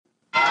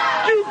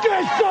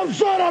got some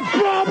sort of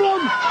problem?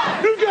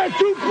 You got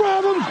two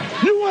problems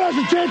you want us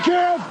to take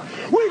care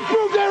of? We've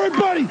proved to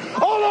everybody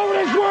all over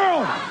this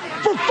world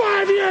for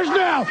 5 years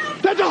now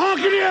that the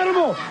Hunk and the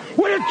Animal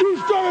were the two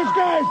strongest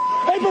guys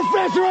in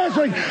professional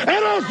wrestling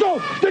and also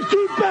the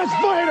two best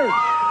fighters.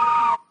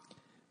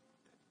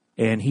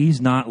 And he's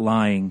not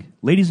lying.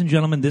 Ladies and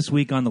gentlemen, this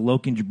week on the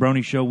Loki and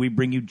Jabroni Show, we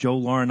bring you Joe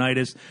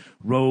Laurinatis,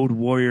 Road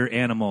Warrior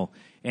Animal.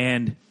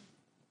 And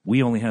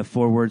we only have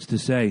 4 words to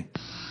say.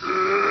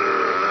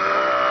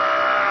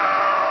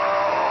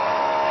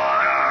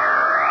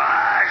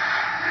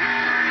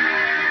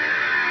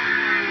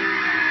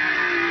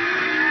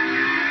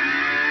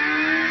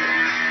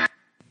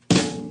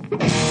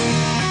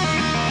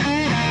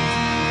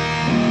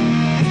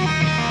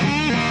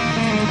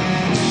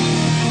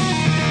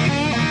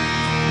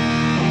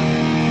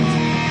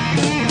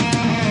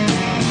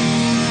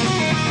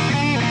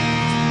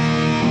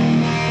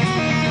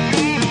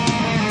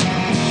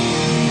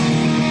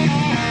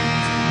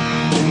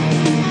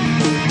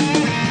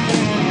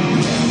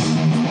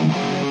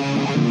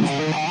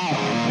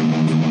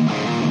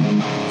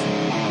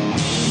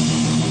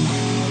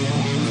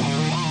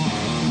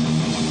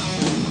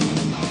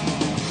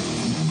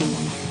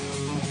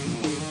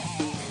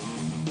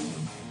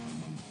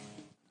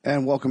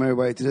 And welcome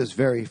everybody to this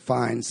very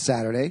fine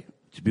Saturday.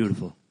 It's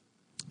beautiful.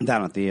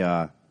 Down at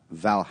the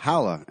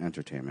Valhalla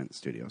Entertainment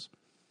Studios.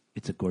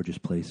 It's a gorgeous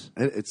place.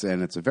 It's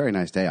a very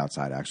nice day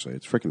outside, actually.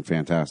 It's freaking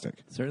fantastic.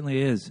 It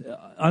certainly is.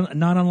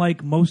 Not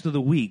unlike most of the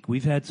week.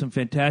 We've had some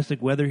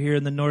fantastic weather here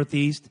in the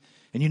Northeast.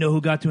 And you know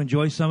who got to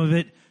enjoy some of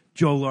it?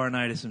 Joe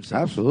Laurinatis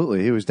himself.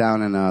 Absolutely. He was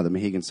down in the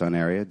Mohegan Sun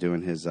area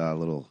doing his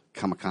little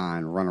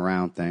Comic-Con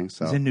run-around thing.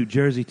 So. He's in New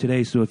Jersey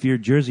today, so if you're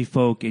Jersey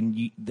folk,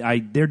 and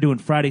they're doing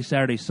Friday,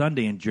 Saturday,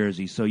 Sunday in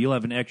Jersey, so you'll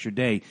have an extra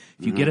day.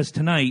 If you get us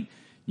tonight,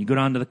 you go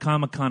down to the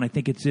Comic-Con, I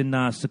think it's in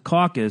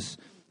Secaucus,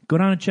 go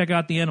down and check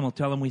out the animal.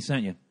 Tell him we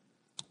sent you.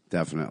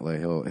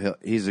 Definitely.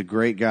 He's a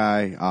great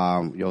guy.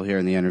 You'll hear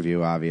in the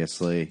interview,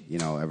 obviously,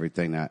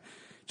 everything that...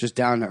 Just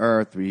down to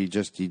earth. He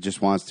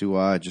just wants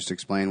to just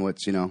explain what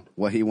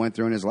he went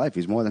through in his life.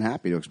 He's more than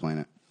happy to explain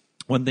it.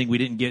 One thing we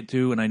didn't get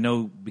to, and I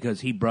know because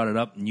he brought it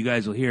up, and you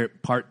guys will hear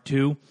it, part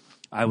 2,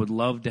 I would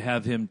love to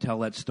have him tell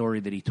that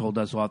story that he told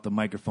us off the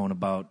microphone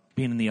about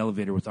being in the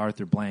elevator with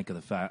Arthur Blank of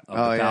the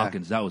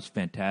Falcons. That was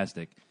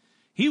fantastic.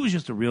 He was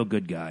just a real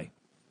good guy.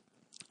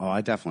 Oh,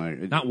 I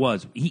definitely...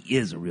 He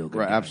is a real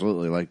good guy.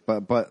 Absolutely.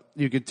 But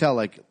you could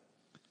tell,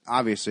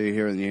 obviously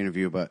here in the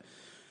interview, but...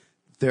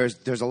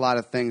 There's a lot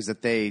of things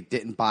that they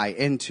didn't buy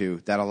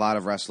into that a lot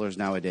of wrestlers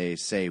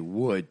nowadays say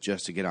would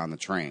just to get on the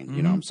train. Mm-hmm.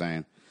 You know what I'm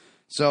saying?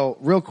 So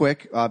real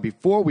quick,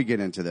 before we get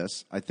into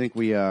this, I think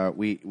we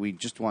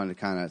just wanted to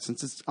kind of,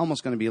 since it's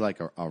almost going to be like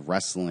a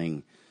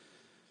wrestling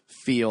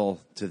feel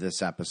to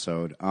this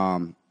episode,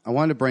 I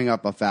wanted to bring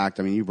up a fact.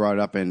 I mean, you brought it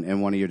up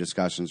in one of your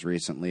discussions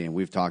recently, and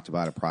we've talked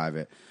about it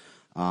private.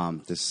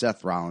 The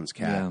Seth Rollins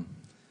cat.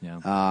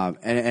 Yeah.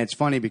 And it's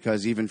funny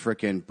because even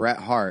frickin' Bret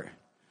Hart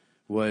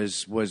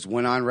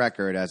went on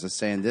record as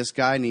saying this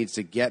guy needs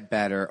to get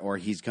better or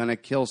he's going to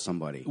kill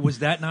somebody. Was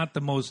that not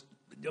the most...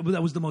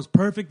 That was the most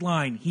perfect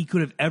line he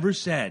could have ever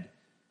said.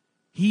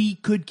 He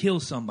could kill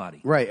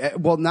somebody. Right.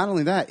 Well, not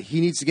only that, he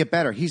needs to get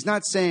better. He's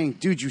not saying,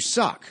 dude, you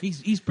suck.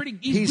 He's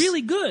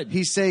really good.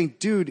 He's saying,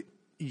 dude,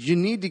 you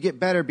need to get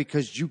better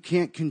because you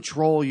can't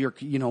control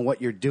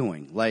what you're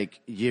doing.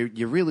 Like,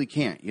 you really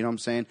can't. You know what I'm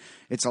saying?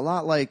 It's a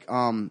lot like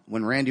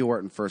when Randy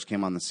Orton first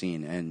came on the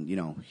scene and,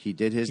 he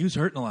did his... He was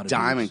hurting a lot of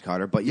diamond dudes.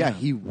 cutter. But, yeah,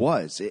 he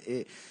was.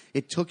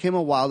 It took him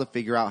a while to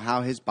figure out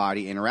how his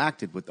body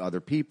interacted with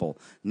other people.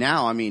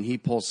 Now, I mean, he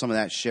pulls some of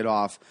that shit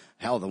off.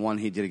 Hell, the one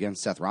he did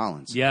against Seth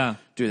Rollins. Yeah.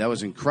 Dude, that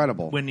was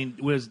incredible.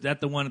 Was that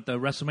the one at the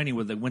WrestleMania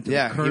where they went to the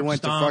curb stomp? Yeah, he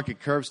went to fucking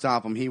curb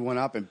stomp him. He went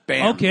up and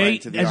bam, okay,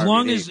 right to the as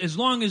RVD.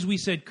 long as we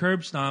said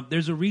curb stomp,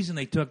 there's a reason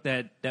they took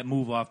that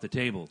move off the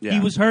table. Yeah. He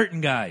was hurting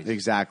guys.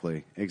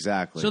 Exactly.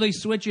 So they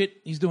switch it.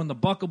 He's doing the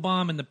buckle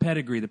bomb and the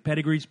pedigree. The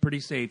pedigree's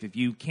pretty safe. If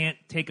you can't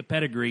take a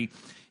pedigree,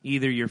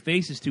 either your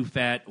face is too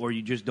fat or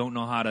you just don't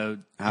know how to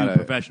do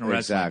professional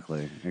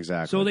wrestling.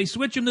 Exactly. So they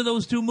switch him to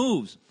those two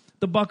moves.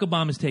 The buckle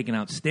bomb is taking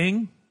out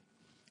Sting.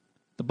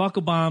 The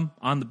buckle bomb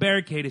on the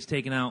barricade is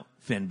taking out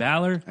Finn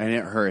Balor. And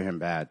it hurt him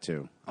bad,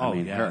 too.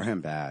 It hurt him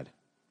bad.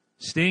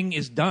 Sting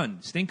is done.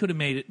 Sting could have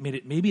made it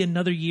maybe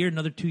another year,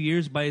 another 2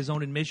 years by his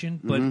own admission.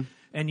 But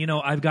and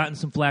I've gotten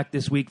some flack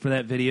this week for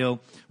that video.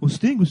 Well,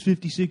 Sting was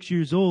 56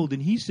 years old,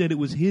 and he said it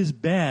was his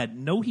bad.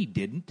 No, he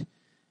didn't.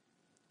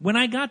 When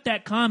I got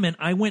that comment,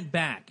 I went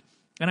back,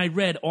 and I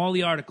read all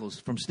the articles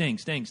from Sting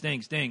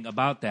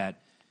about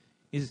that.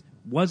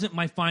 Wasn't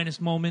my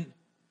finest moment.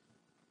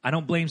 I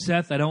don't blame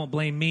Seth. I don't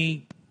blame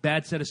me.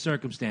 Bad set of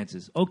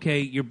circumstances. Okay,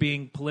 you're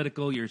being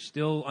political. You're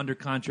still under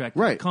contract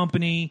with the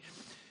company.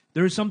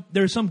 There's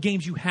some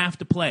games you have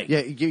to play. Yeah,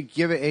 you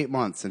give it 8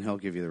 months, and he'll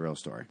give you the real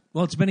story.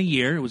 Well, it's been a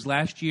year. It was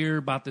last year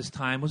about this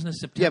time. Wasn't it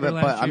September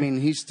last year? I mean,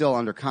 he's still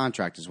under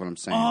contract is what I'm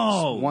saying.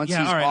 Oh, once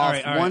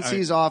yeah, he's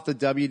he's off the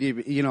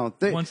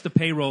WDB, once the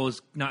payroll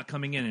is not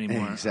coming in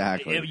anymore.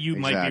 Exactly. You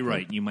might be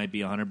right. You might be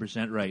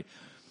 100% right.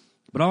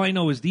 But all I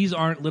know is these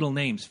aren't little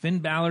names. Finn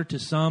Balor, to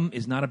some,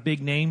 is not a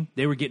big name.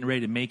 They were getting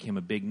ready to make him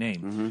a big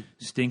name.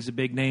 Sting's a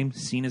big name.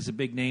 Cena's a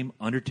big name.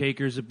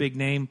 Undertaker's a big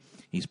name.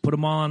 He's put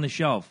them all on the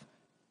shelf.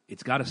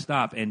 It's got to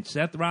stop. And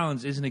Seth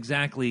Rollins isn't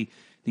exactly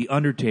the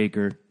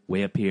Undertaker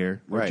way up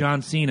here, or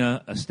John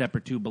Cena a step or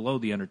two below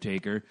the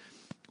Undertaker,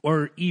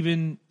 or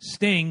even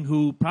Sting,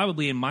 who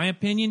probably, in my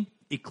opinion,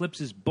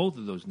 eclipses both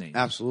of those names.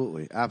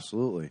 Absolutely,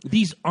 absolutely.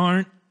 These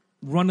aren't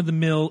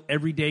run-of-the-mill,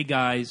 everyday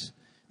guys.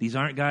 These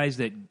aren't guys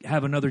that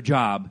have another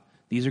job.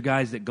 These are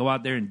guys that go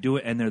out there and do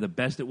it, and they're the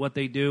best at what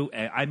they do.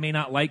 I may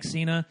not like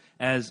Cena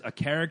as a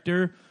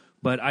character,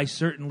 but I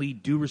certainly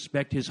do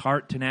respect his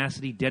heart,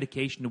 tenacity,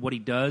 dedication to what he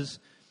does.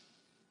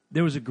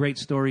 There was a great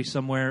story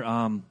somewhere.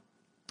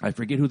 I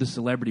forget who the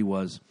celebrity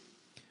was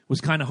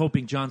kind of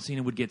hoping John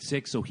Cena would get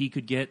sick so he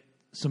could get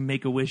some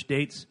Make-A-Wish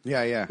dates.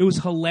 Yeah, yeah. It was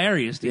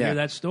hilarious to hear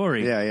that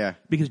story. Yeah, yeah.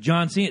 Because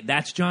John Cena,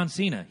 that's John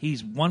Cena.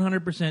 He's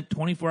 100%,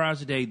 24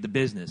 hours a day, the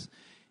business.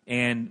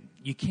 And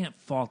you can't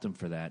fault him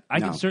for that. I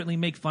can certainly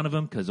make fun of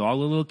him because all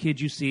the little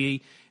kids you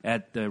see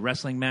at the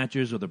wrestling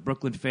matches or the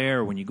Brooklyn Fair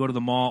or when you go to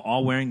the mall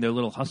all wearing their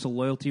little Hustle,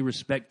 Loyalty,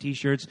 Respect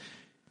T-shirts,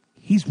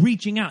 he's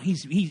reaching out.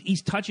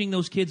 He's touching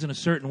those kids in a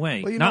certain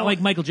way. Well, not like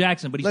Michael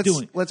Jackson, but he's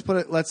doing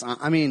it.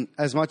 I mean,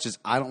 as much as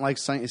I don't like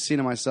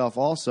Cena myself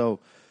also,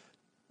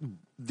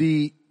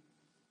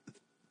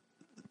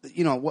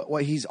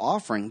 what he's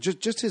offering,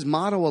 just his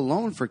motto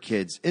alone for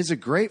kids is a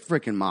great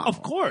freaking motto.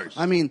 Of course.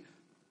 I mean,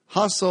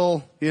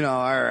 hustle, all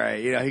right,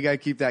 you got to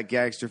keep that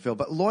gangster feel,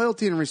 but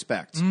loyalty and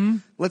respect. Mm-hmm.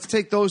 Let's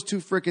take those two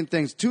freaking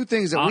things, two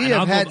things that we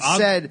have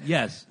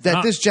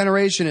that this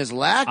generation is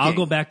lacking. I'll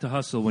go back to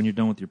hustle when you're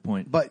done with your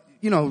point. But,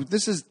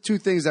 this is two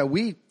things that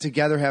we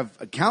together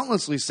have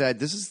countlessly said,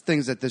 this is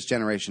things that this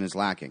generation is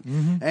lacking.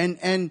 Mm-hmm.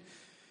 And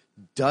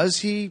does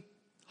he,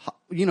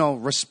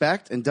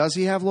 respect and does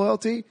he have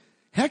loyalty?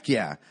 Heck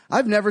yeah.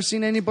 I've never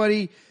seen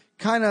anybody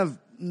kind of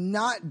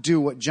not do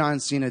what John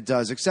Cena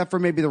does, except for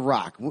maybe The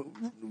Rock.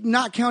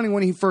 Not counting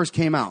when he first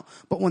came out.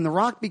 But when The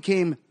Rock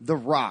became The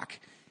Rock,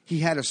 he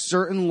had a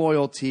certain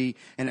loyalty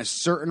and a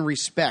certain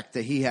respect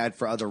that he had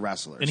for other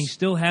wrestlers. And he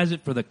still has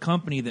it for the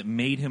company that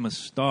made him a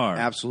star.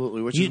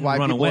 Absolutely, which is why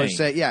people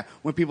say,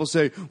 when people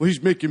say, well,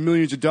 he's making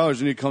millions of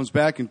dollars and he comes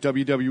back and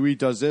WWE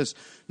does this.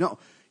 No,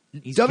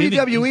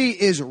 WWE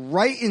is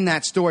right in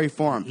that story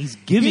for him. He's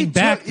giving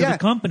back to the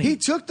company. He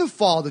took the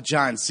fall to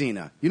John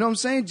Cena. You know what I'm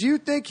saying? Do you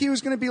think he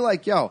was going to be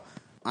like, yo,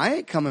 I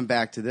ain't coming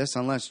back to this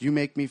unless you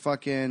make me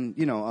fucking,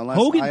 unless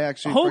I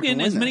actually Hogan,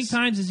 win as many this.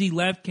 times as he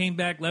left, came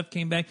back.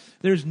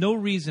 There's no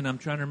reason, I'm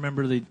trying to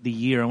remember the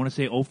year, I want to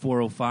say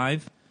 04,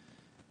 05,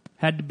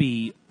 had to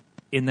be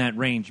in that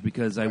range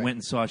because I went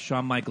and saw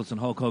Shawn Michaels and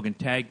Hulk Hogan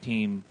tag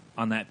team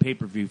on that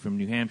pay-per-view from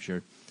New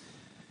Hampshire.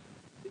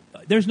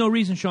 There's no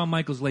reason Shawn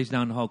Michaels lays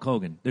down to Hulk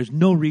Hogan. There's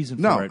no reason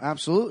for it. No,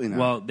 absolutely not.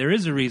 Well, there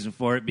is a reason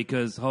for it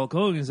because Hulk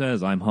Hogan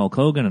says, I'm Hulk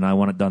Hogan and I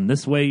want it done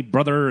this way,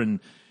 brother.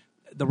 And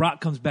The Rock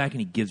comes back and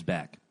he gives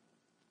back.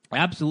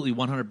 Absolutely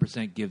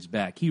 100% gives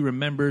back. He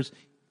remembers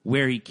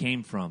where he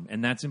came from,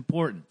 and that's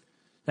important.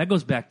 That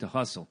goes back to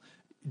hustle.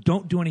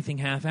 Don't do anything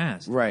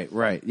half-assed.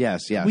 Right.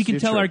 Yes. We can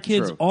tell our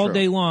kids all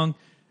day long,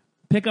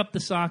 pick up the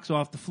socks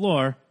off the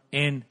floor,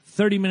 and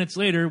 30 minutes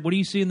later, what do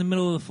you see in the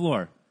middle of the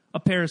floor? A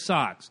pair of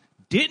socks.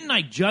 Didn't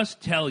I just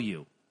tell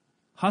you?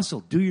 Hustle,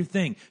 do your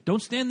thing. Don't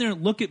stand there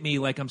and look at me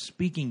like I'm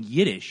speaking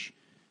Yiddish.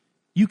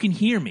 You can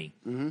hear me.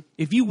 Mm-hmm.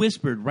 If you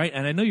whispered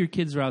and I know your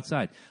kids are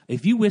outside,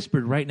 if you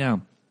whispered right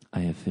now, I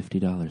have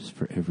 $50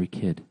 for every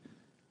kid.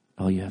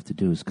 All you have to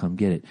do is come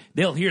get it.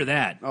 They'll hear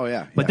that. Oh,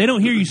 yeah. But they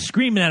don't hear you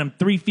screaming at them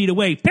 3 feet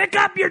away. Pick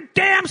up your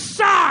damn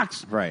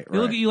socks! Right. They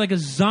look at you like a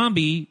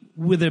zombie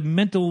with a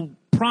mental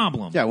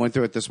problem. Yeah, I went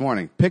through it this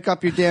morning. Pick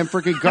up your damn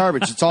freaking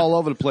garbage. It's all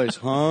over the place.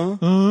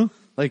 Huh?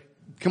 Like,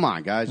 come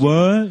on, guys.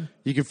 What?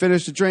 You can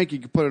finish the drink, you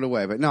can put it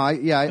away. But no,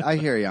 I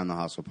hear you on the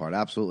hustle part,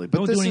 absolutely. But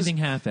don't do anything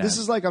half-assed. This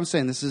is like I'm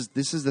saying, this is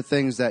the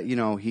things that,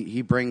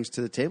 he brings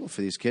to the table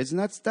for these kids, and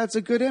that's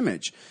a good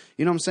image.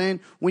 You know what I'm saying?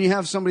 When you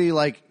have somebody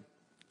like,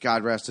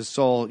 God rest his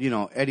soul,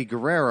 Eddie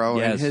Guerrero,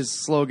 and his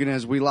slogan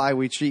is, we lie,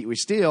 we cheat, we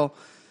steal.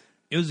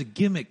 It was a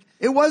gimmick.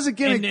 It was a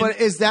gimmick, but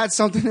is that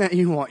something that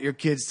you want your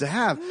kids to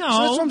have? No. So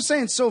that's what I'm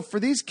saying. So for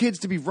these kids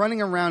to be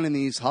running around in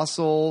these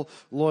hustle,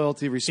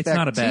 loyalty,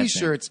 respect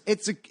T-shirts,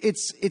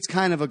 it's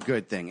kind of a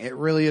good thing. It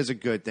really is a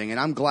good thing, and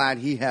I'm glad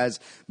he has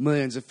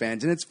millions of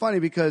fans. And it's funny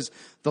because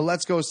the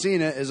Let's Go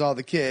Cena is all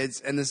the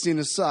kids, and the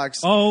Cena sucks.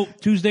 Oh,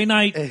 Tuesday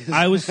night,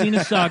 I was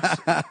Cena sucks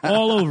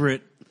all over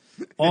it.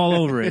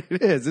 All over it.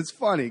 It is. It's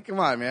funny. Come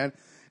on, man.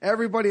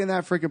 Everybody in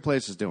that freaking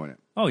place is doing it.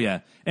 Oh,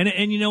 yeah.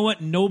 And you know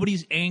what?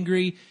 Nobody's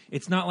angry.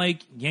 It's not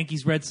like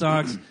Yankees, Red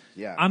Sox.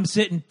 Yeah. I'm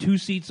sitting 2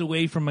 seats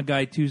away from a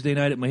guy Tuesday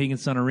night at Mohegan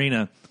Sun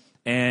Arena,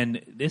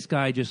 and this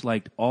guy just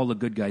liked all the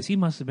good guys. He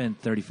must have been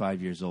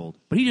 35 years old,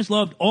 but he just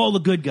loved all the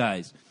good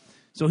guys.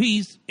 So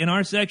he's in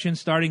our section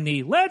starting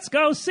the Let's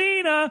Go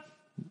Cena.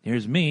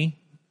 Here's me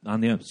on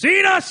the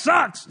Cena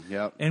sucks.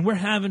 Yep. And we're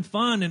having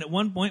fun, and at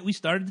one point we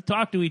started to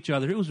talk to each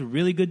other. It was a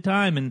really good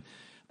time, and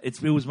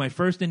It was my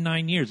first in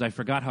 9 years. I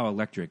forgot how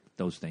electric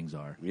those things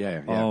are.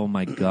 Yeah. Oh,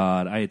 my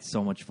God. I had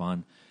so much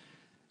fun.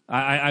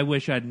 I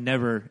wish I'd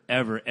never,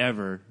 ever,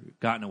 ever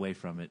gotten away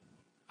from it.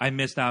 I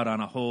missed out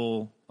on a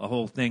whole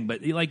thing.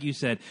 But like you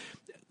said,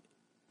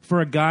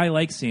 for a guy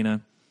like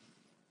Cena,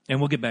 and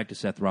we'll get back to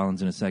Seth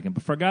Rollins in a second,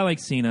 but for a guy like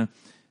Cena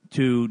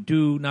to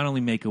do not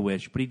only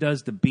Make-A-Wish, but he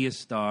does the Be a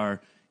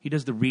Star, he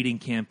does the reading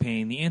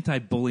campaign, the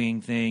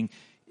anti-bullying thing.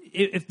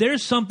 If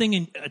there's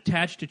something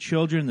attached to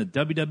children, the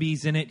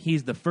WWE's in it,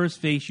 he's the first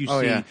face you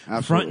see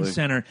front and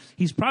center.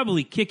 He's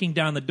probably kicking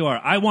down the door.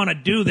 I want to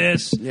do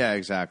this. Yeah,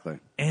 exactly.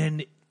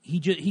 And he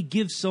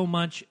gives so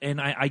much, and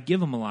I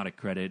give him a lot of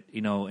credit,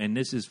 and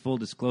this is full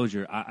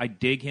disclosure. I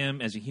dig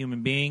him as a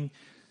human being.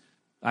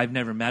 I've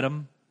never met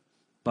him,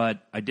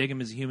 but I dig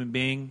him as a human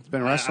being. He's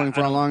been wrestling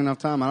for a long enough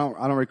time. I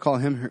don't recall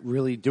him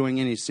really doing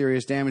any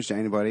serious damage to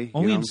anybody.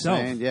 Only himself.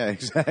 Yeah,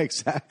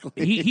 exactly.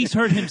 He's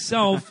hurt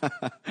himself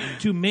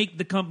to make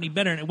the company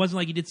better, and it wasn't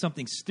like he did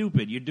something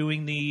stupid. You're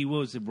doing the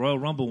Royal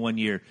Rumble one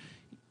year.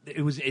 It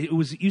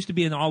used to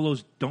be in all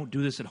those "Don't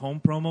do this at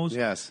home" promos.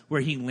 Yes, where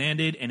he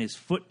landed and his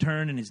foot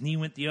turned and his knee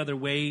went the other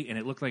way, and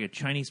it looked like a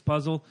Chinese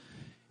puzzle,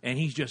 and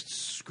he's just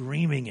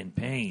screaming in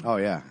pain. Oh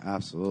yeah,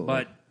 absolutely.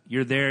 But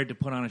you're there to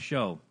put on a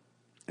show.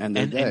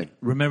 And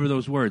remember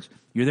those words.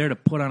 You're there to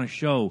put on a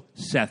show,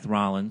 Seth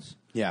Rollins.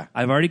 Yeah.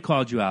 I've already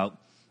called you out.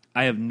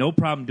 I have no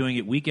problem doing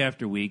it week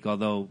after week,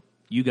 although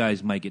you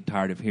guys might get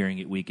tired of hearing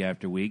it week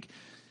after week.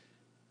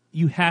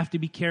 You have to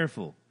be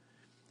careful.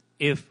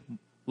 If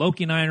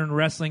Loki and I are in a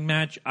wrestling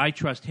match, I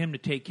trust him to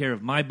take care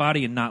of my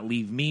body and not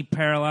leave me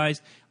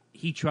paralyzed.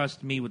 He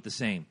trusts me with the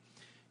same.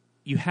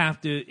 You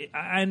have to...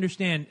 I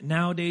understand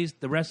nowadays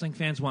the wrestling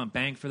fans want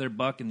bang for their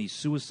buck and these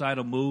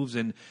suicidal moves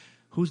and...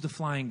 Who's the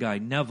flying guy?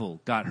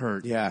 Neville got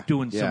hurt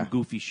doing some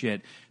goofy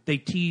shit. They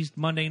teased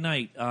Monday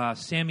night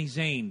Sami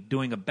Zayn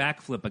doing a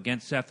backflip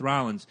against Seth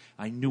Rollins.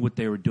 I knew what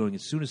they were doing.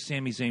 As soon as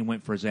Sami Zayn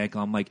went for his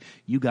ankle, I'm like,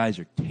 you guys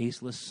are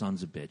tasteless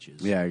sons of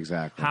bitches. Yeah,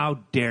 exactly. How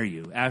dare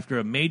you? After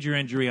a major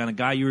injury on a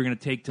guy you were going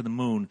to take to the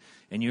moon,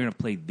 and you're going to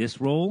play this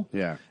role?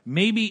 Yeah.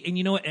 Maybe, and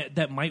you know what?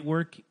 That might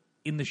work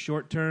in the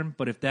short term,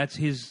 but if that's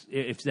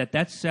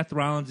that's Seth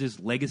Rollins'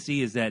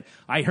 legacy is that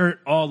I hurt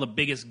all the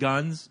biggest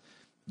guns,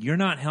 you're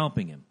not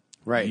helping him.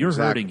 Right, you're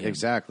hurting him.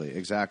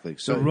 Exactly.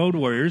 So Road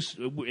Warriors,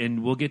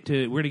 and we're going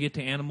to get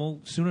to Animal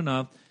soon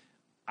enough.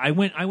 I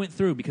went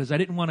through because I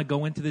didn't want to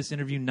go into this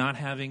interview not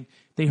having.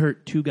 They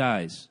hurt two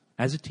guys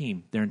as a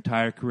team their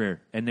entire career,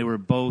 and they were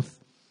both.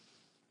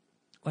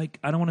 Like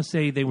I don't want to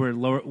say they were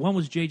lower. One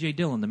was J.J.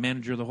 Dillon, the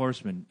manager of the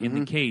Horsemen, in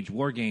the Cage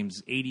War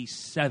Games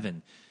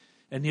 '87,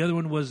 and the other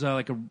one was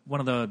one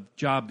of the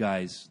job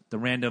guys, the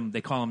random. They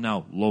call them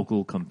now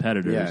local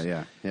competitors.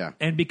 Yeah.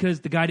 And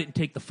because the guy didn't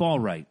take the fall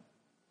right.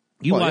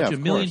 You watch a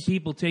million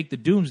people take the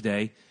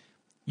Doomsday,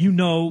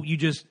 you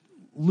just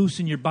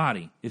loosen your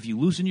body. If you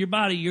loosen your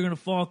body, you're going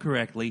to fall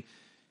correctly.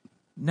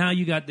 Now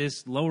you got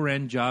this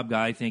lower-end job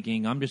guy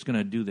thinking, I'm just going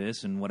to do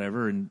this and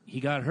whatever, and he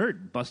got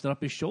hurt, busted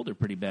up his shoulder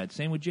pretty bad.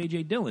 Same with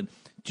J.J. Dillon.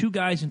 2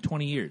 guys in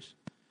 20 years.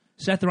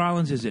 Seth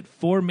Rollins is at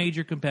 4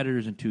 major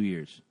competitors in 2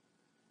 years.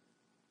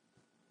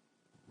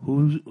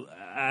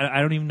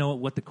 I don't even know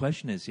what the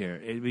question is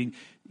here. I mean,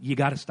 you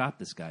got to stop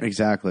this guy.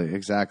 Exactly.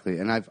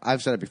 And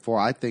I've said it before.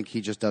 I think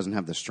he just doesn't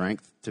have the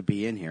strength to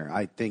be in here.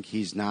 I think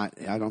he's not.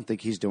 I don't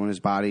think he's doing his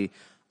body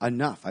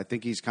enough. I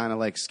think he's kind of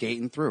like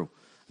skating through.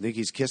 I think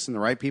he's kissing the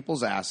right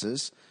people's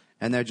asses,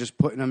 and they're just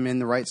putting him in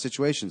the right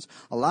situations.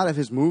 A lot of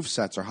his move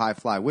sets are high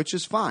fly, which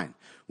is fine,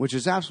 which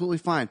is absolutely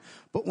fine.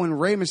 But when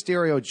Rey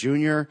Mysterio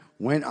Jr.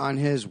 went on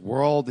his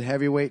World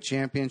Heavyweight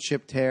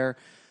Championship tear,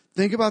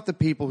 think about the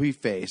people he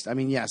faced. I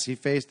mean, yes, he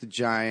faced the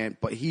Giant,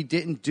 but he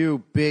didn't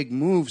do big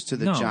moves to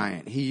the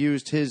Giant. He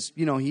used his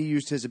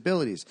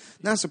abilities.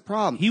 That's the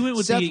problem. He went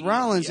with Seth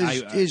Rollins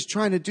is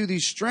trying to do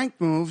these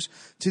strength moves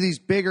to these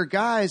bigger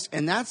guys,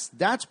 and that's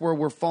where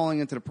we're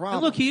falling into the problem.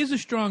 And look, he is a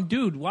strong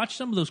dude. Watch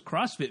some of those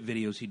CrossFit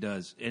videos he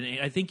does, and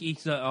I think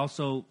he's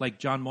also like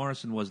John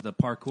Morrison was the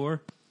parkour,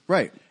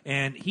 right?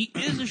 And he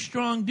is a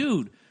strong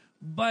dude,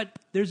 but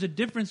there's a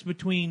difference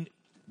between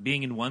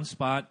being in one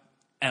spot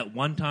at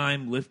one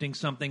time, lifting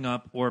something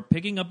up, or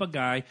picking up a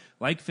guy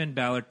like Finn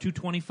Balor,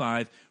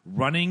 225,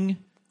 running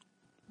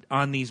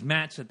on these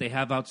mats that they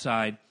have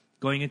outside,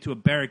 going into a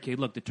barricade.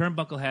 Look, the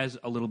turnbuckle has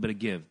a little bit of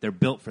give. They're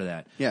built for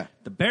that. Yeah.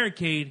 The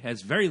barricade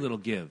has very little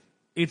give.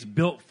 It's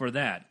built for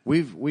that.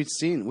 We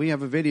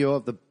have a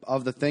video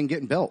of the thing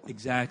getting built.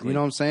 Exactly. You know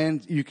what I'm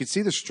saying? You can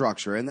see the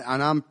structure, and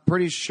I'm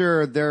pretty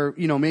sure they're,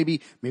 maybe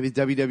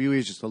WWE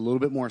is just a little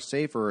bit more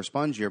safer or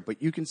spongier,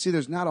 but you can see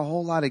there's not a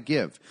whole lot of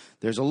give.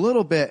 There's a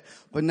little bit,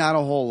 but not a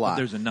whole lot. But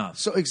there's enough.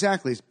 So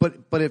exactly.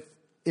 But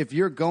if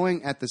you're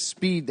going at the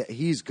speed that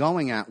he's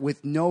going at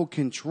with no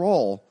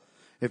control,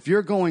 if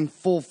you're going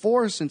full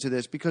force into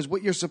this, because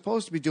what you're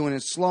supposed to be doing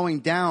is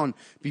slowing down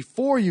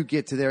before you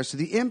get to there, so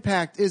the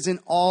impact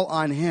isn't all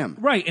on him.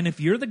 Right, and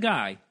if you're the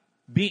guy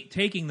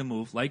taking the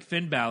move, like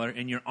Finn Balor,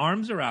 and your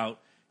arms are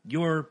out,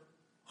 you're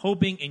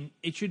hoping, and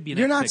it should be an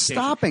You're not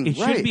expectation. stopping, It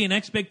right. should be an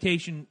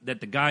expectation that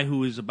the guy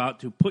who is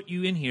about to put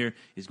you in here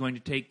is going to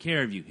take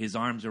care of you. His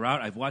arms are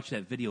out. I've watched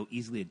that video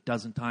easily a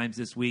dozen times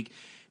this week,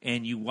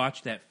 and you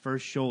watch that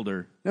first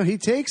shoulder. No, he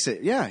takes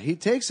it. Yeah, he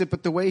takes it.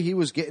 But the way he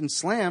was getting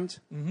slammed,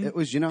 it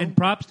was, And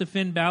props to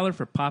Finn Balor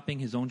for popping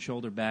his own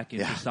shoulder back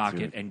into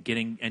socket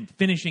dude. and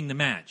finishing the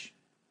match.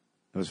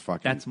 It was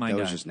fucking. That's my That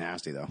guy. was just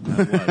nasty, though.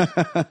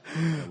 That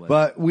was.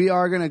 But we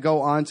are going to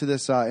go on to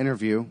this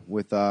interview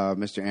with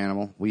Mr.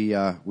 Animal. We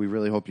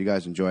really hope you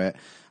guys enjoy it.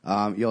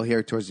 You'll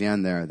hear towards the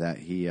end there that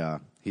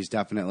he's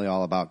definitely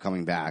all about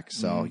coming back.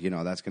 So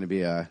that's going to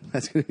be a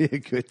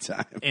good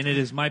time. And it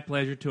is my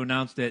pleasure to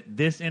announce that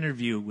this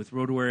interview with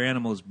Road Warrior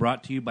Animal is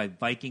brought to you by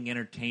Viking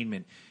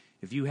Entertainment.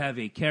 If you have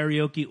a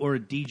karaoke or a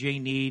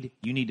DJ need,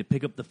 you need to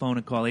pick up the phone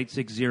and call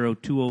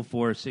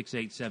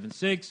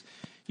 860-204-6876.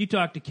 You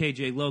talk to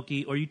KJ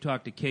Loki or you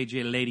talk to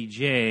KJ Lady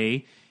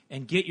J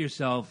and get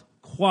yourself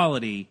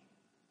quality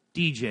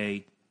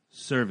DJ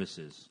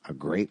services. A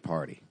great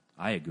party.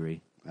 I agree.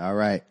 All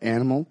right,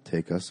 Animal,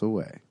 take us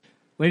away.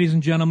 Ladies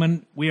and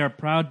gentlemen, we are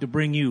proud to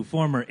bring you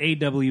former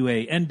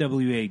AWA,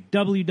 NWA,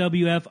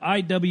 WWF,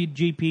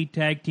 IWGP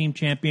Tag Team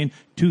Champion,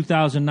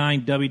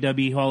 2009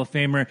 WWE Hall of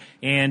Famer,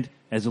 and,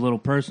 as a little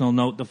personal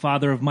note, the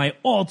father of my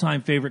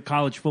all-time favorite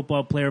college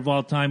football player of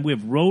all time. We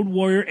have Road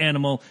Warrior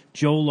Animal,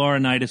 Joe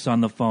Laurinatis, on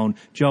the phone.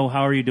 Joe,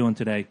 how are you doing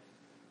today?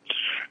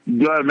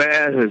 Good,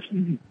 man. It's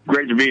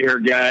great to be here,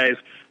 guys.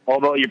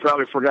 Although you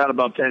probably forgot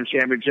about 10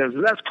 championships.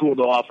 That's cool,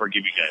 though. I'll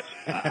forgive you guys.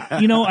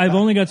 I've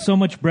only got so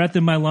much breath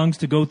in my lungs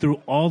to go through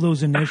all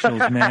those initials,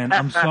 man.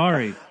 I'm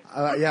sorry.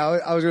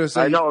 I was going to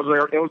say. I know.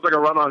 It was like a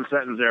run-on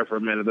sentence there for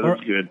a minute, but it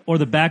was good. Or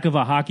the back of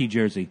a hockey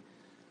jersey.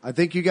 I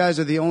think you guys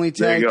are the only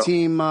tag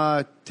team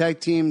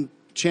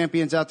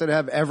champions out there to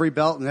have every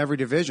belt in every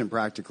division,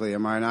 practically.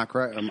 Am I not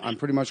correct? I'm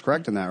pretty much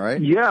correct in that, right?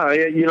 Yeah,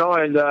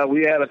 and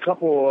we had a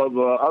couple of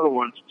other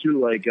ones, too,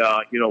 like,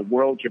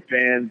 World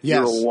Japan,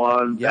 Yes.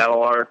 01, Yep.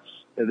 Battle R,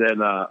 and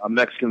then a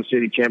Mexican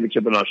City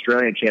Championship and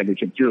Australian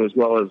Championship, too, as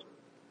well as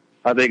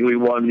I think we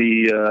won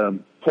the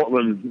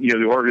Portland,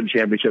 the Oregon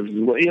Championships as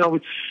well.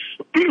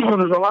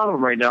 There's a lot of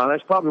them right now, and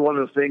that's probably one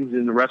of the things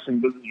in the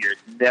wrestling business you're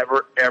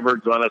never, ever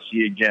going to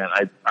see again.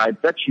 I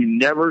bet you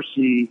never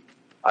see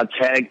a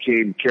tag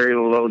team carry the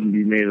load and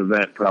be main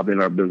event probably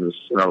in our business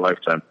in our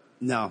lifetime.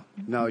 No,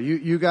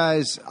 you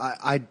guys.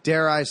 I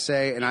dare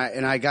say, and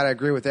I got to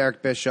agree with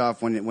Eric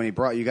Bischoff when he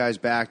brought you guys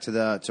back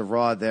to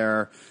Raw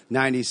there,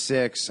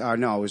 96.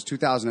 No, it was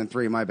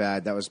 2003. My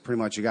bad. That was pretty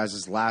much you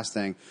guys' last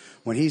thing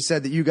when he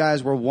said that you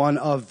guys were one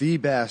of the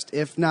best,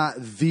 if not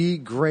the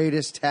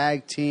greatest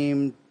tag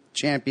team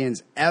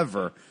champions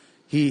ever.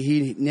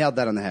 He nailed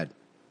that on the head.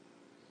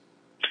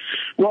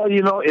 Well,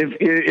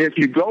 if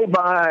you go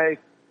by,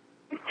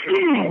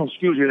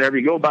 excuse me, if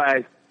you go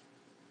by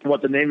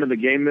what the name of the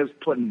game is,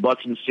 putting butts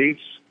in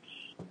seats,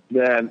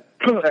 then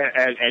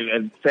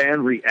and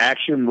fan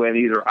reaction when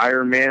either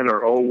Iron Man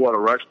or Oh What a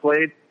Rush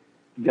played,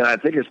 then I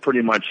think it's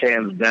pretty much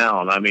hands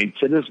down. I mean,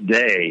 to this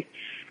day,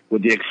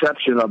 with the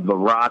exception of The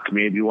Rock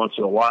maybe once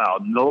in a while,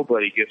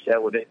 nobody gets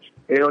that with it.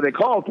 They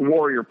call it the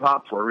Warrior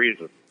Pop for a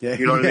reason. Yeah,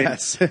 you know what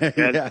yes. I mean?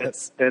 And,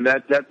 yes. And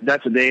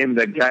that's a name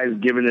that guys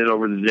giving it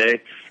over the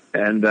day.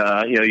 And,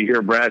 you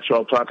hear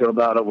Bradshaw talking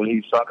about it when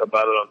he's talking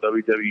about it on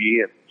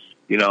WWE. And,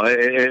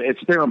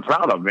 it's a thing I'm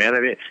proud of, man.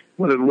 I mean,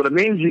 what it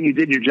means is you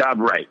did your job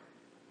right.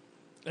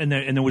 And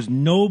there was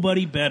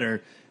nobody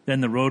better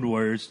than the Road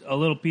Warriors. A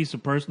little piece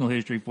of personal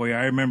history for you.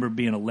 I remember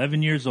being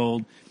 11 years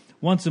old.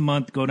 Once a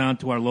month, go down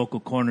to our local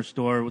corner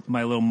store with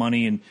my little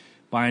money and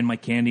buying my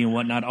candy and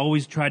whatnot.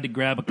 Always tried to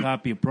grab a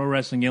copy of Pro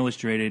Wrestling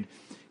Illustrated,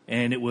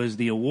 and it was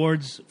the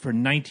awards for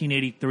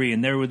 1983.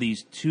 And there were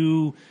these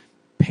two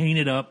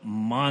painted up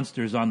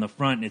monsters on the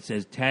front, and it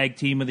says Tag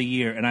Team of the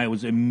Year, and I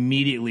was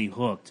immediately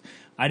hooked.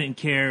 I didn't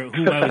care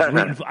who I was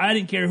rooting for. I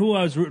didn't care who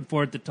I was rooting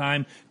for at the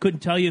time.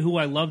 Couldn't tell you who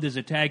I loved as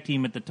a tag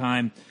team at the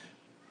time.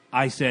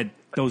 I said,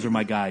 those are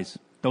my guys.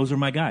 Those are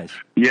my guys.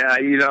 Yeah,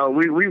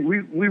 we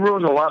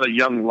ruined a lot of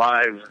young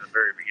lives in the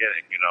very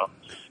beginning,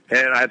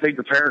 And I think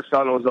the parents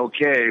thought it was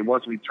okay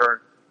once we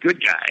turned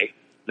good guy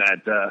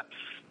that,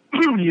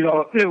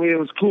 it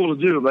was cool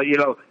to do. But,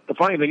 the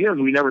funny thing is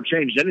we never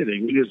changed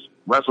anything. We just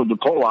wrestled the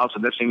Koloffs,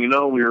 and next thing you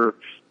know, we were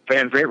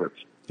fan favorites.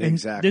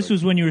 Exactly. This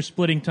was when you were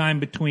splitting time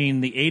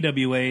between the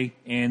AWA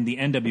and the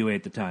NWA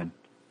at the time.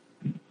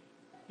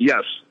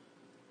 Yes.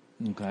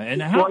 Okay.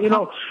 And how?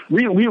 Well,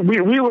 we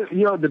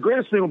were, the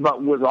greatest thing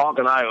about with Hawk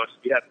and I was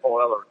we had Paul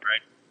Ellering,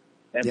 right?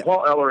 And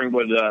Paul Ellering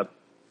would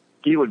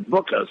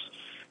book us,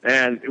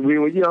 and we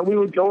would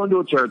go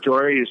into a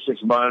territory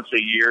 6 months, a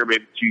year,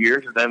 maybe 2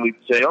 years, and then we'd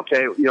say,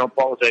 okay,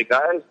 Paul would say,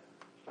 guys,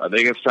 I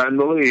think it's time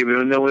to leave,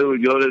 and then we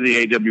would go to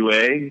the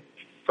AWA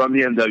from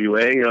the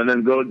NWA, and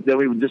then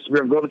we would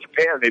disappear and go to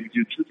Japan, maybe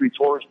do 2-3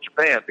 tours in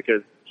Japan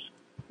because.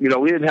 We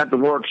didn't have to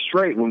work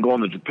straight when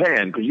going to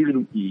Japan because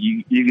you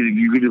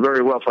could do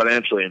very well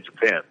financially in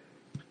Japan.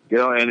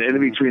 And in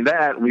between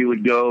that, we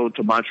would go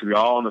to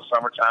Montreal in the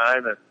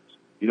summertime and,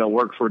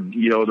 work for, the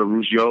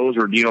Rougeaus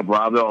or Dino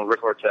Bravo and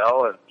Rick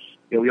Martel.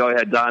 we always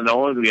had Don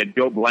Owens. We had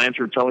Joe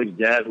Blanchard, Tully's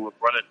dad, who was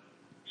running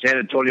San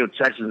Antonio,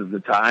 Texas at the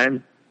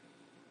time.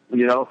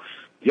 The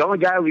only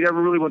guy we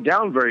never really went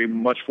down very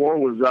much for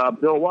was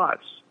Bill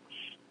Watts.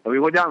 And we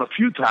went down a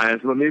few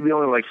times, but maybe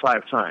only like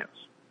 5 times.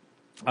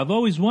 I've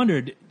always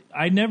wondered,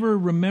 I never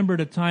remembered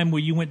a time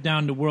where you went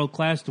down to World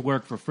Class to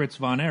work for Fritz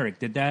von Erich.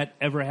 Did that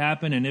ever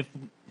happen? And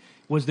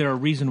was there a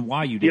reason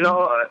why you didn't?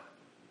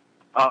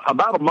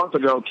 About a month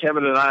ago,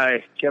 Kevin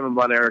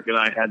von Erich and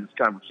I had this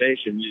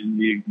conversation. And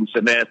we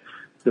said, man,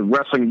 the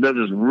wrestling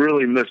business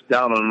really missed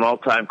out on an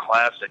all-time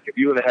classic. If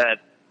you would have had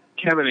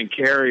Kevin and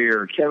Kerry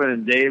or Kevin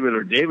and David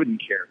or David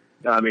and Kerry,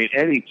 I mean,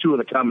 any two in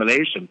the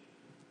combination,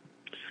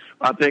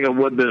 I think it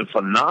would have been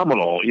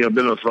phenomenal.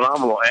 Been a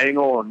phenomenal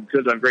angle and could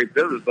have done great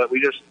business. But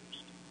we just,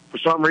 for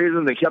some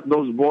reason, they kept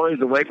those boys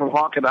away from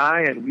Hawk and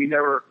I, and we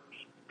never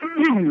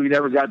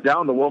got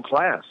down to World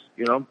Class.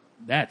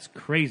 That's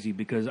crazy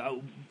because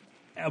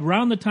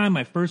around the time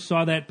I first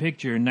saw that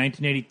picture in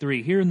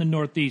 1983, here in the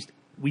Northeast,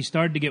 we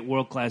started to get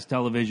world-class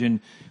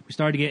television. We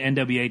started to get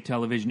NWA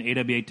television,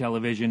 AWA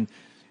television,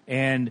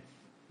 and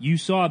you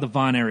saw the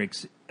Von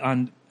Erichs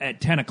at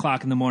 10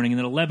 o'clock in the morning, and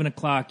at 11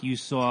 o'clock you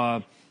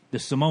saw the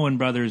Samoan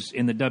brothers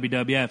in the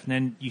WWF, and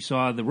then you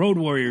saw the Road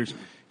Warriors.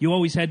 You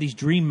always had these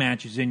dream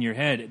matches in your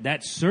head.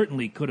 That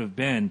certainly could have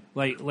been,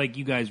 like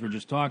you guys were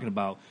just talking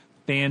about,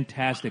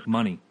 fantastic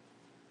money.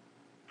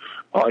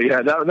 Oh,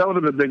 yeah, that would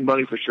have been big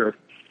money for sure.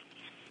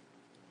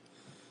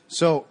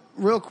 So,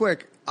 real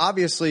quick,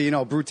 obviously,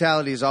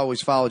 brutality has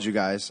always followed you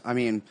guys. I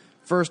mean,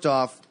 first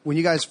off, when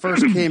you guys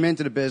first came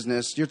into the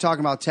business, you're talking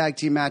about tag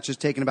team matches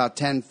taking about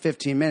 10,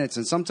 15 minutes,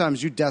 and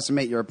sometimes you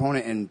decimate your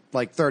opponent in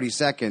like 30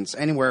 seconds,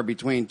 anywhere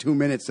between 2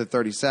 minutes to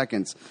 30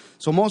 seconds.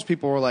 So most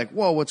people were like,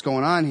 whoa, what's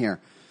going on here?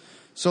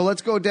 So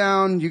let's go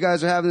down. You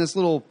guys are having this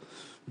little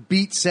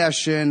beat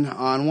session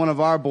on one of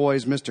our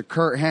boys, Mr.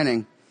 Kurt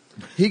Hennig.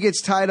 He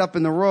gets tied up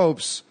in the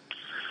ropes,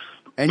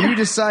 and you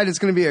decide it's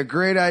going to be a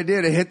great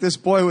idea to hit this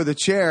boy with a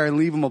chair and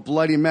leave him a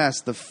bloody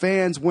mess. The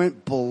fans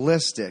went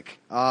ballistic.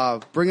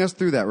 Bring us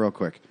through that real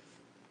quick.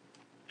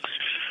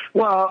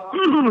 Well,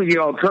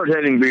 Kurt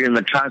Hennig being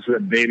the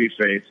consummate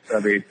babyface, I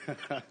mean,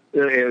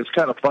 it's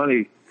kind of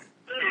funny.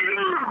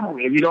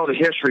 If you know the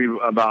history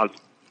about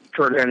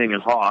Kurt Hennig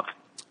and Hawk.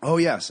 Oh,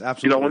 yes,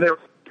 absolutely.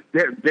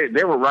 When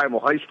they were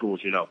rival high schools,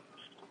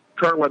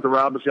 Kurt went to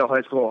Robbinsdale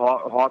High School,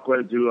 Hawk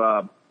went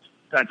to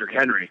Patrick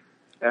Henry.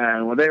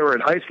 And when they were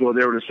in high school,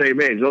 they were the same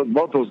age.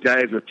 Both those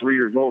guys are 3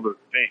 years older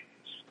than me.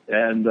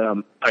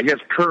 And I guess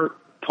Kurt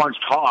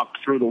punched Hawk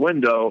through the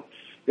window.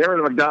 They were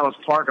in the McDonald's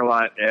parking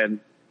lot,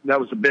 and that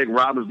was the big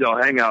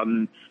Robbinsdale hangout.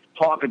 And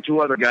Hawk and 2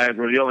 other guys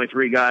were the only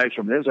 3 guys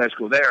from his high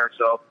school there.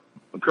 So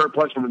when Kurt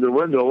punched him through the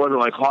window, it wasn't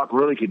like Hawk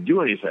really could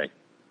do anything.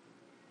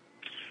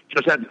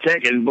 Just had to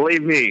take it. And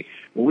believe me,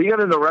 when we got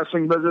in the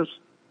wrestling business,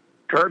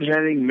 Kurt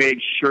Hennig made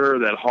sure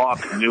that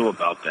Hawk knew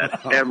about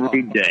that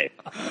every day.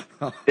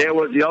 It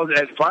was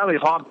and finally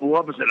Hawk blew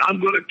up and said, "I'm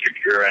going to kick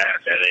your ass,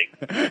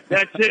 Hennig.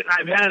 That's it.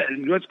 I've had it.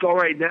 And let's go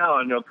right now."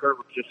 And Kurt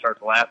just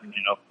starts laughing,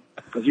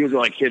 because he was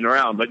like kidding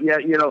around. But yeah,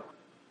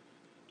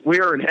 we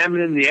were in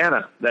Hammond,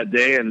 Indiana that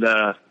day, and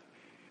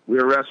we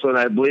were wrestling.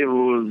 I believe it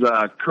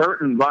was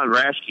Kurt and Von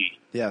Raschke.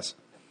 Yes.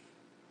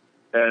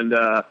 And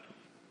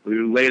we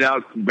laid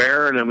out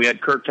bare, and then we had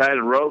Kurt tied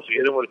in ropes. We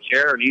hit him with a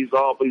chair, and he's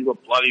a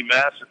bloody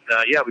mess.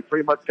 And, we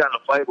pretty much got in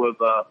a fight with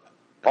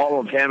all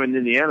of Hammond,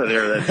 Indiana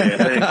there that day,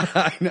 I think.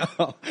 I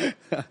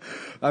know.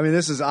 I mean,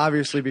 this is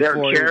obviously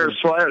before. There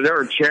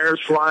were chairs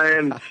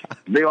flying.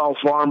 Big old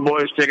farm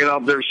boys taking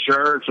off their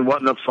shirts and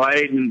wanting to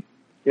fight. And,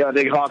 I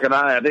think Hawk and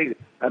I think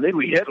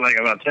we hit like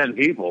about 10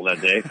 people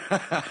that day.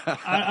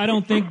 I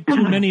don't think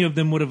too many of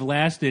them would have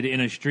lasted in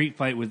a street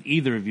fight with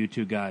either of you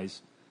two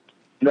guys.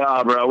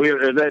 No, bro.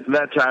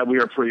 That time we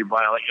were pretty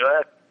violent.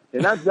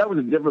 And that was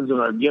the difference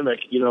in our gimmick.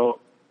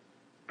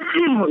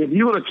 If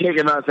you would have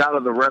taken us out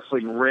of the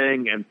wrestling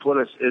ring and put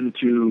us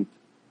into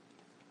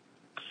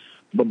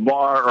the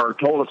bar or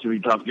told us to be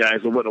tough guys,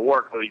 it wouldn't have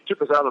worked. But he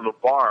took us out of the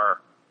bar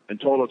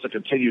and told us to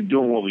continue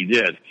doing what we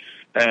did.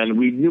 And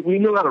we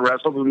knew how to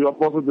wrestle because we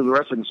both went to the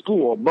wrestling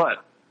school.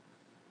 But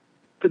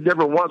the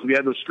difference was we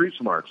had those street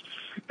smarts.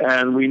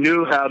 And we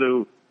knew how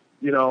to,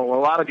 a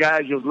lot of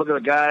guys, you'll look at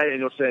a guy and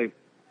you'll say,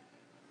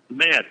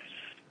 man,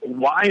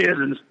 why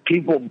isn't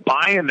people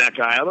buying that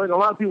guy? I mean, a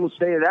lot of people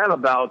say that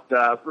about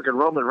freaking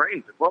Roman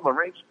Reigns. Roman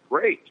Reigns is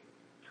great.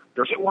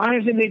 They're saying, why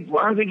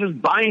aren't they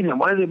just buying him?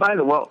 Why are they buying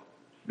him? Well,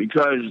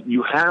 because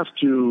you have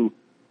to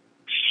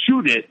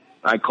shoot it,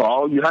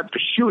 you have to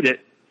shoot it.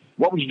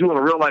 What would you do in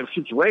a real life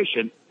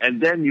situation? And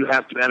then you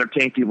have to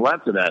entertain people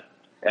after that.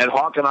 And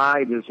Hawk and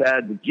I just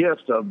had the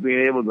gift of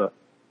being able to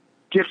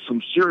kick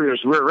some serious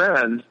rear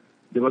ends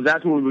because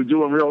that's what we would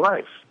do in real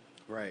life.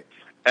 Right.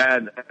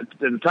 And at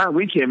the time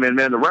we came in,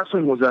 man, the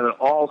wrestling was at an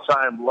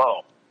all-time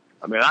low.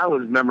 I mean, I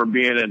remember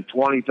being in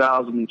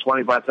 20,000,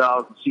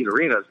 25,000 seat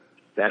arenas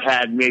that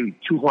had maybe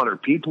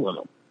 200 people in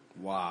them.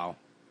 Wow.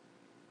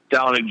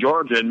 Down in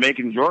Georgia and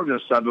Macon, Georgia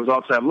and stuff, it was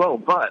all-time low.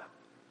 But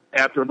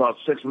after about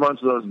 6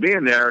 months of those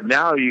being there,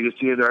 now you can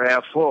see they're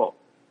half full.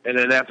 And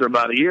then after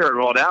about a year,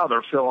 well, now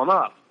they're filling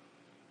up.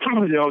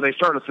 They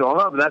started filling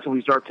up, and that's when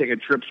we started taking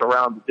trips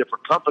around to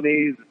different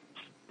companies.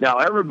 Now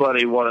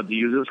everybody wanted to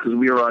use this because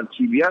we were on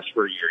TBS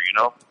for a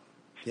year,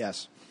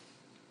 Yes.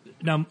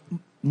 Now,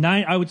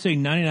 I would say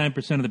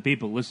 99% of the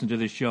people listen to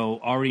this show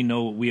already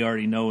know what we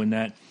already know, in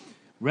that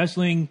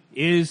wrestling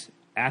is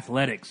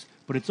athletics,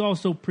 but it's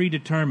also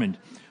predetermined.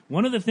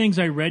 One of the things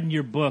I read in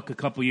your book a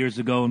couple years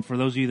ago, and for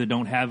those of you that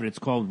don't have it, it's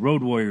called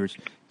Road Warriors,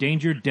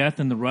 Danger, Death,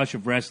 and the Rush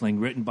of Wrestling,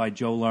 written by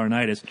Joe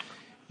Laurinatis.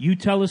 You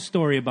tell a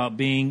story about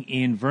being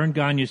in Vern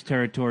Gagne's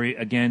territory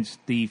against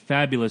the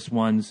Fabulous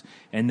Ones,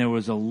 and there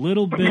was a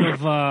little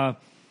bit of,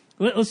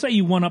 let's say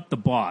you won up the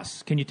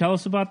boss. Can you tell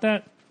us about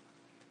that?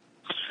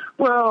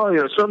 Well,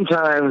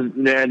 sometimes,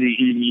 man,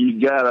 you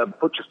got to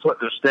put your foot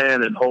in the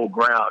stand and hold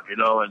ground,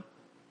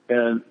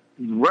 and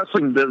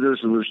wrestling business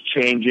was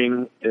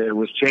changing. It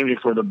was changing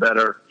for the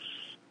better.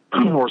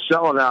 We're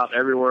selling out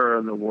everywhere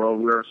in the world.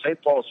 We were at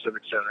St. Paul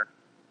Civic Center,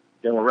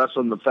 and we're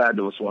wrestling the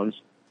Fabulous Ones.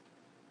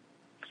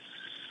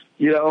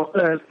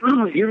 And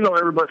even though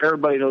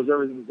everybody knows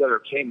everything's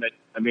entertainment,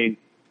 I mean,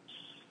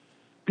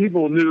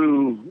 people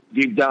knew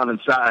deep down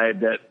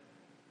inside that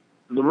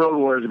the Road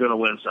Warriors are going to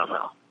win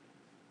somehow.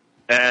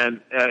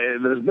 And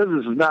this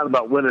business is not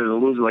about winning or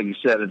losing, like you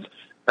said. It's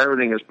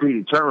everything is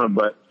predetermined.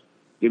 But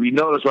if you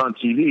notice on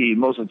TV,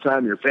 most of the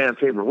time your fan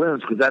favorite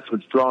wins because that's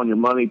what's drawing your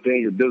money,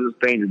 paying your business,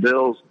 paying your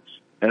bills,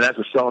 and that's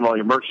what's selling all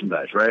your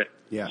merchandise, right?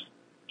 Yeah.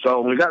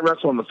 So when we got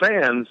wrestling the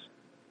fans,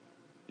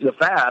 the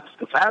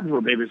Fabs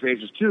were baby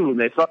faces too, and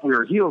they thought we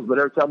were heels. But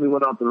every time we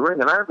went out to the ring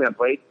and Iron Man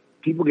played,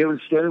 people gave us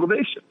a standing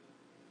ovation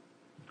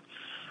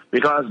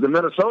because the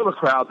Minnesota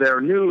crowd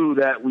there knew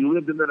that we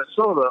lived in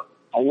Minnesota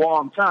a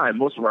long time,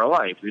 most of our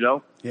life,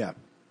 Yeah.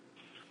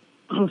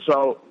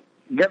 So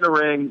get in the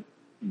ring,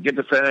 get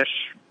the finish.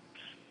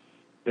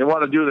 They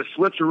want to do the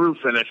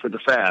switcheroo finish with the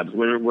Fabs,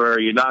 where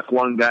you knock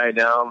one guy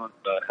down,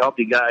 the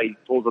healthy guy he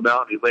pulls him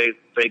out, and he lays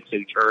fakes that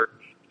he's hurt.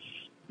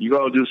 You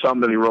go do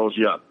something, he rolls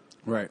you up.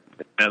 Right.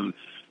 And,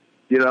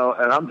 and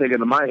I'm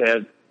thinking in my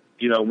head,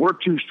 we're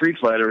two street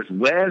fighters.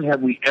 When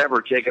have we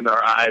ever taken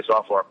our eyes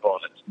off our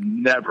opponents?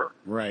 Never.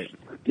 Right.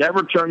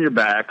 Never turn your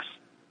backs,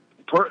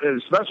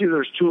 especially if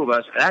there's two of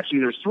us. Actually,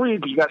 there's three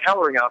because you got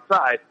Ellering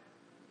outside.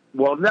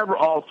 Well, never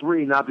all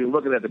three not be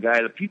looking at the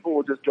guy. The people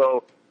would just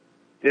go,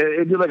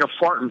 it'd be like a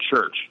fart in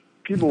church.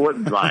 People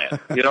wouldn't buy it.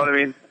 You know what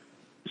I mean?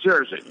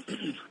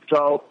 Seriously.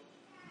 So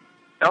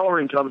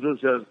Ellering comes in and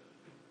says,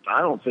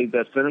 I don't think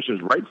that finish is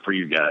right for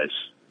you guys.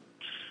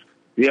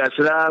 Yeah, I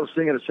said, I was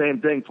thinking the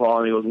same thing, Paul.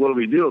 And he goes, what do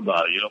we do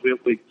about it?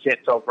 We can't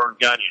tell Vern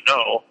Gagne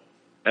no.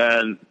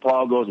 And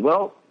Paul goes,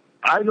 well,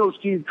 I know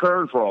Steve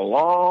Kern for a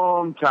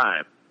long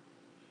time.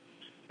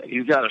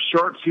 He's got a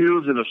short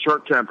fuse and a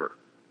short temper.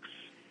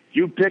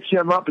 You pick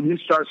him up and you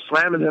start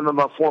slamming him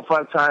about 4 or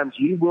 5 times,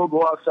 he will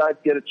go outside,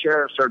 get a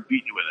chair, and start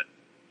beating you with it.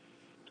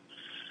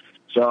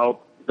 So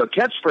the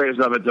catchphrase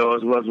of it, though,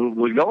 was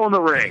we go in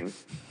the ring,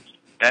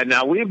 and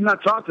now we've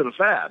not talked to the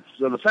Fabs.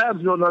 So the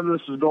Fabs know none of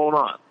this is going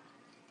on.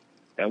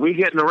 And we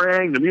get in the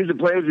ring, the music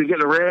plays, we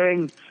get in the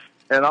ring,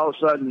 and all of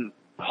a sudden,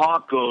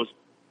 Hawk goes,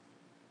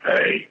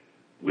 hey,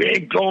 we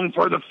ain't going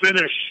for the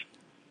finish.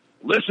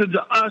 Listen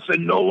to us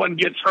and no one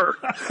gets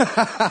hurt.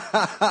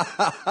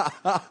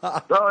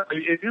 Bro,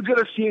 if you could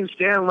have seen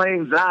Stan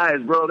Lane's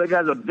eyes, bro, they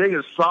got the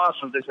biggest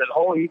saucers. They said,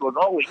 holy crap,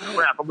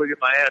 I'm going to get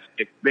my ass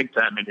kicked big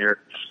time in here.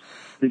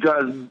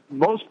 Because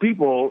most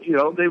people,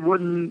 they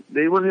wouldn't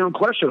even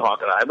question Hawk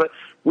and I. But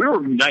we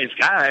were nice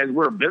guys. We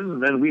were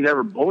businessmen. We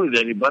never bullied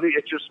anybody.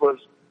 It just was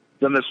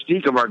the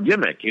mystique of our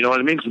gimmick. You know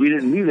what I mean? Because we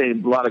didn't meet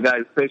a lot of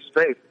guys face to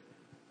face.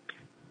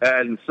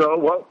 And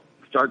so,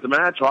 start the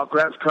match. Hawk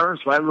grabs Kern,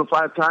 slams him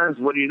 5 times.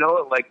 What do you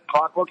know? Like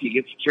clockwork, he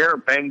gets a chair,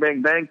 bang,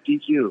 bang, bang,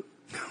 DQ.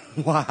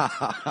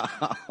 Wow.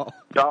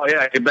 Oh,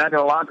 yeah. Get back in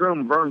the locker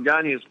room. Vern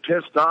Gagne is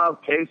pissed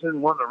off.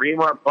 Payson won the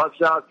remark,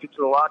 busts out, gets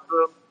to the locker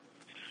room.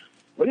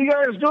 What are you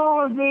guys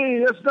doing with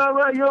me? That's not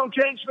right. You don't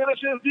change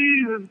finishes.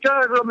 These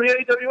guys from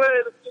the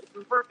AWA. This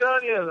is Vern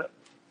Gagne.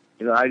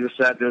 I just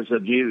sat there and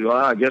said, geez, well,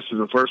 I guess it's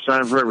the first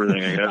time for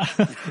everything, I guess.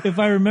 If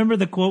I remember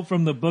the quote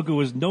from the book, it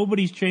was,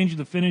 nobody's changed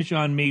the finish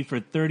on me for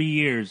 30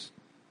 years.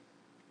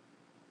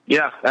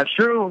 Yeah, that's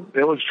true.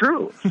 It was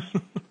true.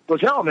 Well,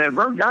 hell, man,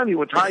 Vern Gagne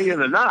would tie you in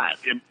the knot.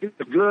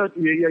 It's good.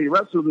 He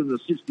wrestled in the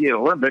 68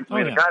 Olympics.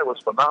 The guy was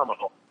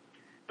phenomenal.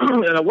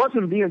 And it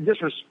wasn't being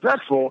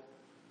disrespectful.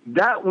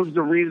 That was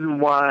the reason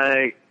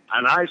why,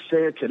 and I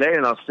say it today,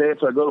 and I'll say it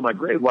till I go to my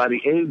grave, why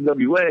the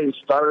AWA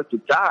started to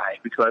die,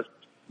 because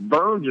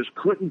Vern just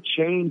couldn't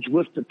change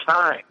with the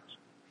times.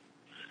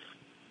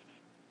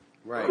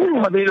 Right.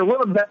 I mean, it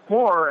would have been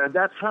more at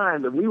that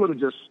time that we would have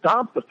just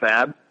stomped the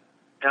Fab,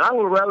 and I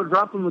would have rather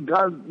dropped them the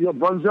guys,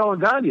 Brunzell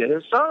and Gagne,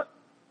 his son.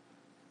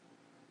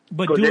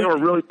 Because they were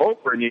really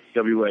over in the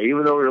AWA.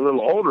 Even though we were a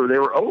little older, they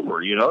were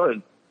over,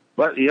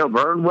 But,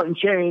 Vern wouldn't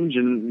change,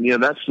 and,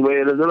 that's the way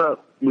it ended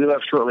up. We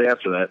left shortly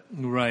after that.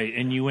 Right,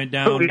 and you went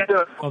down.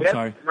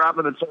 Sorry.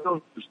 Dropping the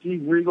titles to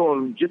Steve Regal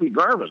and Jimmy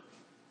Garvin.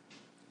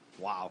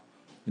 Wow.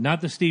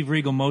 Not the Steve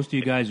Regal most of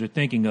you guys are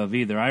thinking of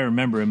either. I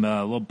remember him,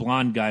 a little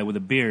blonde guy with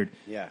a beard.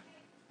 Yeah.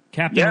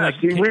 Captain. Yeah,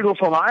 Steve Regal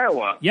from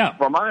Iowa. Yeah.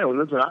 From Iowa.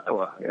 Lives in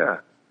Iowa. Yeah.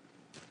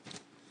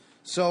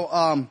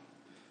 So,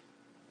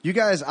 you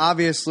guys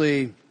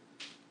obviously,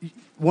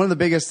 one of the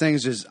biggest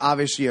things is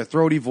obviously your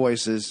throaty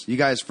voices. You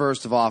guys,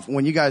 first of all,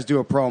 when you guys do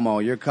a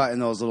promo, you're cutting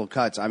those little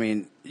cuts. I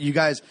mean, you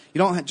guys, you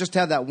don't just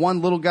have that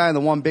one little guy and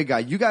the one big guy.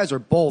 You guys are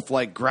both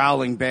like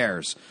growling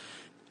bears.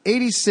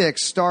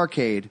 86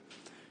 Starrcade,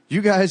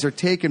 you guys are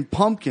taking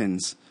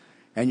pumpkins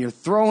and you're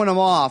throwing them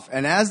off.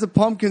 And as the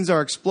pumpkins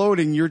are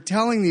exploding, you're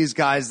telling these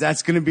guys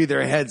that's going to be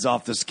their heads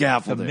off the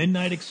scaffolding. The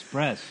Midnight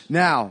Express.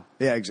 Now,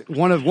 yeah,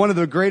 one of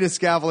the greatest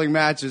scaffolding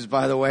matches,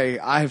 by the way,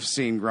 I've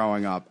seen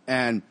growing up.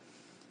 And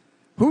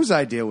whose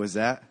idea was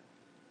that?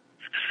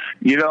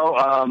 You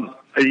know,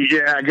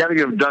 yeah, I got to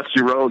give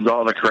Dusty Rhodes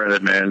all the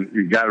credit, man.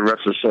 You got to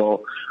rest his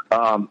soul.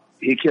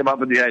 He came up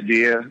with the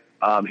idea.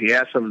 He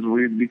asked us if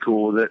we'd be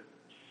cool with it.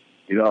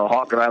 You know,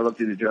 Hawk and I looked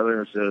at each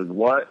other and said,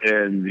 what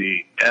in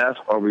the F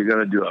are we going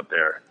to do up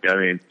there? I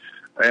mean,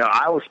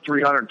 I was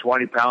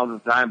 320 pounds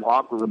at the time.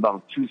 Hawk was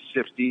about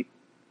 260.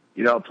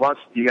 You know, plus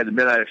you got the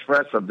Midnight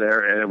Express up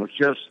there, and it was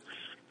just,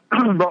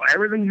 bro,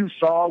 everything you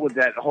saw with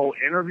that whole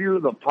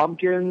interview, the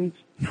pumpkins,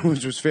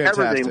 which was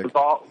fantastic. Everything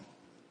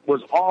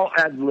was all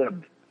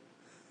ad-libbed.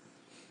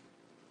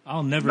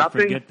 I'll never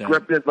Nothing forget that.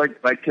 Scripted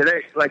like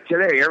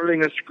today,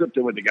 everything is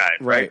scripted with the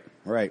guys.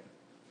 Right.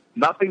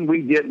 Nothing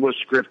we did was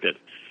scripted.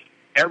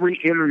 Every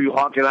interview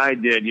Hawk and I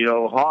did, you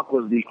know, Hawk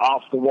was the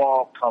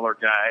off-the-wall color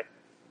guy.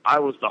 I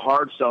was the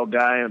hard sell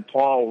guy, and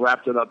Paul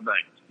wrapped it up nice.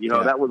 You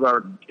know, That was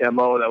our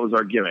MO. That was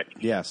our gimmick.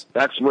 Yes.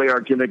 That's the way our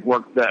gimmick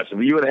worked best. If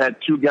you would have had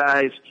two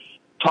guys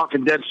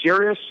talking dead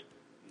serious,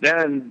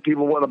 then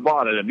people would have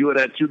bought it. If you would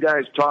have had two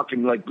guys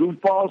talking like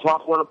goofballs,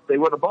 they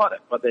would have bought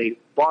it. But they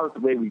bought it the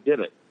way we did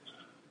it.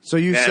 So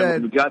you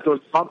said... we got those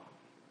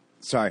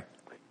Sorry.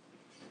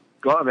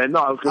 Go on, man. No,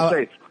 I was going to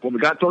say, when we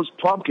got those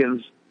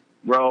pumpkins,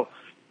 bro,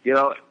 you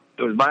know,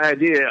 it was my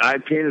idea. I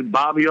painted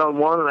Bobby on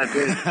one, and I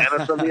painted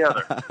Dennis on the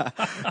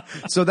other.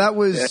 So that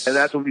was... And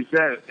that's what we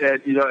said.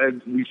 And, you know,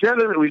 and we said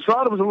it. We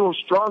thought it was a little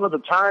strong at the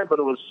time, but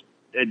it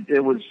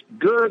was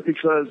good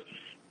because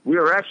we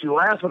were actually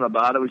laughing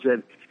about it. We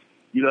said,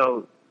 you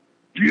know,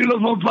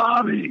 beautiful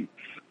Bobby,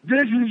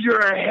 this is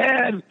your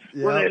head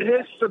when it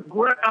hits the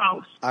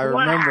ground. I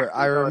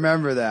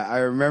remember that. I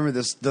remember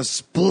this, the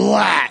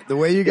splat. The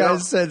way you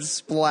guys said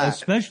splat.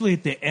 Especially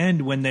at the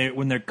end when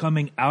they're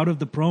coming out of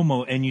the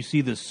promo and you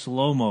see the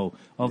slow-mo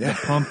of the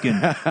pumpkin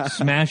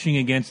smashing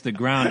against the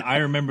ground. I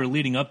remember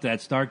leading up to that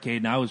Starrcade,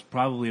 and I was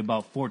probably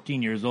about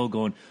 14 years old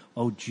going,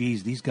 oh,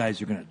 geez, these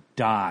guys are going to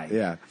die.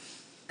 Yeah.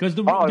 Because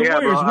the Warriors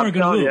weren't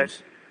going to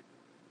lose.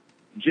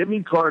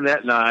 Jimmy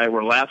Cornette and I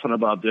were laughing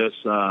about this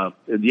at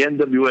the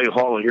NWA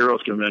Hall of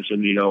Heroes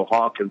convention. You know,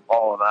 Hawk and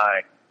Paul and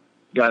I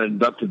got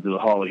inducted to the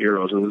Hall of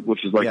Heroes,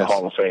 which is like the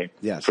Hall of Fame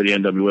for the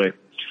NWA.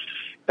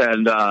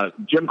 And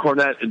Jim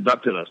Cornette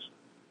inducted us.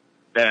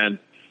 And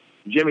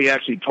Jimmy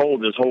actually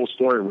told this whole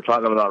story we're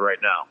talking about right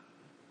now.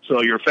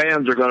 So your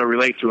fans are going to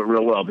relate to it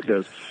real well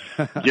because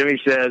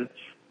Jimmy said,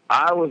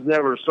 I was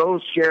never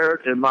so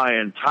scared in my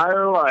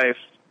entire life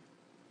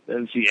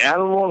than see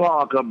Animal and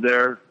Hawk up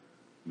there,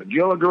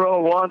 Magilla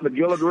Gorilla 1,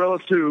 Magilla Gorilla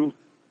 2.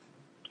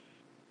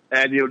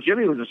 And, you know,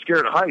 Jimmy was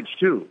scared of heights,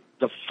 too.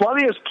 The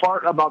funniest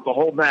part about the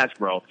whole match,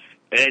 bro,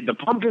 and the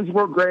pumpkins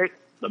were great.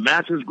 The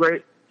match was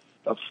great.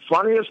 The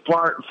funniest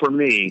part for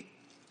me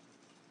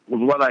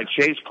was when I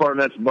chased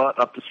Cornette's butt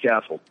up the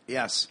scaffold.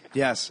 Yes.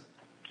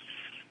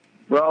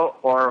 Bro,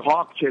 or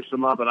Hawk chased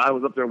him up, and I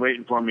was up there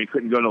waiting for him. He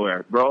couldn't go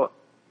nowhere. Bro,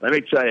 let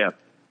me tell you,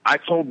 I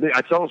told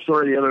a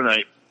story the other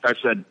night. I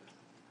said,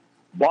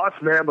 Boss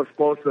Man was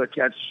supposed to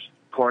catch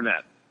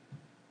Cornette.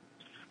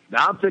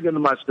 Now I'm thinking to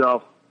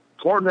myself,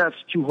 Cornette's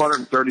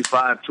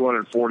 235,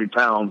 240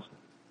 pounds,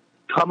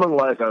 coming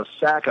like a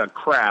sack of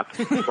crap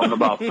from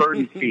about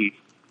 30 feet.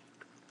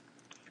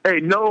 Hey,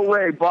 no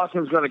way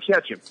Boston's going to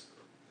catch him.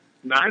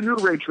 Now, I knew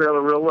Ray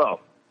Traylor real well.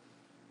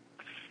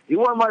 He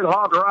wasn't like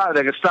Hawk or I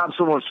that could stop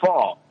someone's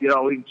fall. You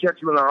know, we can catch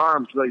him in our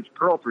arms because he's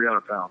curl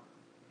 300 pounds.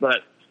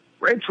 But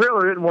Ray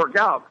Traylor didn't work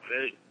out.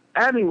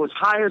 And he was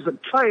high as a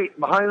kite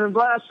behind them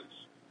glasses.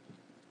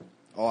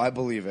 Oh, I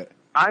believe it.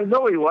 I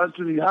know he was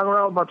because he hung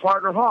around with my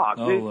partner Hawk.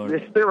 Oh,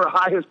 they were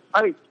high as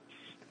kite.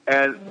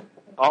 And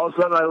all of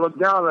a sudden I looked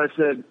down and I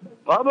said,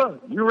 Bubba,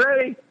 you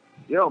ready?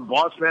 You know,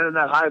 Boss Man in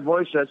that high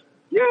voice says,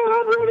 yeah,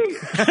 I'm ready.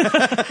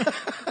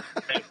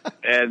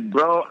 and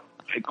bro,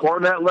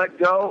 Cornette let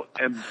go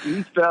and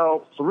he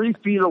fell 3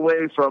 feet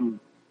away from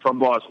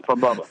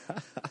Bubba.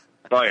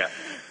 Oh yeah.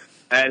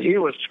 And he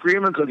was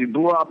screaming because he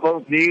blew out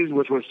both knees,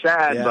 which was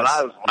sad, but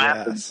I was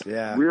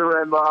laughing.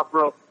 Rear end off,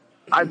 bro.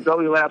 I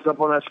belly laughed up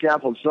on that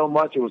scaffold so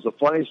much. It was the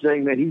funniest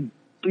thing that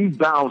he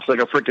bounced like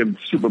a freaking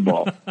Super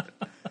Bowl.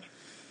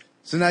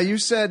 So now you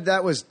said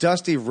that was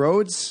Dusty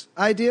Rhodes'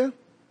 idea?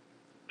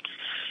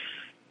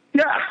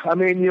 Yeah. I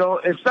mean, you know,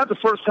 it's not the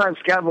first time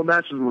scaffold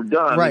matches were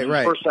done. Right. It's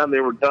the first time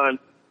they were done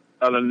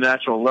on a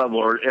national level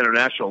or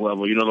international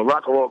level. You know, the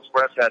Rock and Roll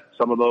Express had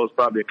some of those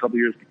probably a couple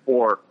years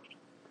before.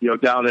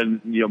 down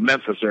in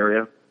Memphis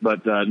area,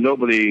 but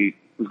nobody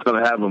was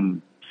going to have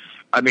them.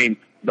 I mean,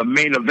 the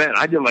main event.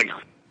 I did like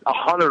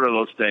 100 of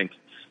those things.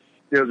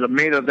 There's a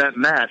main event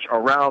match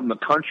around the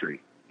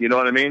country. You know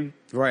what I mean?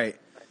 Right.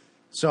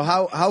 So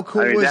how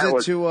cool was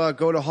it to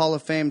go to Hall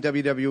of Fame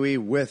WWE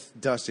with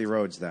Dusty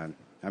Rhodes then?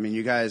 I mean,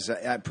 you guys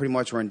pretty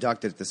much were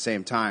inducted at the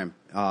same time,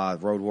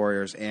 Road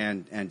Warriors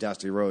and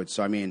Dusty Rhodes.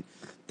 So, I mean,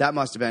 that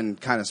must have been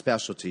kind of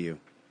special to you,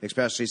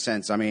 especially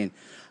since, I mean,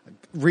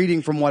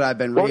 reading from what I've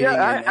been reading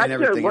and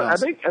everything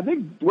else. I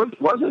think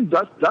wasn't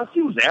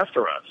Dusty was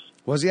after us.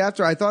 Was he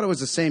after? I thought it was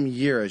the same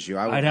year as you.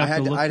 I'd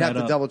have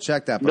to double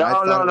check that.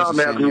 But No,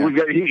 man.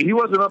 He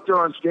wasn't up there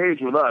on stage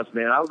with us,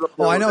 man. I was up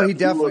there. I know he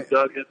definitely.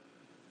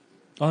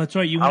 Oh, that's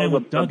right. You went in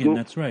with Duggan.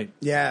 That's right.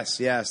 Yes,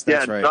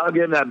 that's right.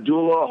 Duggan,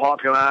 Abdullah, Hawk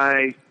and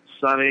I,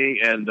 Sonny,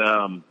 and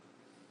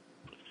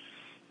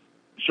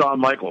Shawn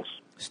Michaels.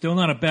 Still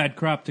not a bad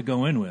crop to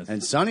go in with.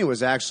 And Sonny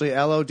was actually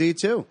LOD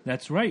too.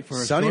 That's right. For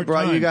Sonny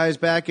brought you guys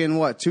back in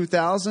what,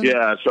 2000?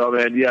 Yeah. So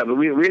man, but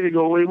we didn't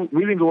go. We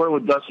didn't go in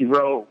with Dusty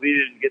Rhodes. We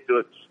didn't get to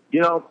it.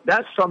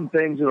 That's some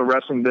things in the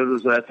wrestling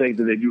business that I think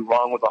that they do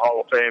wrong with the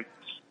Hall of Fame.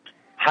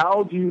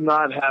 How do you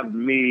not have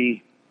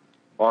me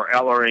or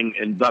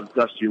Ellering induct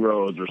Dusty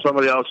Rhodes, or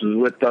somebody else is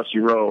with Dusty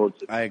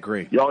Rhodes? I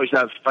agree. You always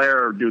have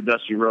Flair do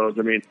Dusty Rhodes.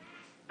 I mean,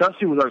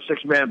 Dusty was our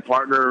six-man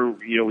partner.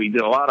 We did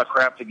a lot of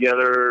crap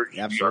together.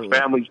 Absolutely.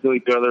 Our families knew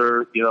each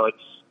other.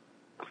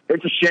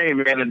 It's a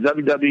shame, man, and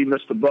WWE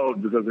missed the boat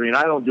because,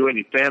 I don't do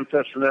any fan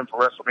fest for them for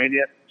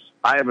WrestleMania.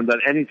 I haven't done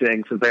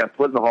anything since I got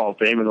put in the Hall of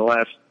Fame in the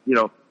last,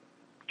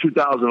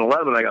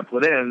 2011 I got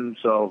put in,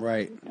 so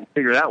right.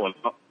 Figure that one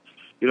out.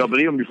 But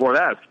even before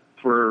that,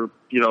 for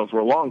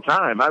a long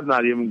time, I've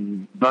not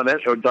even done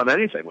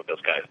anything with this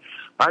guy.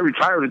 I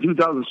retired in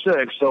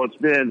 2006, so it's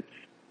been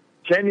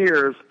 10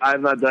 years. I've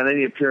not done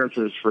any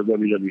appearances for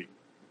WWE.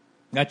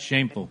 That's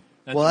shameful.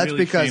 That's really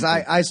because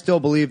shameful. I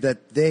still believe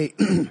that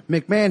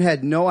McMahon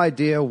had no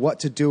idea what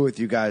to do with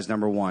you guys,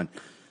 number one.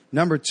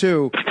 Number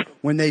two,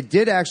 when they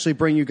did actually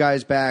bring you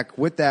guys back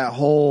with that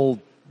whole,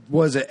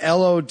 was it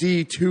LOD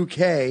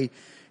 2K,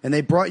 and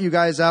they brought you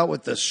guys out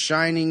with the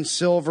shining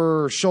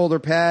silver shoulder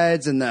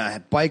pads and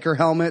the biker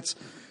helmets.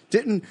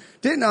 Didn't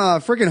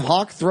friggin'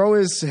 Hawk throw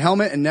his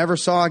helmet and never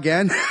saw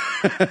again?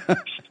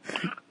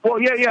 Well,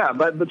 yeah,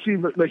 but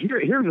here's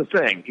the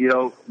thing.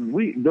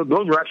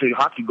 Those were actually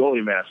hockey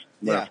goalie masks.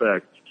 Matter of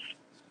fact,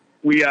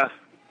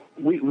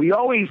 we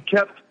always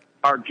kept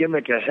our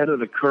gimmick ahead of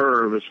the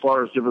curve as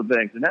far as different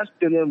things, and that's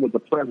fit in with the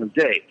present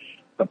day.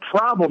 The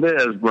problem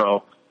is,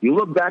 bro, you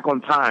look back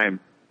on time.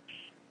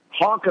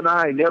 Hawk and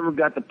I never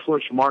got the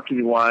push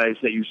marketing-wise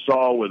that you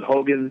saw with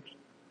Hogan,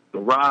 The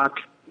Rock,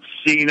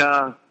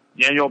 Cena,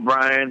 Daniel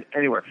Bryan,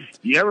 anywhere.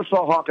 You never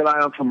saw Hawk and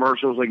I on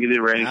commercials like you did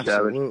Randy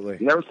Savage. You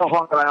never saw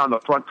Hawk and I on the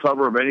front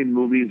cover of any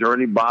movies or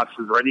any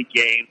boxes or any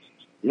games.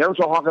 You never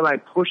saw Hawk and I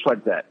push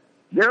like that.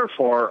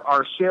 Therefore,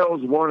 our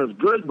sales weren't as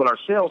good, but our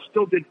sales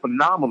still did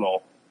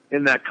phenomenal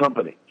in that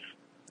company.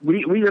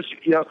 We just,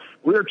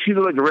 we were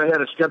treated like the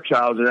redheaded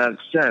stepchild in that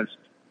sense.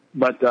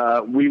 But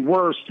we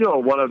were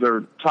still one of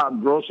their top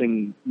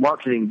grossing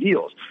marketing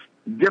deals.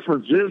 The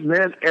difference is,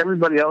 man,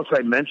 everybody else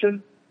I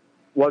mentioned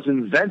was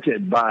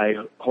invented by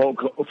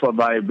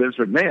Vince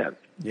McMahon.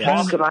 Yes.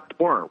 Hawk and I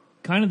weren't.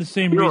 Kind of the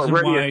same reason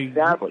why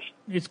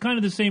it's kind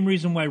of the same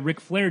reason why Ric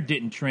Flair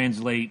didn't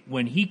translate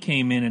when he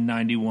came in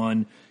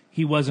 '91.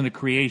 He wasn't a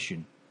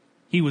creation.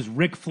 He was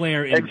Ric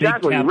Flair in big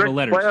capital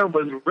letters.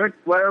 Ric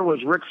Flair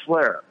was Ric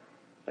Flair,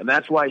 and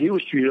that's why he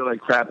was treated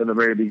like crap in the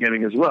very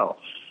beginning as well.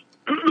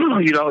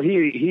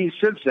 He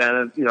since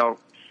then,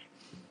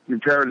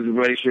 repaired his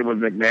relationship with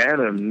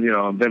McMahon,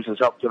 and Vince has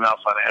helped him out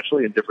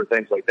financially and different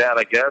things like that.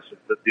 I guess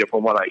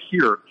from what I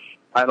hear,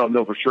 I don't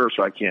know for sure,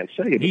 so I can't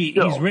say it.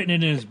 He's written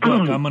in his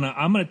book. I'm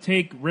gonna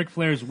take Ric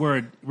Flair's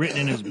word, written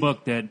in his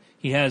book, that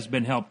he has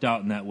been helped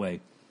out in that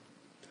way.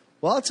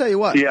 Well, I'll tell you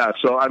what. Yeah.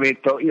 So I mean,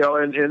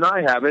 and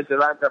I haven't,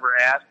 and I've never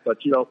asked, but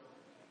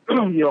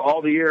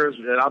all the years,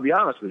 and I'll be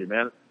honest with you,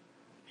 man.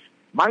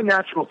 My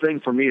natural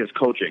thing for me is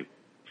coaching.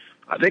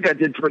 I think I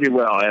did pretty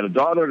well. I had a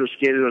daughter that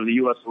skated on the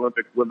U.S.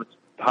 Olympic women's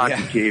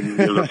hockey team.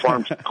 The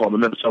farm called the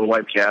Minnesota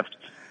Whitecaps.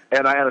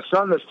 And I had a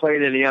son that's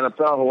played in the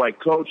NFL who I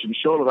coached and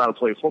showed him how to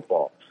play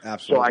football.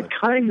 Absolutely. So I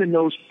kind of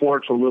know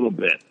sports a little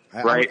bit,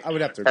 right? I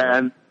would have to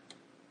agree.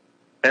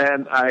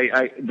 And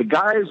the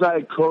guys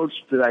I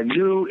coached that I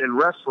knew in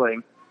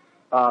wrestling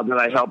that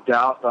I helped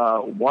out,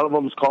 one of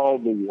them was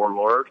called the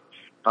Warlord.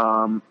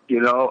 I went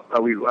in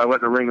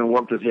the ring and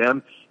worked with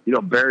him.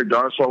 Barry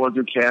Darsow I went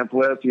through camp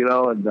with,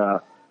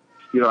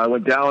 I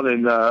went down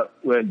and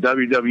went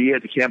WWE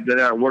at the camp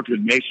there. I worked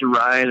with Mason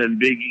Ryan and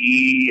Big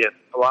E and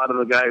a lot of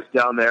the guys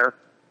down there.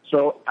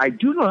 So I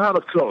do know how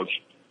to coach.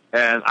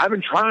 And I've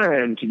been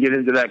trying to get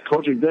into that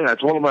coaching thing. I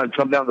told them I'd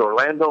come down to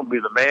Orlando and be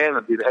the man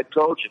and be the head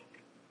coach. And,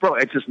 bro,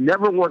 it just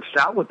never works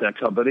out with that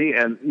company.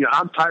 And,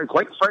 I'm tired.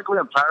 Quite frankly,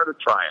 I'm tired of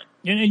trying.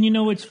 And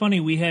it's funny.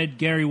 We had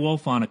Gary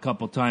Wolf on a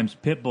couple times,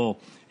 Pitbull,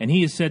 and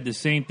he has said the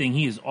same thing.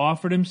 He has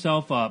offered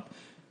himself up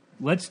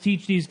Let's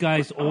teach these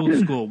guys old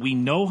school. We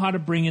know how to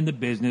bring in the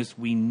business.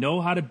 We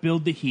know how to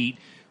build the heat.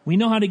 We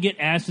know how to get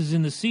asses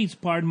in the seats,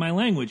 pardon my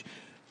language.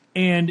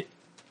 And,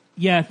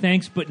 yeah,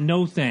 thanks, but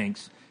no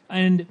thanks.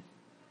 And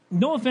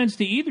no offense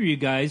to either of you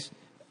guys.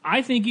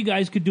 I think you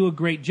guys could do a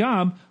great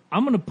job.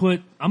 I'm gonna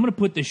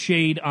put the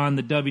shade on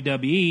the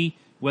WWE,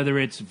 whether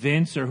it's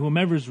Vince or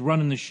whomever's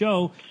running the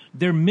show.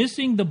 They're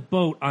missing the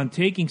boat on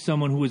taking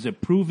someone who is a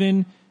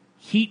proven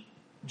heat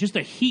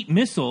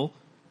missile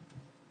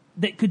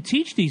that could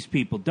teach these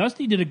people.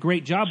 Dusty did a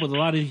great job with a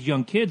lot of these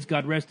young kids,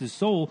 God rest his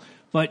soul,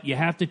 but you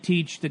have to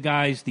teach the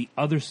guys the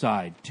other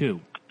side,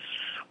 too.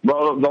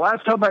 Well, the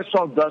last time I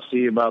saw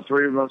Dusty, about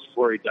 3 months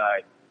before he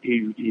died,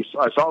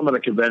 I saw him at a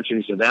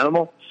convention. He said,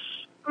 "Animal,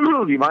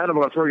 do you mind if I'm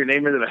going to throw your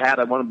name into the hat?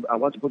 I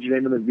want to put your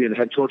name in as being the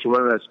head coach of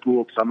running that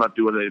school because I'm not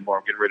doing it anymore.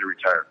 I'm getting ready to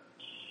retire."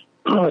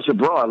 I said,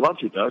 "Bro, I love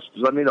you, Dust.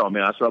 Just let me know,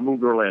 man." I said, "I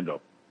moved to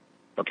Orlando."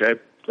 Okay?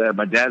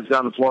 My dad's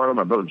down in Florida.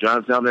 My brother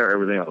John's down there,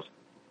 everything else.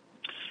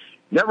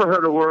 Never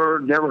heard a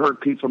word, never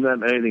heard peep from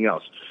them, anything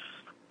else.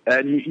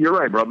 And you're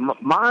right, bro.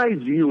 My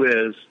view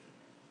is,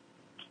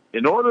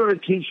 in order to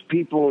teach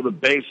people the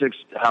basics,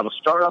 how to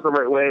start out the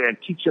right way, and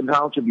teach them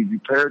how to be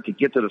prepared to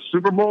get to the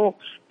Super Bowl,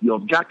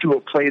 you've got to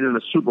have played in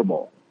the Super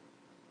Bowl.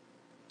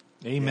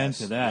 Amen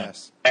to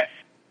that. Yes.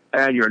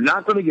 And you're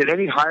not going to get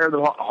any higher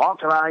than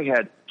Hawk and I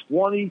had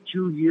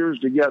 22 years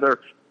together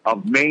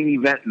of main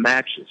event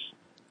matches.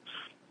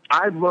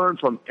 I've learned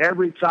from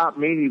every top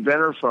main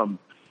eventer, from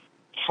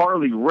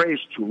Harley Race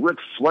to Ric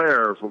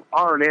Flair, from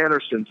Arn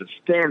Anderson to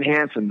Stan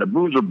Hansen to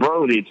Bruiser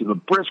Brody to the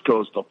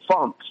Briscoes to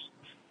Funks.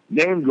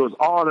 Name goes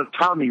on, and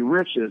Tommy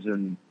Riches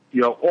and,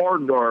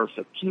 Orndorff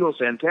to Tito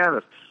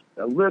Santana.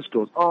 The list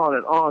goes on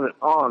and on and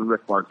on.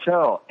 Rick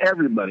Martel,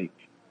 everybody.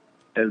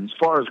 As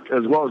well as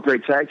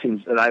great tag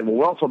teams, and I have a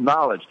wealth of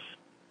knowledge.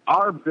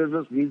 Our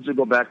business needs to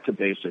go back to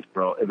basics,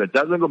 bro. If it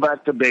doesn't go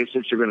back to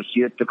basics, you're going to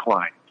see it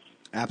decline.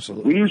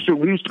 Absolutely. We used to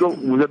go.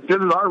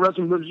 Our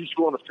wrestling business used to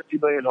go into 50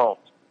 million homes.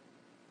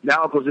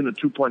 Now it goes into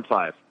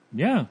 2.5.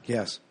 Yeah.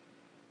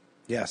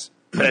 Yes.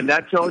 And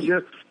that tells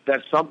you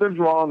that something's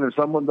wrong and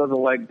someone doesn't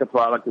like the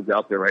product that's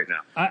out there right now.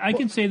 I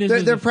can say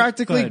this. They're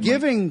practically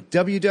giving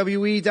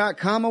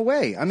WWE.com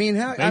away. I mean,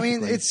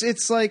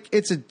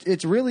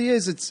 it really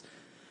is. It's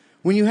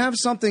when you have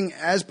something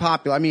as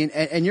popular. I mean,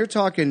 and you're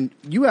talking.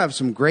 You have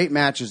some great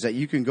matches that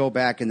you can go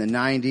back in the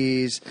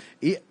 90s,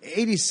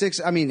 86.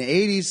 I mean, the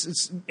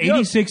 80s.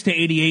 86 to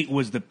 88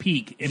 was the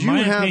peak. In my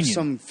opinion, you have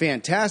some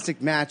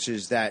fantastic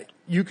matches that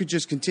you could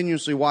just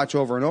continuously watch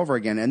over and over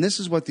again, and this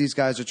is what these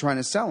guys are trying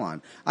to sell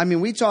on. I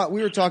mean, we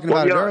were talking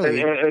about it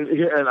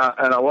earlier, and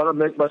I want to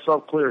make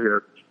myself clear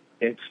here.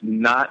 It's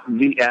not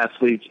the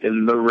athletes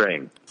in the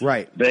ring.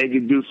 Right. They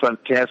can do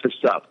fantastic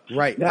stuff.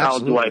 Right. Now,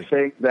 absolutely. do I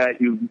think that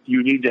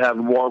you need to have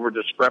more of a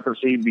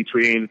discrepancy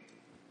between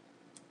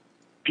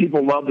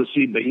people love to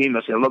see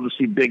behemoths, they love to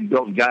see big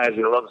built guys,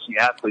 they love to see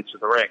athletes in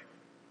the ring.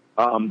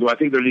 Do I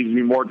think there needs to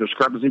be more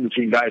discrepancy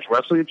between guys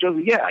wrestling each other?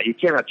 Yeah, you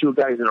can't have two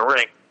guys in a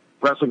ring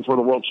wrestling for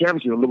the world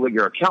championship and look like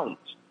you're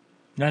accountants.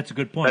 That's a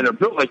good point. And they're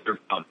built like they're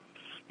accountants.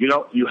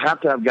 You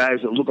have to have guys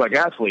that look like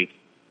athletes.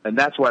 And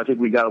that's what I think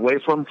we got away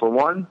from, for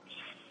one.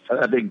 And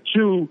I think,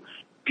 two,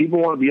 people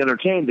want to be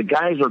entertained. The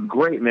guys are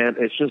great, man.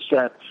 It's just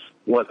that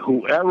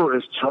whoever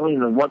is telling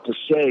them what to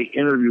say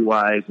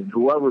interview-wise and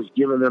whoever's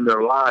giving them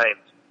their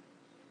lines,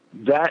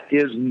 that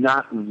is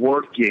not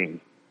working.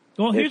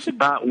 Well, it's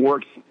not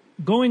working.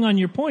 Going on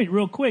your point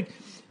real quick,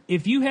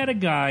 if you had a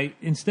guy,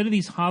 instead of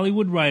these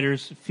Hollywood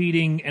writers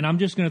feeding, and I'm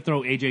just going to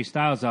throw AJ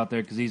Styles out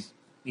there because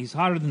he's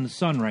hotter than the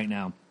sun right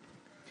now.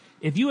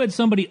 If you had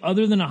somebody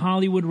other than a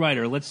Hollywood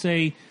writer, let's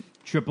say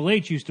Triple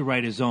H used to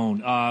write his own,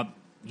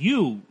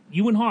 you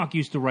and Hawk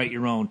used to write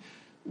your own.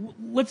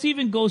 Let's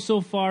even go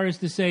so far as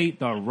to say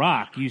The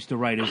Rock used to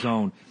write his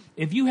own.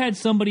 If you had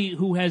somebody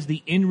who has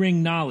the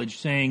in-ring knowledge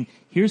saying,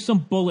 here's some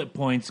bullet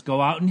points,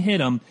 go out and hit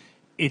them,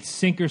 it's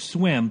sink or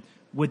swim,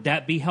 would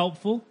that be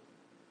helpful?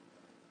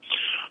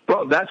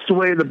 Well, that's the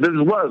way the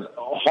business was.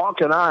 Hawk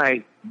and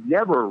I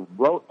never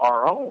wrote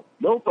our own.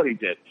 Nobody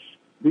did.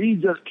 We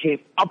just came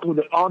up with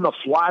it on the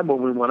fly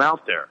when we went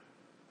out there.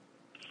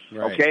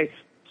 Right. Okay?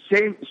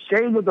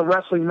 Same with the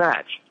wrestling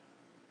match.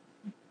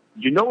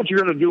 You know what you're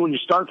going to do when you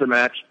start the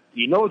match.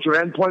 You know what your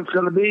end point's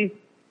going to be.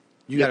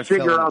 You got to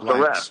figure out the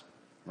rest.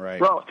 Right.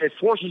 Bro, it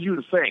forces you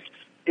to think.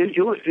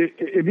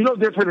 It'd be no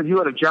different if you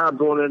had a job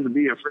going in to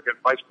be a freaking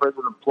vice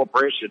president of a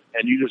corporation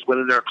and you just went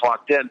in there and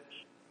clocked in.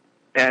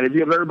 And if you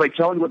have everybody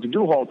telling you what to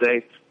do all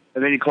day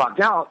and then you clocked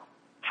out,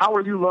 how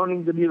are you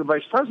learning to be the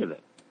vice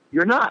president?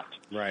 You're not.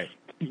 Right.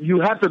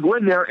 You have to go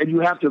in there and you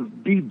have to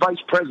be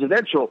vice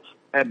presidential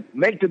and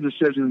make the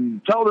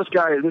decision. Tell this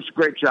guy this is a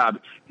great job.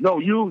 No,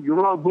 you're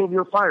wrong. Boom,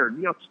 you're fired.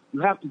 You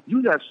have to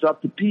do that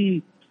stuff to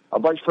be a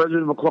vice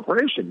president of a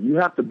corporation. You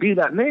have to be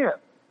that man.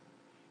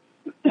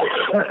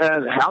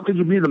 And how could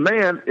you be the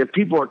man if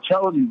people are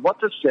telling you what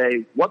to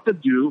say, what to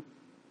do,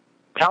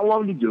 how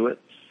long to do it,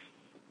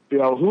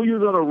 who you're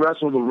going to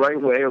wrestle the right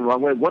way or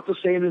wrong way, what to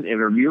say in an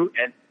interview,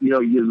 and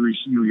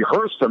you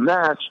rehearse the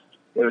match.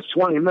 And it's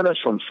 20 minutes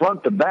from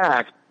front to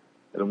back.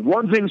 And if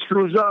one thing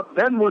screws up,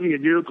 then what do you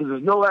do? Because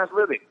there's no last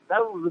living. That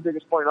was the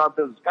biggest point in our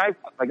business. Guys,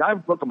 like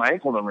I've broken my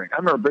ankle in the ring. I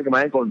remember breaking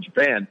my ankle in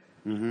Japan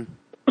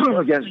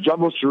against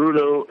Jumbo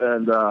Ceruto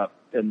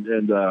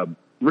and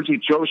Richie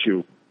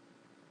Choshu,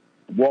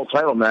 world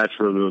title match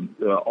for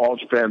the All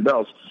Japan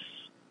belts.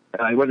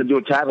 And I went to do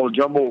a tackle with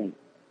Jumbo.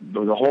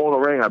 There was a hole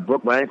in the ring. I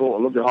broke my ankle. I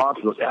looked at Hawk.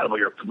 He goes, Adam,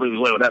 you're completely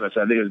late with that. I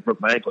said, I think I just broke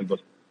my ankle. He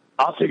goes,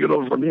 I'll take it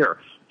over from here.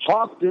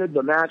 Hawk did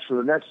the match for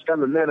the next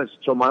 7 minutes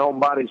until my own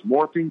body's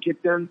morphine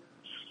kicked in.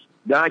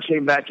 Then I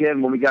came back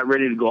in when we got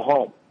ready to go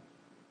home.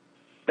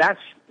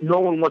 That's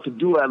knowing what to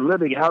do at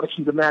living, how to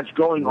keep the match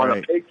going on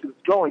a pace that's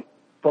going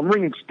from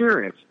ring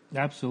experience.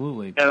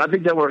 Absolutely. And I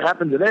think that what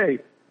happened today,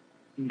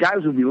 guys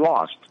would be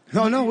lost.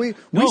 No, we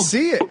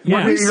see it.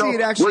 Yeah. We see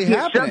it actually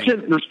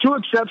happening. There's two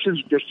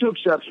exceptions.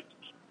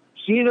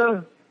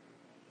 Cena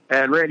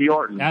and Randy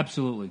Orton.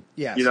 Absolutely.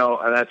 Yes. And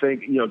I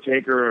think,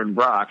 Taker and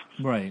Brock.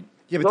 Right.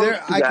 Yeah,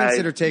 but I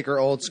consider Taker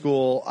old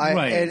school.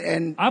 Right.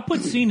 And I'll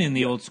put Cena in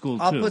the old school,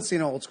 too. I'll put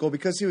Cena old school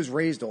because he was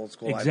raised old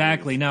school.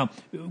 Exactly. Now,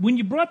 when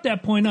you brought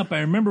that point up,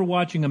 I remember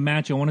watching a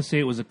match. I want to say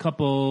it was a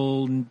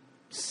couple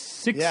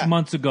 6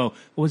 months ago.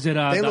 Was it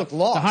they look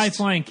lost. The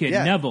high-flying kid,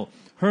 Neville,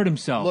 hurt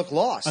himself. Look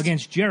lost.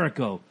 Against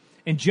Jericho.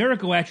 And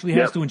Jericho actually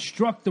has to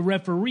instruct the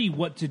referee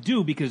what to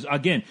do because,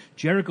 again,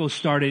 Jericho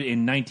started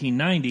in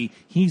 1990.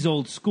 He's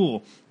old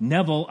school.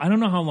 Neville, I don't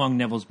know how long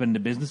Neville's been in the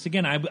business.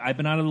 Again, I've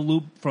been out of the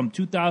loop from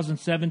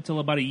 2007 till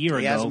about a year ago.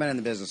 He hasn't been in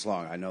the business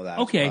long. I know that.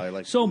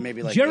 Okay, so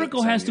maybe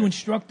Jericho has to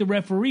instruct the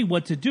referee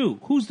what to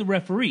do. Who's the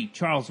referee?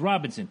 Charles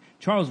Robinson.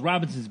 Charles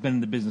Robinson's been in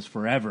the business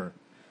forever.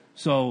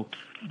 So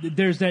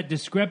there's that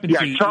discrepancy.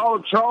 Yeah,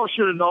 Charles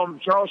should have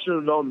known. Charles should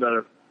have known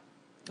better.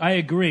 I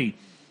agree.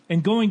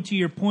 And going to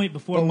your point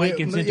before Mike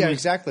gets into it.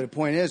 Exactly. The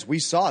point is, we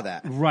saw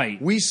that.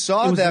 Right. We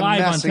saw them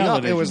messing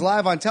up. It was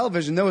live on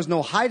television. There was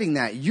no hiding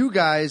that. You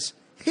guys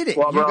hit it.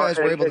 Well, you guys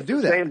were able to do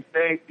that. Same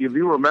thing. If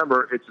you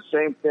remember, it's the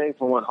same thing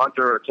from when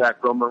Hunter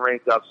attacked Roman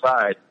Reigns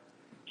outside,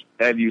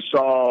 and you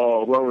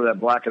saw whoever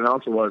that black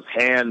announcer was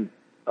hand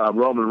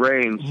Roman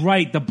Reigns.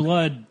 Right, the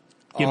blood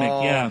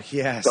gimmick,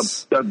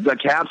 Yes. The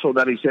capsule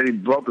that he said he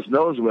broke his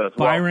nose with.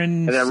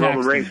 Byron and then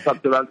Roman Reigns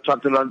tucked it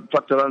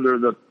under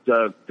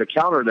the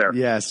counter there.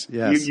 Yes.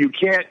 You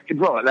can't,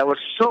 bro. That was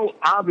so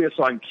obvious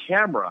on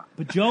camera.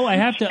 But Joe, I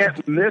have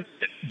can't miss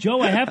it.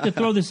 Joe, I have to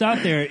throw this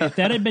out there. If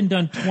that had been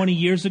done 20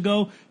 years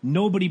ago,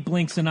 nobody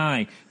blinks an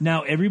eye.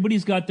 Now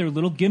everybody's got their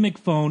little gimmick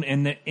phone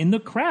and they're in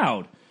the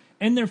crowd,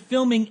 and they're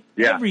filming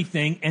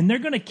everything, and they're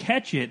going to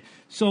catch it.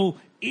 So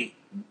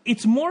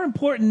it's more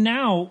important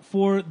now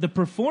for the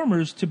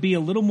performers to be a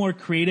little more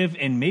creative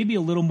and maybe a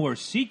little more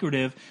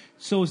secretive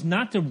so as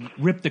not to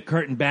rip the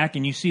curtain back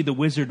and you see the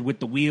wizard with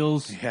the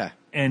wheels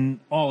and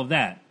all of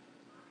that.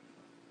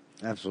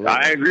 Absolutely.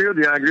 I agree with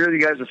you. I agree with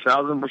you guys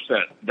 1,000%.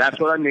 That's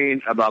what I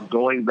mean about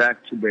going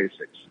back to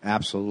basics.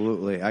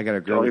 Absolutely. I got to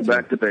agree with you.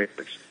 Going back to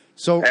basics.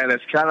 So, and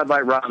it's kind of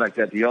ironic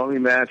that the only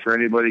match where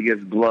anybody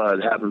gets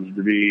blood happens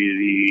to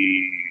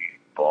be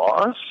the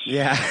boss.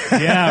 Yeah.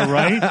 Yeah,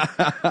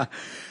 right?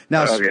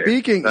 Now,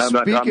 speaking of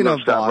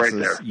bosses,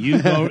 right you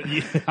go.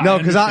 No,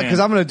 because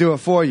I'm going to do it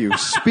for you.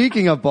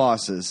 Speaking of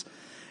bosses,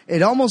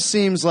 it almost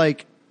seems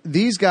like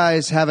these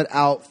guys have it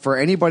out for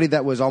anybody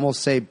that was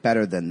almost, say,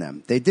 better than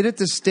them. They did it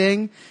to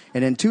Sting,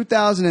 and in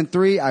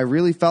 2003, I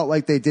really felt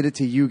like they did it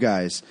to you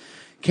guys.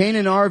 Kane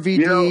and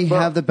RVD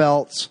have the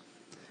belts.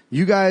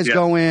 You guys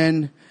go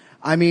in.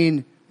 I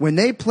mean, when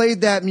they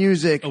played that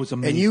music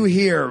and you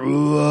hear, what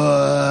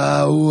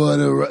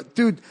a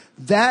dude,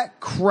 that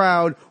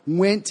crowd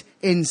went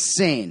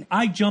insane.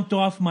 I jumped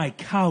off my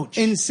couch.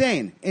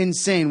 Insane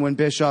when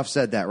Bischoff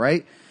said that,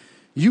 right?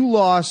 You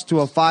lost to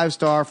a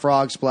 5-star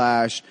frog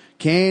splash.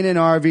 Kane and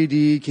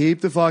RVD,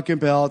 keep the fucking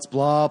belts,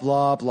 blah,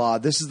 blah, blah.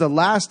 This is the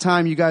last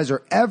time you guys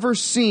are ever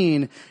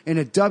seen in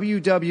a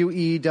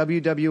WWE,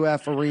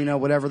 WWF arena,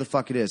 whatever the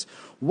fuck it is.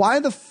 Why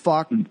the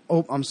fuck?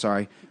 Oh, I'm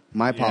sorry.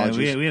 My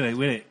apologies.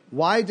 Wait.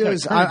 Why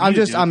does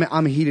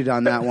I'm heated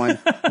on that one.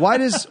 Why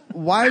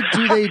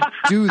do they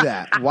do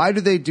that? Why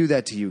do they do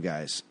that to you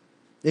guys?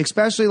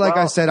 Especially like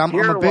I said, I'm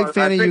a big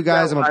fan of you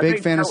guys. I'm a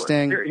big fan of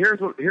Sting.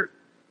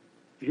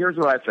 Here's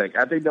what I think.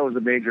 I think that was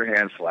a major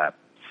hand slap.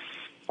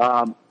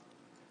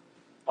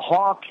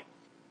 Hawk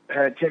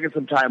had taken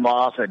some time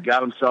off, had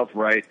got himself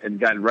right, and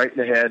gotten right in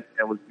the head,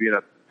 and was being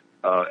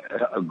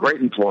a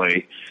great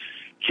employee.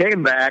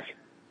 Came back,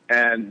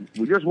 and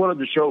we just wanted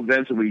to show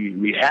Vince that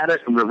we had it,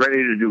 and we were ready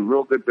to do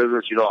real good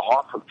business.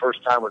 Hawk for the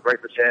first time was right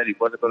in his head. He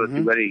wasn't going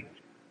to do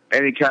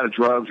any kind of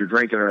drugs or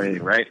drinking or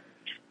anything, right?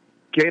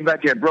 Came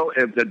back in, bro.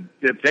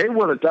 If they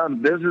would have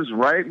done business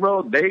right,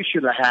 bro, they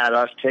should have had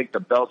us take the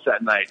belts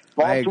that night.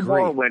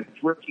 Baltimore went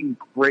freaking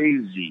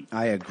crazy.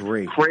 I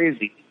agree.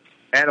 Crazy.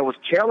 And it was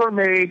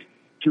tailor-made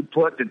to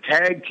put the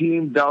tag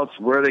team belts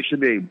where they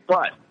should be.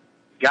 But,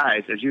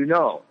 guys, as you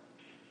know,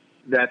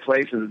 that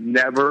place has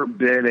never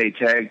been a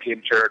tag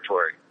team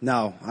territory.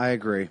 No, I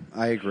agree.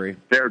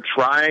 They're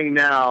trying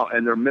now,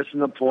 and they're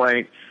missing the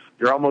point.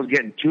 They're almost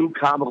getting too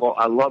comical.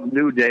 I love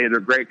New Day; they're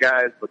great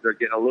guys, but they're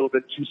getting a little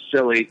bit too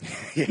silly.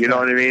 Yeah. You know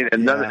what I mean?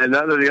 And none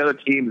of the other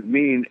teams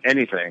mean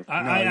anything.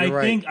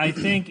 I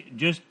think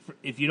just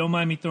if you don't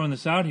mind me throwing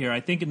this out here, I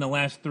think in the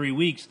last 3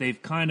 weeks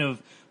they've kind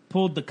of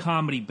pulled the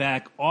comedy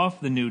back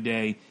off the New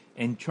Day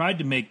and tried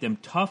to make them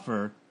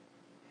tougher.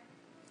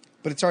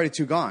 But it's already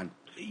too gone.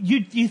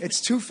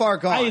 It's too far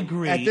gone. I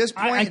agree. At this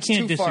point, I it's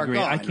can't too far disagree.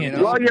 gone. I can't you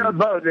know? Well, yeah,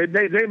 but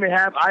they may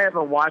have. I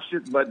haven't watched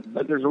it, but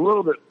there's a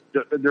little bit.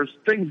 There's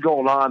things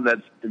going on that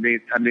to me.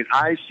 I mean,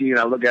 I see and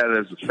I look at it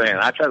as a fan.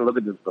 I try to look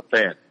at this as a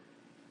fan.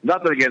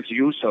 Nothing against the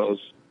Usos,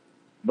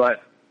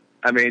 but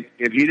I mean,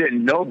 if you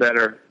didn't know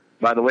better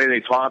by the way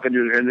they talk and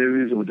do their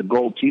interviews with the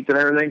gold teeth and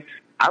everything,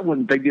 I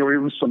wouldn't think they were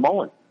even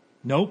Samoan.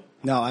 Nope.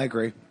 No, I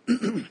agree.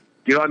 You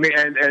know what I mean?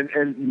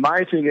 And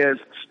my thing is,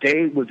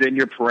 stay within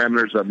your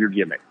parameters of your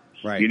gimmick.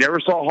 Right. You never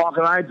saw Hawk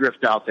and I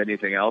drift out to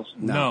anything else.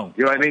 No.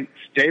 You know what I mean?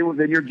 Stay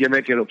within your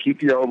gimmick. It'll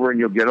keep you over, and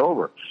you'll get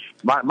over.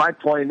 My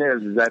point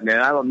is that, man,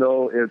 I don't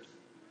know if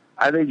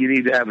I think you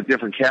need to have a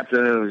different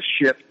captain of the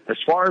ship. As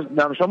far as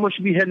now, someone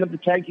should be heading up the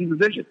tag team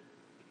division.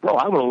 Bro,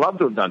 I would have loved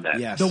to have done that.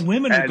 Yes. The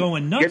women are And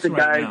going get nuts the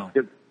right guys now.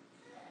 to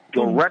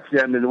direct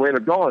them in the way they're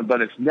going,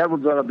 but it's never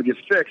going to get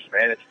fixed,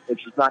 man.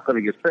 It's just not going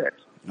to get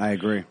fixed. I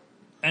agree.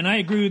 And I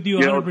agree with you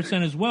You know,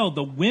 100% as well.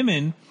 The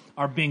women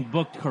are being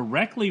booked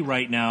correctly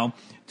right now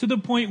to the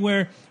point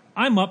where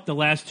I'm up the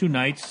last 2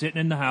 nights sitting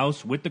in the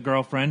house with the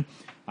girlfriend.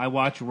 I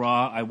watch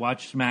Raw. I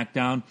watch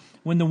SmackDown.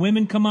 When the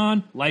women come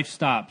on, life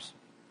stops.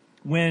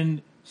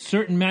 When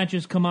certain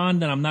matches come on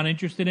that I'm not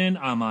interested in,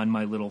 I'm on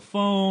my little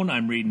phone.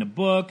 I'm reading a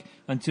book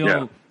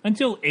until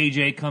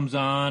AJ comes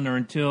on or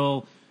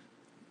until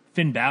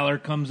Finn Balor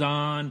comes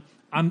on.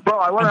 Bro,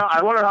 I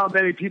wonder how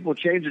many people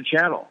change the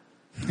channel.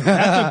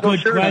 That's a good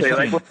Seriously,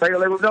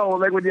 question.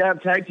 like when you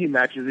have tag team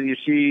matches and you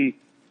see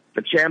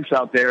the champs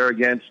out there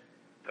against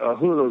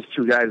who are those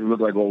 2 guys who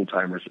look like old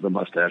timers with the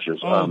mustaches?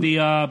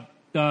 The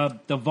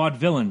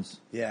vaudevillains.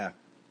 Yeah.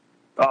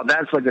 Oh,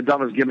 that's like the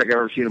dumbest gimmick I've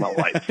ever seen in my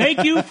life.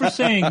 Thank you for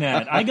saying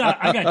that. I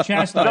got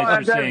chastised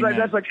for saying that.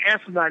 That's like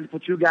asinine to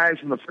put 2 guys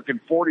from the freaking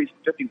 40s,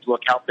 50s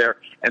look out there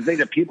and think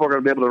that people are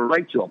going to be able to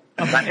relate to them.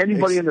 Not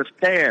anybody in the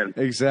stand,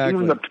 Exactly.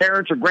 even the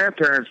parents or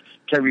grandparents,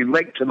 can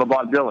relate to the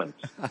vaudevillains.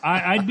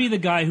 I'd be the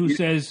guy who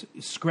says,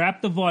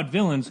 scrap the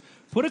vaudevillains.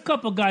 Put a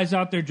couple guys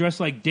out there dressed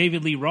like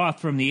David Lee Roth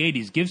from the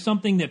 80s. Give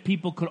something that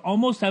people could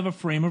almost have a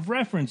frame of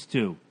reference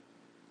to.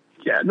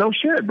 Yeah, no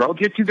shit, bro.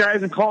 Get 2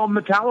 guys and call them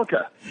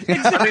Metallica.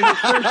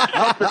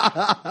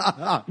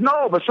 I mean,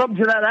 no, but something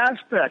to that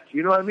aspect.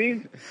 You know what I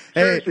mean?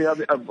 Seriously, of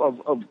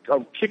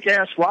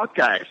kick-ass rock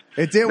guys.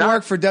 It didn't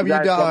work for the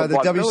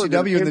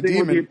WCW and the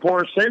Demon.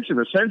 Poor Ascension.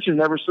 Ascension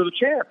never stood a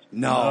chance.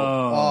 No.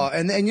 Oh,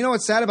 and you know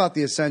what's sad about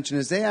the Ascension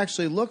is they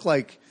actually look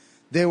like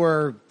they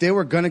were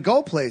going to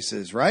go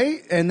places,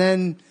 right? And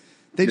then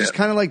they just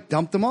kind of like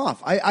dumped them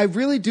off. I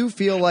really do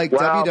feel like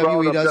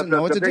WWE doesn't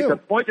know what to do.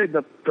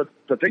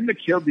 The thing that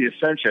killed the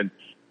Ascension,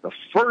 the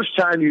first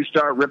time you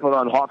start ripping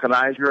on Hawk and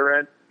I's rear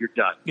end, you're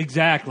done.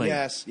 Exactly.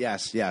 Yes.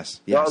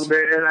 Well,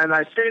 and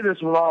I say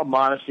this with all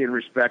modesty and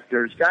respect.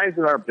 There's guys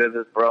in our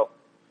business, bro,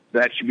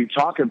 that should be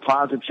talking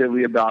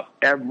positively about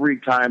every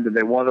time that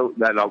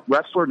that a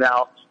wrestler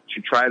now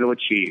should try to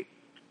achieve.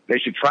 They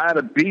should try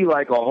to be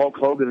like a Hulk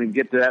Hogan and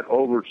get to that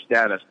over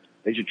status.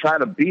 They should try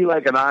to be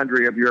like an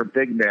Andre if you're a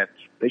big man.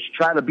 They should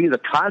try to be the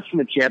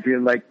consummate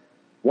champion like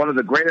one of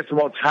the greatest of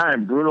all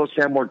time, Bruno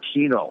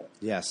Sammartino.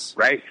 Yes.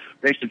 Right?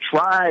 They should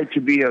try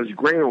to be as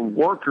great a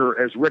worker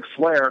as Ric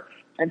Flair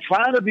and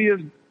try to be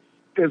as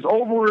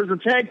over as a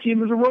tag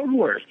team as the Road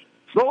Warriors.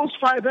 Those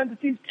 5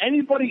 entities,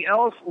 anybody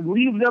else,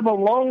 leave them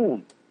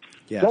alone.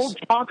 Yes. Don't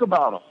talk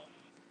about them.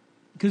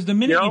 Because the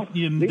minute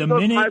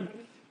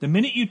the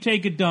minute you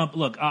take a dump,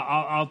 look,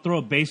 I'll throw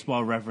a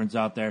baseball reference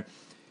out there.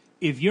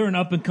 If you're an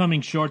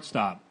up-and-coming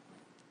shortstop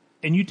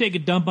and you take a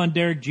dump on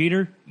Derek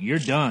Jeter, you're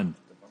done.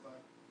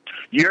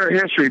 Your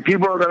history.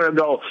 People are going to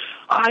go,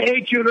 I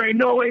hate you. There ain't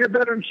no way you're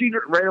better than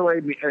Jeter. Right away.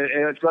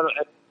 And it's going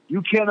to,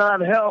 you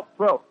cannot help.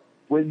 Bro,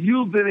 when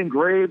you've been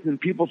engraved in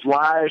people's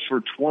lives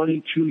for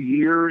 22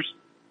 years,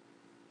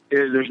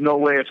 there's no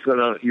way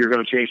you're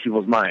going to change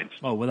people's minds.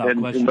 Oh, without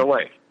question. No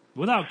way.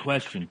 Without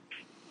question.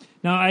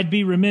 Now, I'd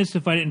be remiss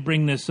if I didn't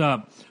bring this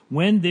up.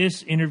 When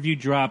this interview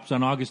drops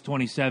on August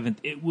 27th,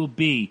 it will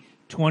be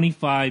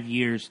 25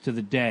 years to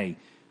the day.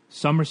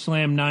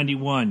 SummerSlam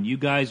 91. You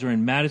guys are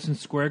in Madison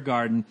Square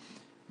Garden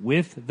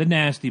with the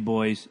Nasty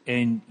Boys,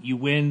 and you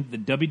win the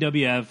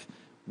WWF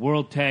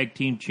World Tag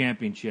Team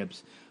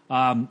Championships.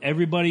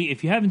 Everybody,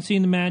 if you haven't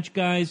seen the match,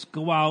 guys,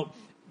 go out,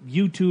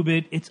 YouTube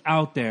it. It's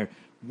out there.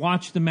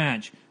 Watch the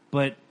match.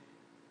 But,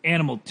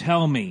 Animal,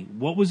 tell me,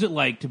 what was it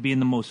like to be in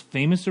the most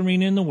famous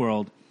arena in the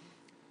world,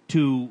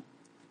 to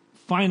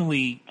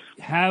finally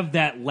have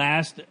that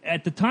last,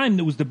 at the time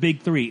it was the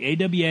big 3,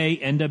 AWA,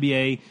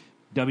 NWA,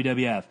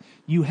 WWF.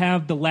 You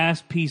have the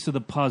last piece of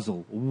the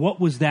puzzle. What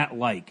was that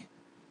like?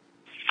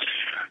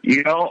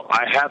 You know,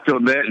 I have to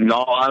admit, in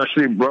all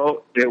honesty,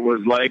 bro, it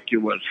was like it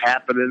was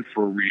happening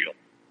for real.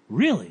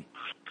 Really?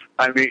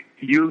 I mean,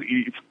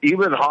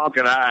 even Hawk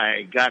and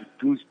I got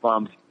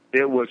goosebumps.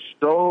 It was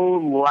so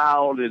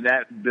loud in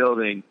that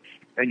building.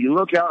 And you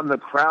look out in the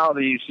crowd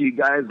and you see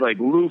guys like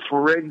Lou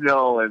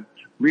Ferrigno and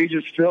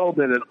Regis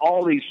Philbin and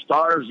all these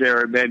stars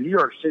there. And, man, New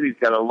York City's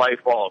got a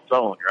life all its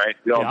own, right?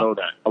 We all know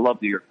that. I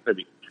love New York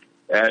City.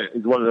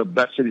 It's one of the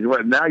best cities.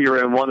 Now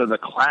you're in one of the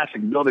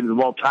classic buildings of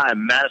all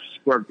time, Madison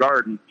Square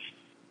Garden.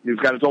 He's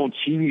got his own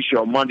TV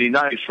show Monday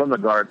nights from the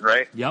Garden,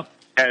 right? Yep.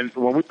 And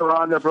when we were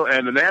on there, bro,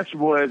 and the Nasty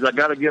Boys, I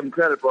got to give them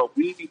credit, bro.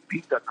 We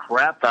beat the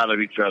crap out of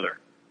each other.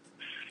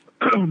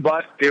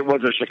 But it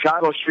was a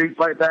Chicago street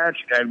fight match,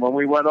 and when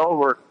we went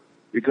over,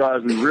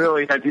 because we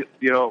really had to,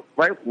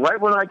 right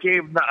when I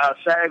gave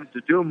Sags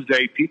the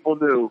Doomsday, people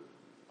knew,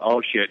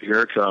 oh shit,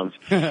 here it comes.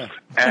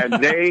 And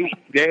they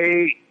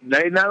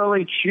not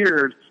only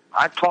cheered,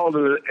 I called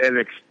it an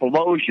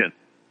explosion.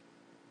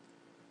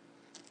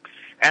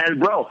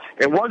 And bro,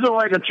 it wasn't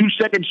like a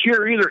 2-second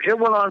cheer either. It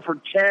went on for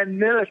 10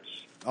 minutes.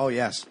 Oh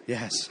yes.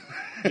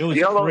 It was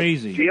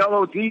crazy. The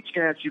LOD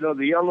chants, the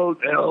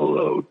LOD. I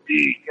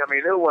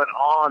mean, it went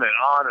on and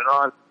on and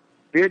on.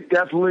 It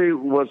definitely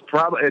was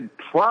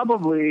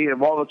probably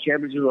of all the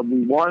championships that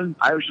we won,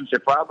 I should say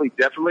probably,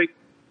 definitely,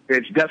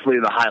 it's definitely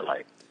the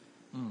highlight.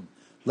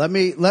 Let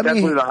me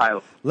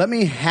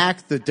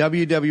hack the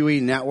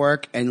WWE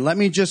network and let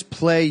me just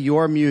play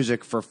your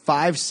music for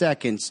 5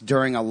 seconds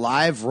during a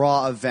live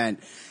Raw event,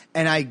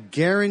 and I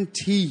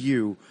guarantee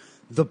you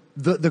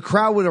the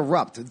crowd would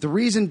erupt. The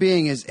reason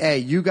being is, A,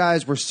 you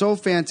guys were so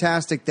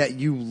fantastic that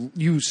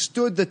you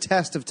stood the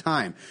test of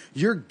time.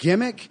 Your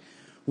gimmick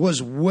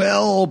was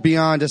well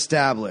beyond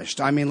established.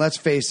 I mean, let's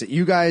face it.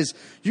 You guys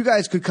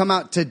could come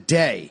out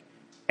today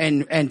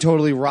and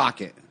totally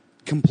rock it.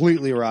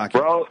 Completely rock it.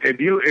 Bro, if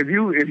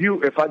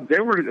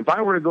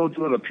I were to go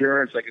to an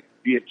appearance, I could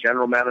be a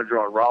general manager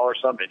on Raw or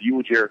something, you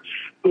would hear,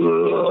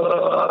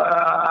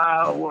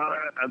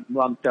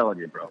 I'm telling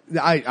you, bro.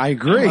 I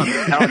agree.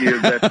 I'm telling you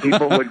that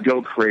people would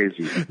go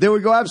crazy. They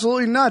would go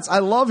absolutely nuts. I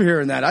love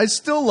hearing that. I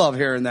still love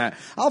hearing that.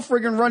 I'll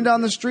friggin' run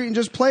down the street and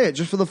just play it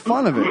just for the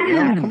fun of it.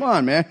 Come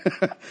on, man.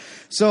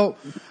 So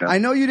I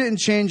know you didn't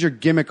change your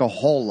gimmick a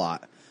whole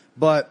lot,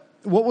 but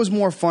what was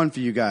more fun for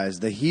you guys,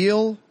 the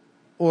heel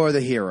or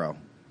the hero?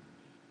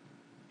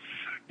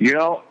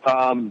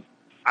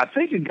 I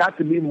think it got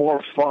to be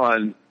more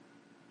fun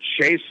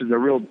chasing the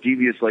real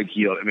devious like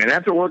heel. I mean,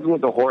 after working with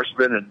the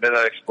Horsemen and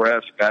Midnight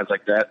Express, guys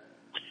like that,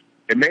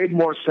 it made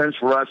more sense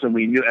for us, and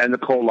we knew, and the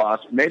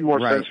Koloss, it made more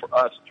sense for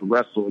us to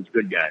wrestle as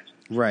good guys.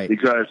 Right.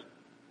 Because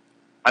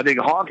I think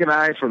Hawk and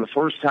I, for the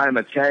first time,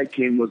 a tag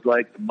team was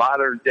like the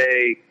modern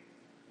day.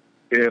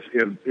 If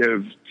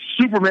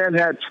Superman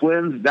had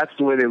twins, that's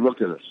the way they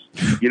looked at us.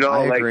 I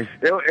agree.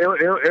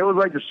 It was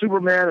like the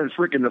Superman and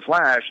freaking the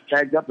Flash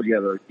tagged up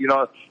together. We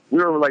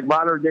were like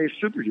modern day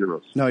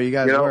superheroes. No, you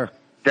guys were.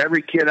 To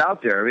every kid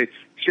out there. I mean,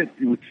 shit,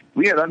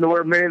 we had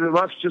underwear made of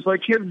us just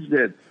like kids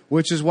did.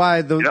 Which is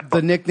why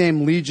the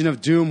nickname Legion of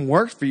Doom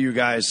worked for you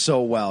guys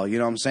so well. You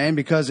know what I'm saying?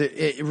 Because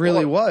it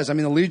really was. I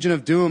mean, the Legion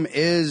of Doom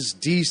is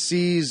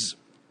DC's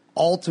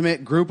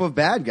ultimate group of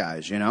bad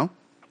guys.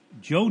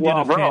 Joe did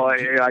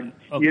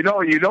you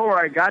know where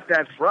I got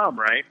that from,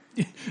 right?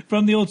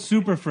 From the old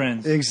Super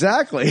Friends.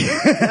 Exactly.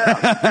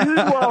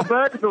 Well,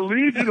 back to the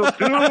Legion of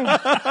Doom.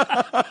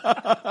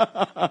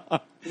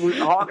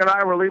 Hawk and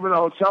I were leaving the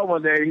hotel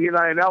one day. He and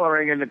I in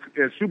Ellering, and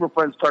the Super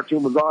Friends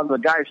cartoon was on. The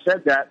guy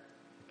said that.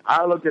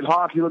 I looked at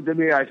Hawk. He looked at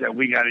me. I said,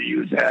 "We got to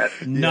use that."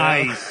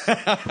 Nice.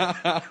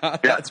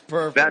 That's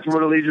perfect. That's where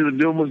the Legion of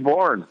Doom was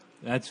born.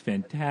 That's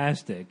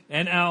fantastic.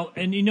 And Al,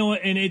 and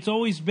it's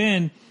always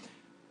been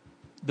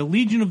the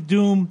Legion of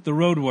Doom, the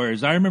Road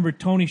Warriors. I remember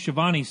Tony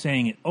Schiavone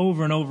saying it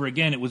over and over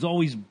again. It was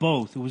always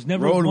both. It was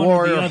never Road one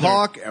Warrior or the other.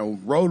 Hawk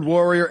and Road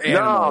Warrior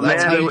Animal. No,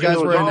 That's man, how you guys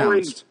were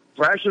announced.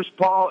 Precious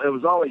Paul. It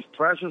was always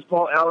Precious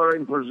Paul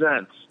Ellering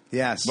presents.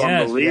 Yes.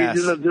 From the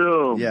Legion of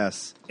Doom.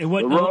 Yes. The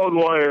Road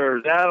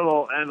Warriors,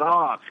 Animal, and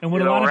Hawk. And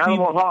what a lot of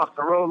Animal, people, Hawk,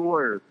 the Road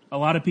Warriors. A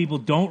lot of people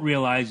don't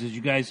realize is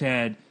you guys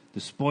had the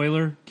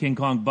Spoiler, King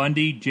Kong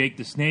Bundy, Jake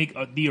the Snake,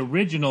 the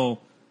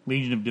original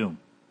Legion of Doom.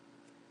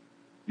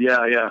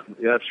 Yeah,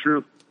 that's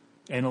true.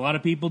 And a lot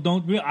of people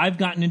don't realize. I've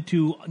gotten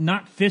into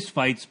not fist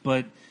fights,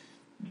 but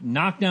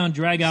knockdown,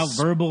 drag out,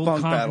 verbal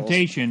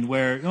confrontation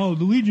where, the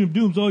Legion of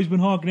Doom's always been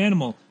Hawk and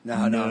Animal.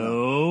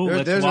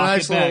 No. There's a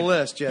nice little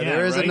list. Yeah,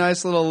 there is a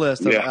nice little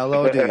list of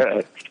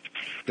LOD.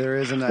 There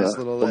is a nice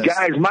little list.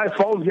 Well, guys, my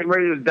phone's getting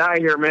ready to die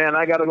here, man.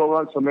 I got to go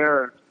run some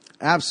errands.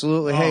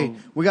 Absolutely. Hey,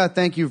 we got to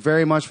thank you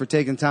very much for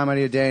taking time out of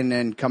your day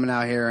and coming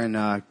out here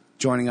and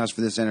joining us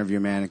for this interview,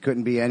 man. It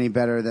couldn't be any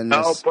better than this.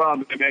 No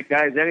problem, man.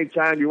 Guys,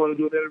 anytime you want to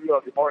do an interview,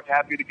 I'll be more than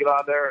happy to get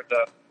on there.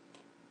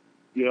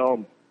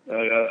 And,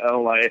 I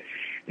don't like.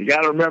 You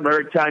got to remember,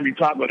 every time you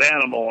talk with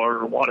Animal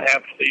or want to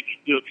have to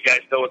you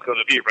guys know what's going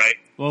to be, right?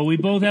 Well, we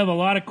both have a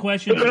lot of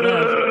questions. What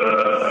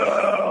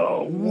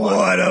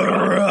a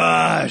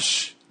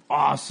rush!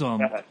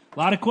 Awesome. A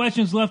lot of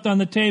questions left on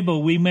the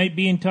table. We might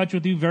be in touch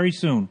with you very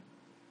soon.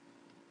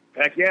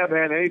 Heck yeah,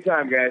 man.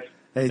 Anytime, guys.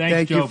 Hey, Thanks,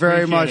 thank Joe. you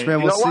very Appreciate much, it.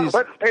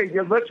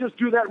 man. Let's just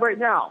do that right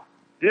now.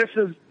 This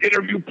is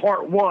interview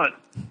part 1.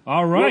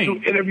 All right. We'll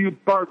do interview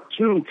part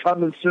 2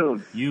 coming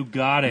soon. You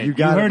got it. You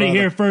heard it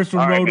here first from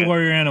All right, Road man.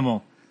 Warrior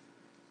Animal.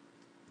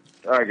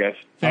 All right, guys.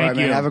 Thank All right,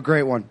 you. man. Have a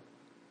great one.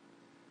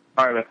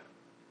 All right, man.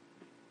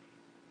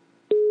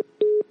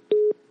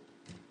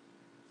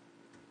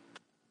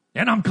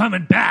 And I'm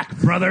coming back,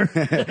 brother.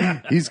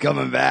 He's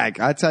coming back.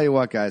 I tell you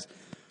what, guys.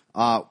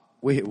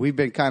 We've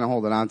been kind of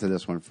holding on to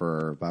this one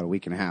for about a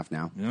week and a half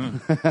now.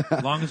 Yeah.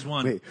 Longest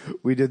one.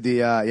 We did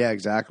the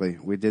exactly.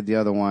 We did the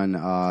other one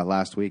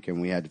last week,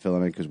 and we had to fill it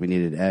in because we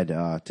needed Ed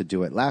to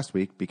do it last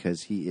week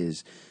because he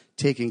is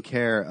taking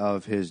care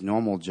of his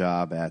normal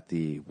job at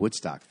the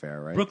Woodstock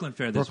Fair, right? Brooklyn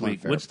Fair this week.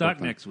 Fair, Woodstock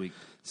Brooklyn. next week.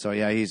 So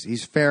yeah,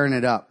 he's fairing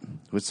it up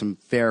with some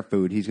fair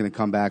food. He's going to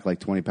come back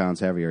like 20 pounds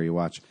heavier. You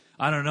watch.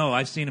 I don't know.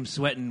 I've seen him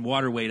sweating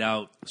water weight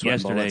out Sweating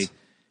yesterday. bullets.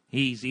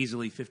 He's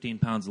easily 15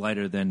 pounds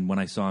lighter than when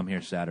I saw him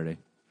here Saturday.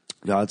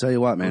 Yeah, I'll tell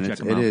you what, man. Go check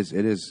It him out.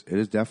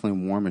 is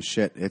definitely warm as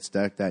shit. It's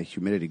that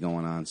humidity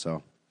going on.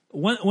 So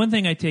One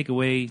thing I take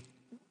away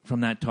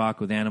from that talk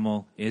with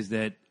Animal is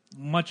that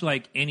much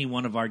like any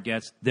one of our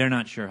guests, they're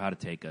not sure how to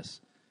take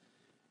us.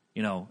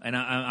 You know, and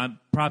I'm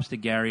props to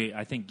Gary.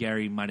 I think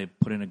Gary might have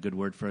put in a good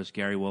word for us.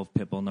 Gary Wolf,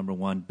 Pitbull,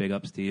 #1. Big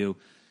ups to you.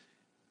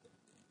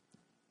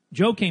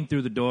 Joe came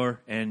through the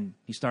door and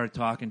he started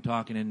talking,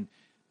 and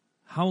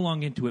how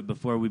long into it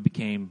before we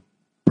became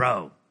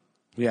bro?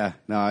 yeah,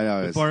 no, I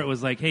know. Before it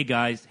was like, hey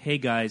guys.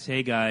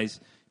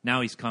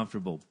 Now he's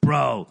comfortable.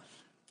 Bro.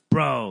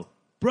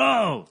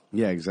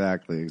 Yeah,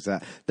 exactly.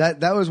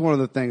 That was one of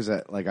the things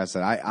that, like I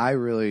said, I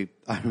really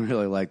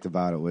liked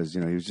about it was,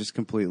 you know, he was just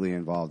completely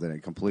involved in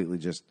it, completely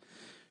just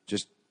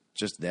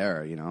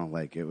there, you know,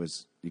 like it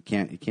was. You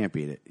can't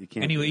beat it. You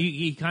can't. Anyway,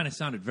 he kind of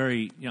sounded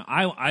very, you know,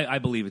 I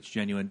believe it's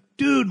genuine.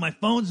 Dude, my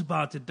phone's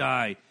about to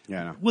die.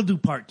 Yeah, I know. We'll do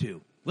part 2.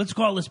 Let's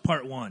call this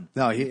part 1.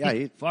 No,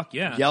 he fuck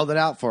yeah. yelled it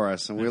out for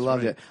us, and we That's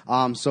loved right.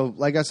 it. So,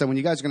 like I said, when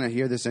you guys are going to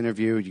hear this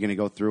interview, you're going to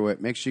go through it.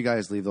 Make sure you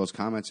guys leave those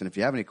comments, and if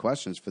you have any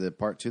questions for the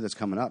part 2 that's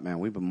coming up, man,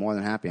 we've been more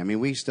than happy. I mean,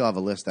 we still have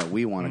a list that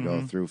we want to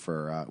go through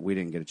for we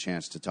didn't get a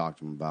chance to talk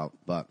to them about,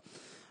 but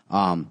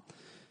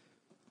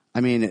I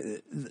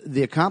mean,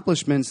 the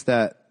accomplishments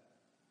that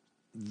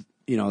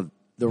you know.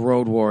 The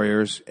Road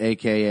Warriors,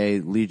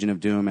 a.k.a. Legion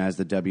of Doom, as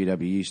the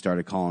WWE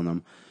started calling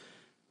them,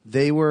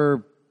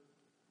 they're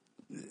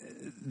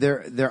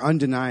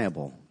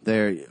undeniable.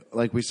 They're,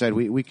 like we said,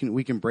 we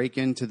can break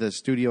into the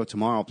studio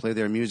tomorrow, play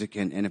their music,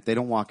 and if they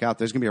don't walk out,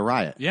 there's going to be a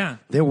riot. Yeah.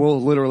 There will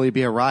literally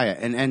be a riot.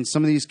 And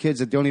some of these kids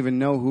that don't even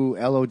know who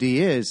LOD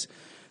is,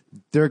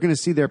 they're going to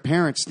see their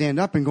parents stand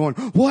up and going,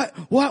 what,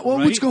 Right.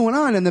 what's going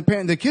on? And the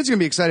kid's going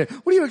to be excited.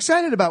 What are you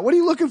excited about? What are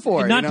you looking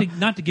for? Not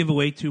to give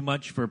away too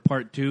much for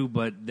part 2,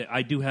 but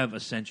I do have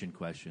Ascension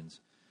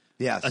questions.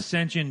 Yes.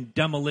 Ascension,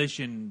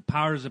 Demolition,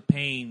 Powers of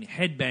Pain,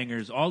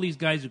 Headbangers, all these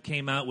guys who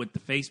came out with the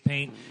face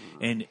paint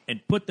and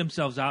put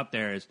themselves out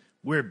there as,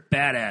 we're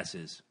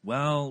badasses.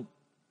 Well,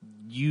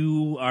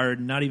 you are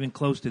not even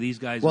close to these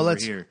guys over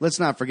here.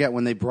 Let's not forget,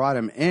 when they brought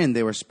him in,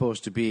 they were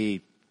supposed to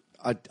be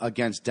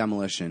against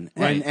Demolition.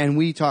 Right. And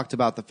we talked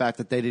about the fact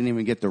that they didn't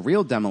even get the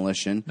real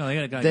Demolition. No,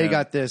 they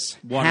got this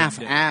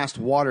half-assed,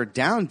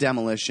 watered-down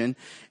Demolition.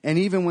 And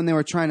even when they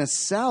were trying to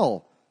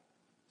sell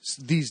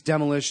these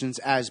Demolitions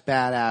as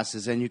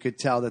badasses, and you could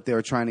tell that they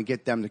were trying to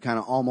get them to kind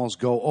of almost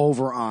go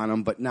over on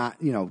them, but not,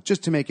 you know,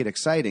 just to make it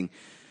exciting.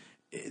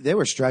 They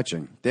were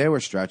stretching.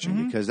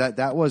 Because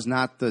that was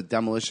not the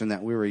Demolition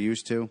that we were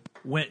used to.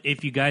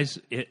 If you guys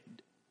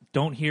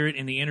don't hear it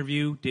in the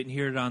interview, didn't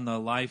hear it on the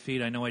live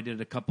feed, I know I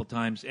did it a couple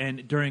times,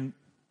 and during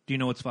Do You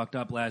Know What's Fucked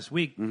Up last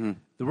week, the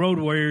Road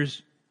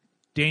Warriors,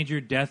 Danger,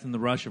 Death, and the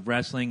Rush of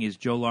Wrestling is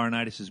Joe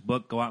Laurinatis'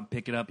 book. Go out and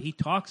pick it up. He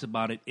talks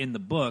about it in the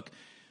book,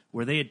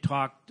 where they had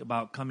talked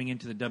about coming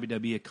into the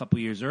WWE a couple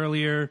years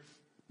earlier.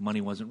 Money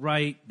wasn't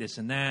right, this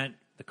and that.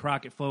 The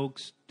Crockett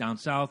folks down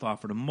south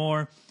offered him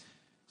more.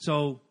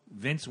 So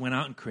Vince went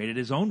out and created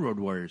his own Road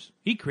Warriors.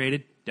 He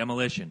created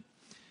Demolition.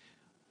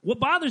 What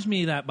bothers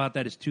me about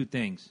that is two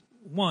things.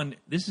 One,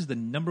 this is the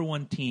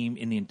 #1 team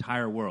in the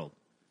entire world.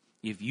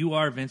 If you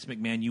are Vince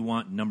McMahon, you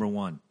want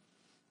 #1.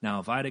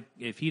 Now,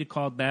 if he'd have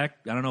called back,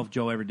 I don't know if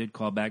Joe ever did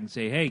call back and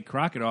say, hey,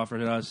 Crockett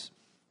offered us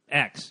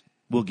X,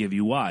 we'll give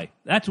you Y.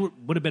 That's what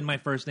would have been my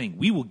first thing.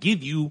 We will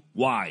give you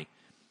Y.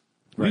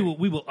 Right.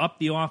 We will up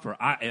the offer.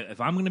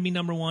 If I'm going to be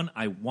 #1,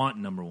 I want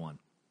 #1.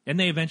 And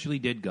they eventually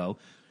did go.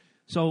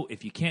 So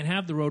if you can't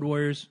have the Road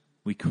Warriors,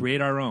 we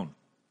create our own.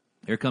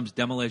 Here comes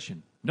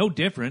Demolition. No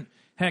different.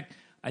 Heck,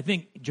 I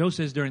think Joe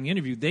says during the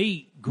interview,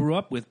 they grew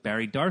up with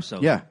Barry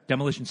Darsow. Yeah.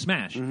 Demolition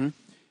Smash.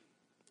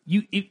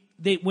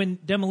 When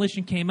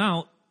Demolition came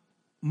out,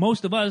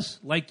 most of us,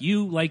 like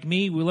you, like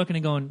me, we're looking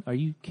and going, are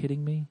you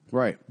kidding me?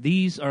 Right.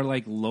 These are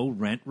like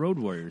low-rent Road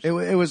Warriors. It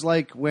was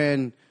like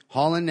when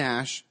Hall and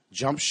Nash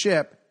jumped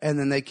ship, and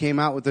then they came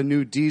out with the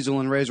new Diesel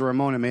and Razor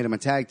Ramon and made them a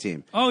tag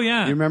team. Oh,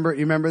 yeah. You remember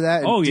that?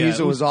 And Oh, yeah.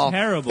 Diesel It was all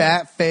terrible.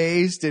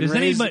 fat-faced. And Does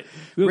anybody...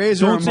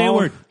 Razor Don't say a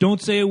Ramon. word.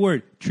 Don't say a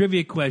word.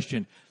 Trivia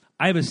question.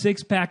 I have a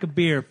 6-pack of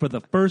beer for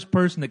the first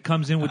person that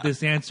comes in with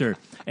this answer.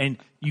 And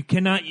you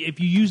cannot, if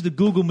you use the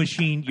Google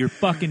machine, you're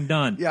fucking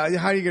done. Yeah,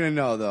 how are you going to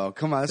know, though?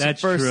 Come on, That's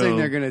the first true. thing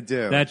they're going to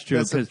do. That's true.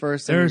 That's the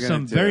first thing there are they're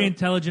some gonna do. very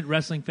intelligent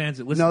wrestling fans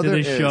that listen to there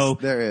this is. show.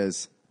 There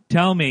is.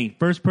 Tell me,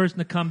 first person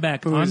to come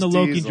back Who on is the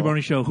Loki Diesel?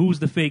 Jabroni show, who's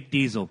the fake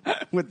Diesel?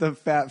 With the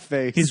fat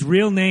face. His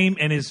real name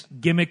and his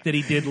gimmick that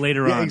he did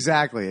later Yeah, on.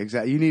 exactly.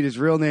 You need his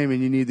real name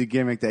and you need the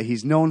gimmick that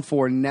he's known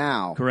for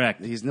now.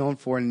 Correct. He's known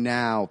for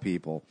now,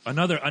 people.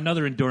 Another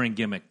enduring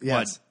gimmick.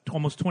 Yes. What,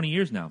 almost 20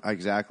 years now.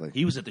 Exactly.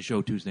 He was at the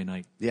show Tuesday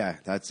night. Yeah,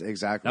 that's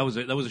exactly.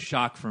 That was a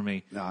shock for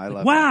me. No, I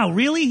love wow,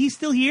 really? He's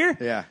still here?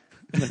 Yeah,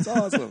 that's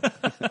awesome.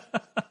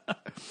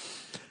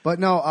 But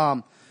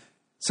no,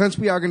 since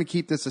we are going to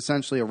keep this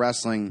essentially a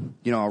wrestling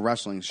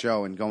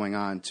show and going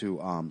on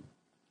to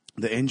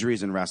the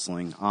injuries in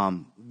wrestling,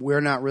 we're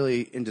not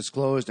really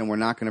indisclosed and we're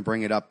not going to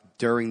bring it up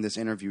during this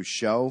interview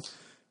show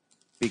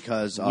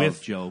because of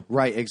with Joe.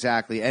 Right,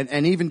 exactly.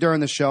 And even during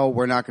the show,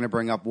 we're not going to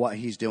bring up what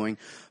he's doing.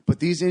 But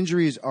these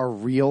injuries are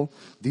real.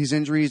 These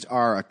injuries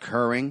are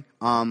occurring.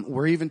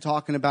 We're even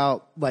talking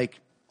about, like,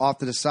 off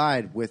to the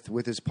side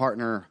with his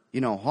partner,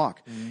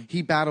 Hawk. Mm-hmm.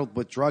 He battled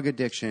with drug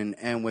addiction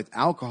and with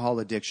alcohol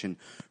addiction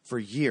for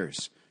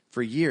years.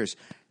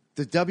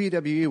 The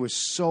WWE was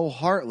so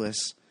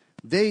heartless.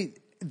 They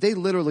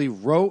literally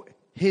wrote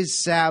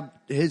his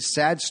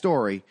sad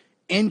story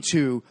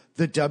into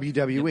the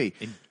WWE.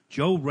 And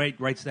Joe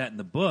writes that in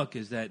the book,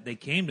 is that they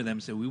came to them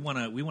and said, we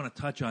want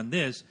to touch on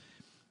this.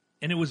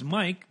 And it was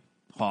Mike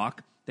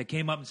Hawk that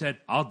came up and said,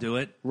 I'll do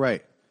it.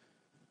 Right.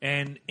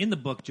 And in the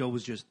book, Joe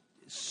was just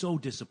so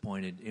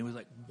disappointed. It was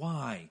like,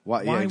 why?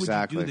 Why would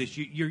exactly. you do this?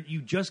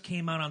 You just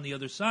came out on the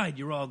other side.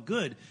 You're all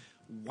good.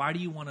 Why do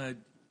you want to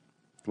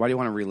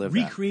relive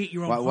that? Recreate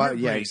your own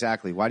heartbreak? Yeah,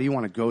 exactly. Why do you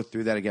want to go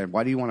through that again?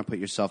 Why do you want to put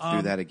yourself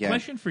through that again?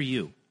 Question for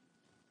you,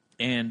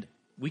 and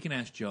we can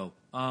ask Joe.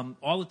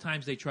 All the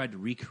times they tried to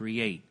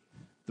recreate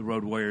the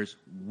Road Warriors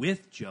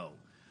with Joe,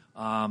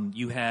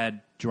 you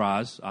had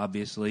Draws,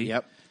 obviously.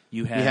 Yep.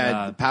 You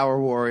had the Power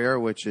Warrior,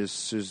 which is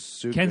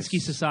Kensuke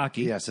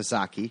Sasaki. Yeah,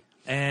 Sasaki.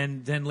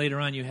 And then later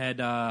on, you had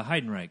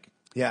Heidenreich.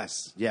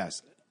 Yes.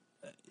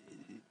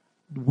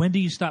 When do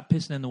you stop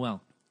pissing in the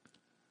well?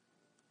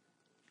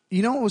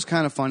 You know what was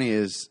kind of funny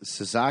is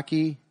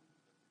Sasaki,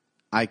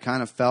 I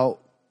kind of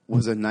felt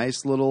was a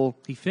nice little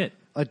He fit.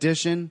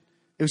 addition.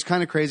 It was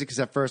kind of crazy because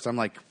at first I'm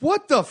like,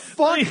 what the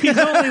fuck? He's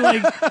only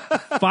like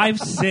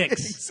 5'6".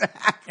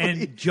 Exactly.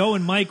 And Joe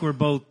and Mike were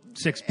both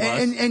 6+.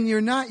 And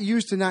you're not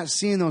used to not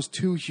seeing those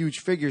two huge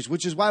figures,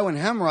 which is why when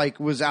Hemreich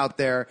was out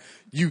there,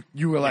 you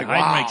were like,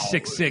 wow.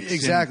 Heidenreich's 6'6".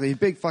 Exactly.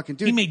 Big fucking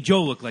dude. He made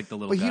Joe look like the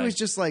little guy. But he was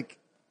just like,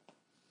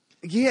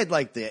 he had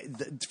like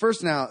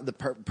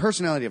the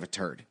personality of a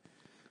turd.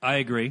 I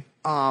agree.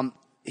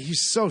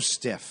 He's so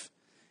stiff.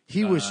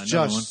 He was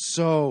just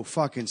so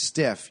fucking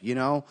stiff,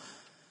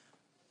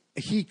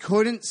 He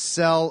couldn't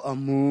sell a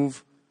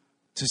move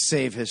to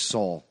save his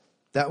soul.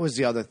 That was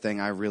the other thing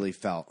I really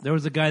felt. There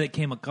was a guy that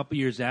came a couple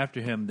years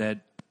after him that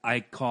I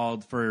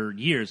called for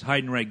years,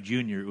 Heidenreich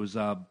Jr. It was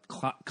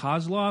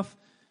Kozlov,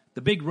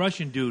 the big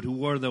Russian dude who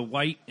wore the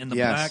white and the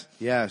black.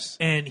 Yes.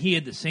 And he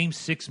had the same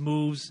 6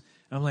 moves.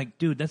 I'm like,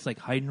 dude, that's like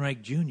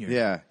Heidenreich Jr.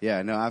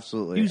 Yeah, no,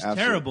 absolutely. He was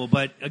terrible,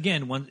 but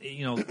again,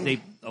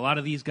 a lot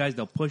of these guys,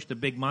 they'll push the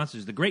big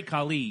monsters. The Great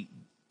Khali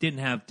didn't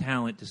have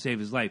talent to save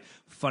his life.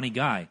 Funny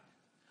guy.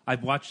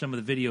 I've watched some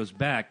of the videos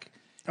back.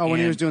 Oh,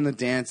 when he was doing the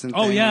dancing thing.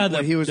 Oh, yeah.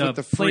 When he was with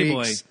the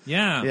Playboy. freaks.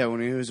 Yeah. Yeah,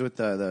 when he was with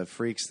the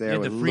freaks there,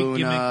 with the freak Luna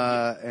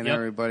gimmick. and Yep.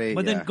 everybody.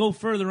 But then go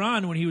further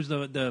on when he was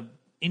the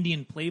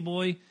Indian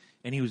Playboy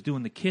and he was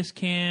doing the kiss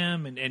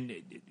cam. And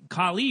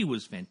Khali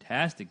was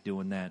fantastic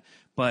doing that.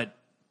 But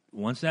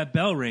once that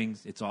bell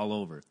rings, it's all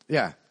over.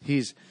 Yeah,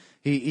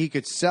 he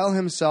could sell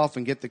himself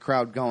and get the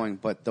crowd going,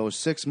 but those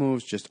 6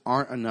 moves just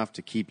aren't enough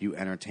to keep you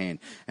entertained.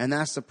 And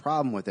that's the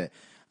problem with it.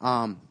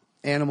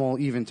 Animal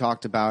even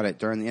talked about it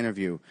during the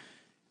interview.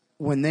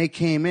 When they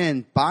came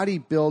in,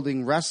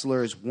 bodybuilding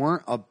wrestlers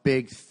weren't a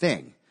big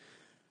thing.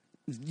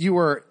 You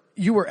were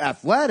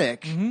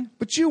athletic,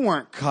 but you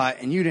weren't cut,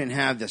 and you didn't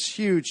have this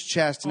huge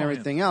chest and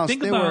everything else.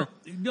 Think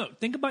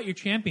about your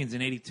champions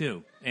in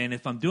 '82. And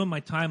if I'm doing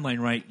my timeline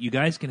right, you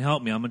guys can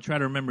help me. I'm going to try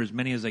to remember as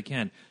many as I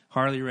can.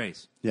 Harley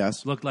Race.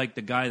 Yes. Looked like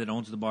the guy that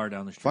owns the bar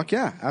down the street. Fuck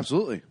yeah,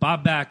 absolutely.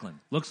 Bob Backlund.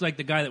 Looks like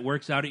the guy that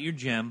works out at your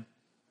gym,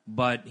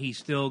 but he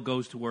still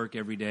goes to work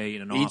every day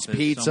in an office. Eats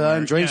pizza somewhere.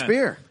 and drinks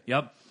beer.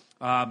 Yep.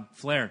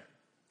 Flair.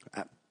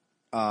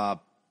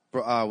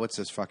 What's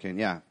this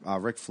fucking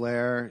Ric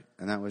Flair,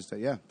 and that was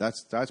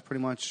that's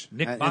pretty much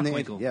Nick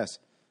Bockwinkel. Yes,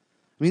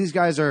 I mean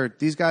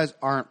these guys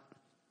aren't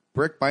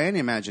brick by any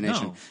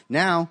imagination. No.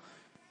 Now,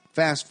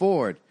 fast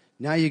forward.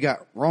 Now you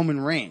got Roman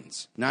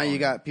Reigns. Now you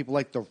got people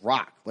like The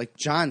Rock, like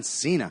John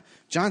Cena.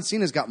 John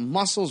Cena's got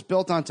muscles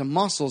built onto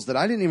muscles that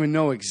I didn't even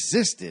know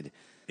existed.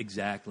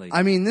 Exactly.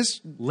 I mean, this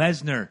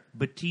Lesnar,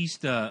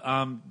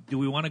 Batista. Do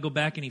we want to go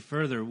back any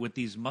further with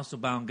these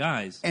muscle-bound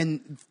guys?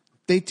 And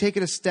they take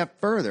it a step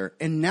further,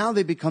 and now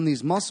they become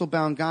these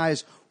muscle-bound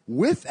guys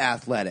with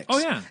athletics. Oh,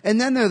 yeah.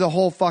 And then they're the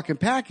whole fucking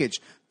package.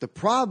 The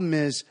problem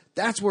is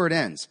that's where it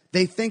ends.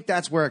 They think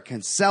that's where it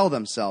can sell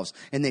themselves,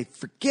 and they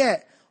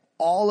forget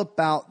all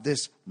about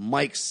this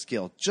mic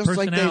skill, just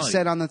like they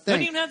said on the thing.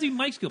 Doesn't even have to be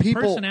mic skill,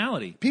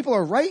 personality. People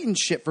are writing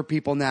shit for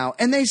people now,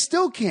 and they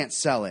still can't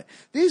sell it.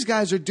 These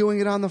guys are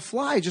doing it on the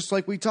fly, just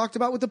like we talked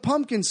about with the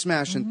pumpkin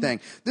smashing thing.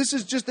 This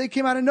is just, they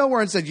came out of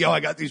nowhere and said, yo, I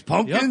got these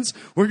pumpkins.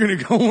 Yep. We're going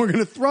to go, we're going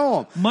to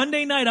throw them.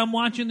 Monday night, I'm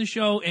watching the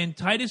show, and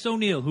Titus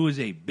O'Neil, who is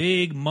a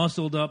big,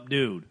 muscled-up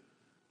dude,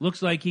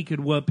 looks like he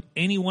could whoop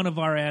any one of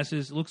our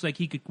asses. Looks like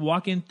he could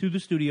walk in through the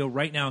studio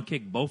right now and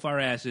kick both our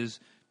asses.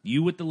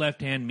 You with the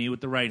left hand, me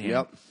with the right hand.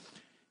 Yep.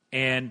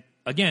 And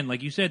again,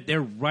 like you said, they're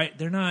right.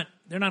 They're not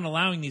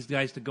allowing these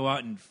guys to go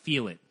out and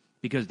feel it,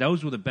 because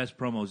those were the best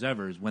promos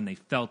ever, is when they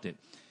felt it.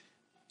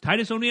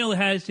 Titus O'Neil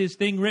has his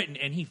thing written,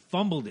 and he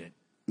fumbled it.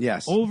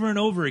 Yes. Over and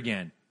over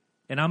again.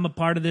 And I'm a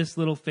part of this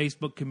little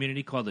Facebook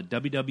community called the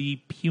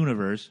WWE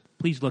Puniverse.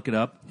 Please look it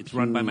up. It's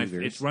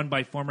run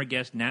by former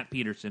guest Nat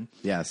Peterson.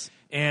 Yes.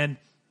 And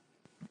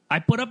I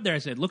put up there, I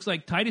said, looks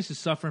like Titus is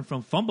suffering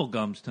from fumble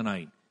gums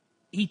tonight.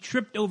 He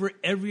tripped over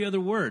every other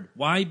word.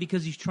 Why?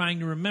 Because he's trying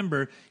to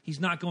remember.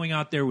 He's not going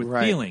out there with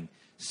feeling.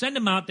 Send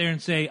him out there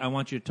and say, I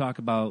want you to talk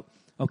about,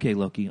 okay,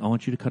 Loki, I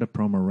want you to cut a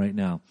promo right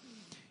now.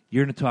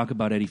 You're going to talk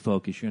about Eddie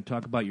Focus. You're going to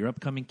talk about your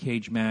upcoming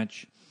cage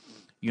match.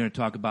 You're going to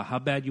talk about how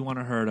bad you want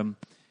to hurt him.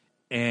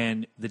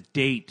 And the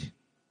date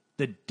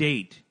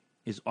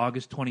is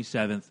August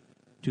 27th,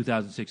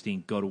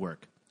 2016. Go to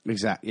work.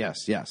 Exactly.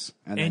 Yes.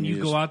 And then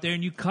you go out there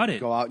and you cut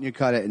it. Go out and you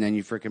cut it, and then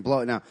you freaking blow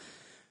it. Now,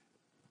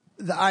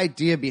 the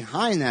idea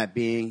behind that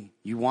being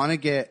you want to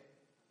get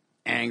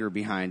anger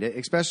behind it,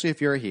 especially if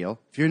you're a heel.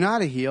 If you're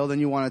not a heel, then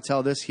you want to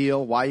tell this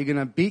heel why you're going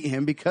to beat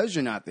him because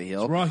you're not the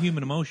heel. It's raw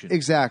human emotion.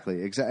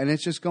 Exactly. And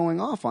it's just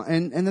going off on.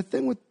 And the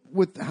thing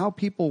with how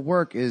people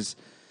work is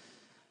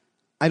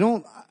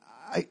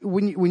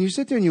when you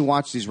sit there and you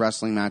watch these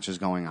wrestling matches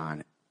going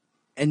on,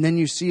 and then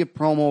you see a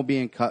promo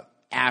being cut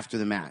after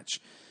the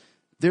match,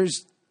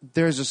 there's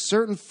a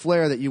certain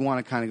flair that you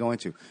want to kind of go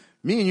into.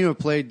 Me and you have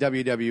played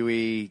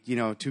WWE,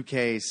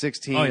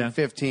 2K16,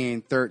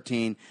 15,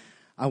 13.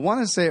 I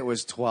want to say it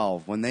was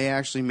 12 when they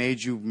actually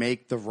made you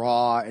make the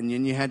Raw, and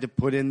then you had to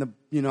put in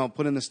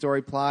the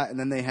story plot, and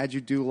then they had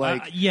you do you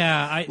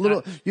know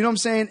what I'm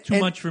saying? Too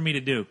much for me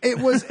to do. It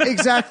was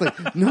exactly.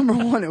 Number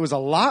one, it was a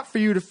lot for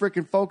you to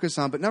freaking focus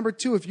on. But number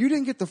two, if you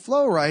didn't get the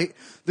flow right,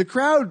 the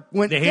crowd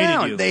went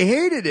down. They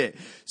hated it.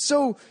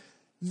 So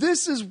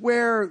this is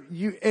where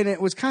and it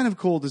was kind of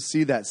cool to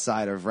see that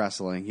side of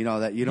wrestling,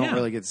 that you don't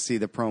really get to see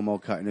the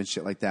promo cutting and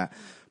shit like that.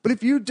 But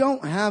if you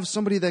don't have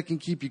somebody that can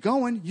keep you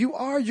going, you're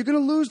going to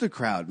lose the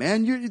crowd,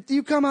 man.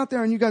 You come out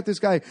there and you got this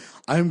guy,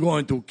 I'm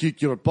going to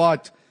kick your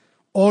butt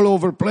all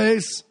over the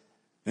place,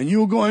 and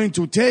you're going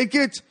to take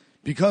it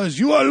because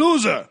you are a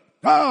loser.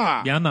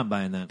 Ah! Yeah, I'm not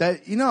buying that.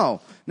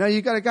 Now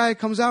you got a guy that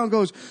comes out and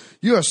goes,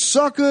 you're a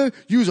sucker.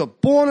 You're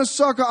born a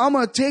sucker. I'm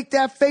going to take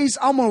that face.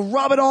 I'm going to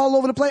rub it all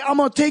over the place. I'm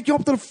going to take you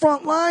up to the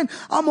front line.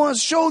 I'm going to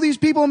show these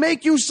people,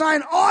 make you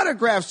sign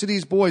autographs to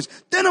these boys.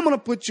 Then I'm going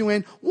to put you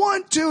in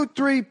 1, 2,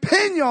 3,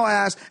 pin your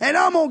ass, and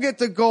I'm going to get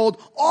the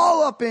gold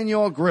all up in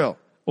your grill.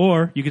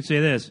 Or you could say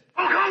this.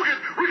 Hogan,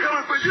 we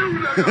coming for you,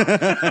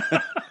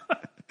 nigga.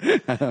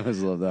 I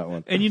always love that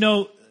one.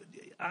 And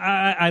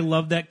I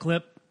love that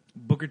clip.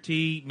 Booker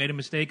T made a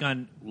mistake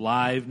on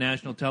live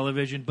national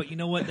television, but you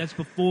know what? That's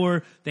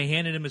before they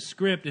handed him a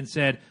script and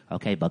said,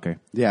 okay, Booker.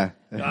 Yeah.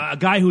 A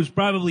guy who's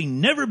probably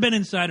never been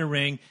inside a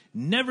ring,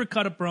 never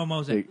cut a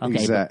promo.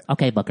 Said,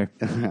 okay, Booker.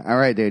 All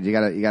right, dude, you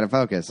gotta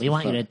focus. We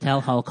want you to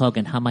tell Hulk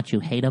Hogan how much you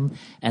hate him,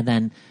 and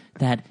then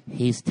that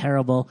he's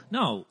terrible.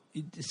 No,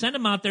 send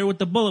him out there with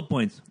the bullet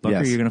points. Booker,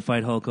 Yes. you're going to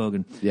fight Hulk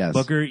Hogan. Yes.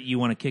 Booker, you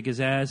want to kick his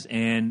ass,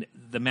 and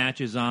the match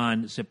is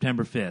on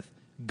September 5th.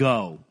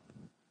 Go.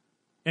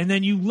 And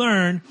then you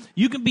learn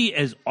you can be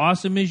as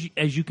awesome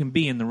as you can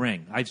be in the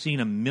ring. I've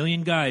seen a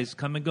million guys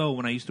come and go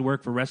when I used to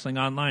work for Wrestling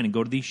Online and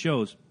go to these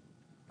shows,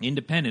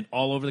 independent,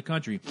 all over the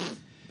country.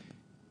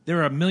 There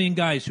are a million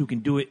guys who can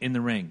do it in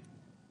the ring,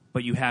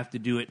 but you have to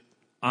do it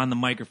on the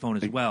microphone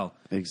as well.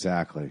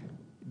 Exactly.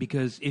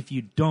 Because if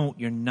you don't,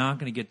 you're not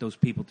going to get those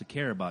people to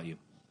care about you.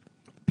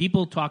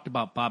 People talked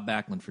about Bob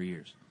Backlund for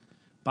years.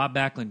 Bob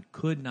Backlund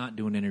could not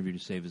do an interview to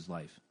save his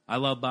life. I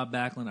love Bob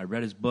Backlund. I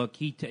read his book.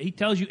 He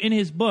tells you in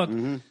his book,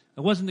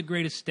 I wasn't the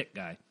greatest stick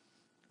guy,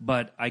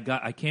 but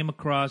I came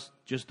across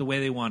just the way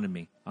they wanted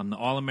me. I'm the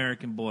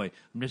all-American boy.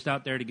 I'm just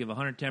out there to give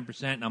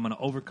 110%, and I'm going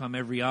to overcome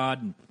every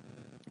odd.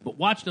 But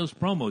watch those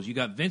promos. You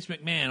got Vince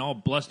McMahon all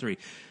blustery.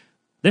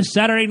 This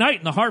Saturday night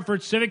in the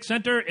Hartford Civic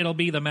Center, it'll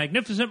be the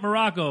Magnificent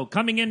Morocco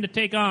coming in to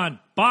take on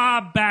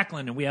Bob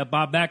Backlund. And we have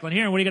Bob Backlund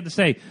here. And what do you got to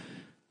say?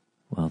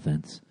 Well,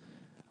 Vince,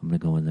 I'm going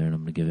to go in there and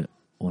I'm going to give it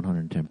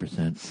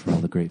 110% for all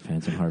the great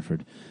fans in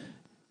Hartford.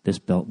 this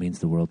belt means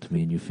the world to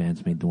me, and you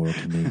fans mean the world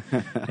to me.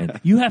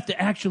 And you have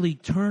to actually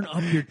turn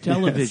up your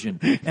television.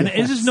 Yes. And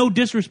this is no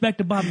disrespect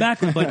to Bob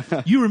Backlund,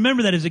 but you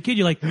remember that as a kid.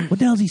 You're like, what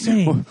the hell is he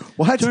saying?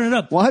 What? Turn it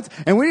up. What?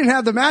 And we didn't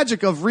have the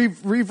magic of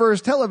reverse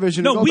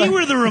television. No, we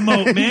were the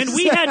remote, man.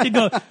 We had to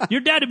go.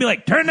 Your dad would be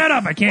like, turn that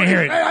up. I can't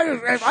hear it.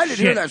 I didn't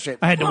hear that shit.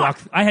 I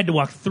had to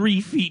walk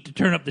 3 feet to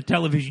turn up the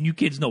television. You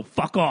kids know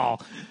fuck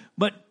all.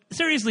 But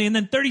seriously, and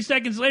then 30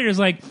 seconds later, it's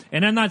like,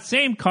 and on that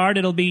same card,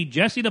 it'll be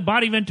Jesse the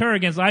Body Ventura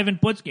against Ivan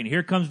Putski. And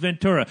here comes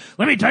Ventura.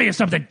 Let me tell you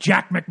something,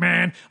 Jack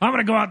McMahon. I'm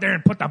going to go out there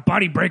and put the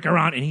body breaker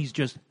on. And he's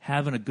just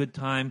having a good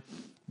time.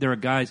 There are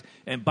guys,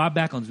 and Bob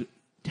Backlund's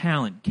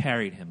talent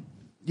carried him.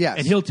 Yes.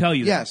 And he'll tell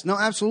you yes. that. No,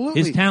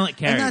 absolutely. His talent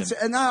carried him.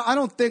 And I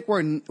don't think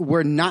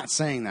we're not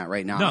saying that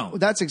right now. No.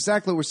 That's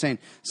exactly what we're saying.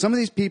 Some of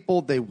these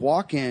people, they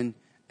walk in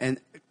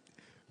and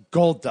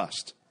gold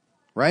dust,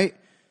 right?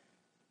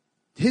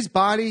 His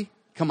body...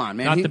 Come on,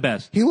 man. Not the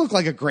best. He looked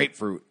like a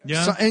grapefruit.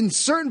 Yeah. So, in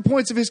certain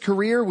points of his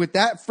career, with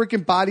that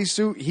freaking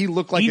bodysuit, he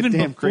looked like even a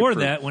damn before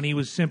grapefruit. that, when he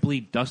was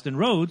simply Dustin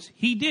Rhodes,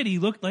 he did. He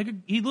looked like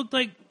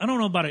I don't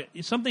know about it.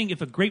 Something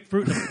if a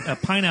grapefruit and a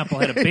pineapple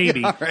had a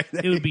baby, right,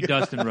 it would be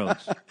Dustin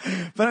Rhodes.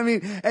 But I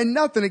mean, and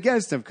nothing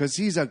against him because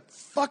he's a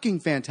fucking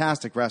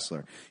fantastic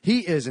wrestler. He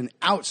is an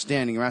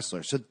outstanding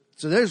wrestler. So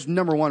there's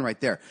number one right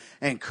there.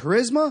 And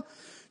charisma.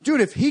 Dude,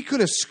 if he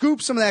could have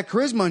scooped some of that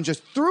charisma and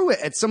just threw it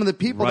at some of the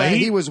people that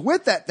he was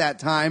with at that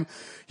time,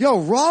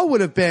 Raw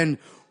would have been,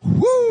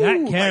 whoo!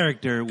 That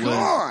character was,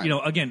 God.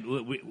 Again,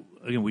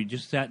 we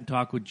just sat and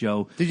talked with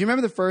Joe. Did you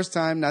remember the first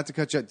time, not to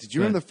cut you up, did you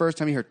remember the first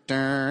time you heard,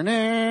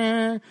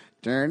 and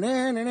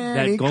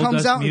he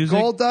comes out in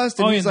gold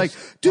dust, and he's like,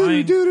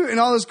 doo-doo-doo-doo, and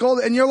all this gold,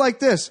 and you're like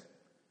this,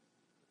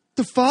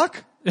 the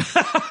fuck?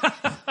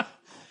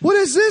 What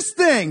is this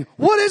thing?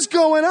 What is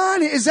going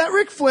on? Is that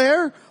Ric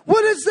Flair?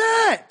 What is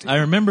that? I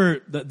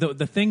remember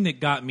the thing that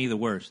got me the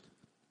worst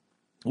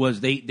was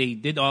they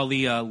did all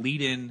the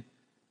lead-in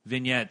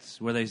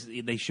vignettes where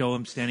they show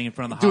him standing in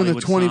front of the doing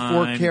Hollywood the 24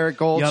 sign. karat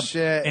gold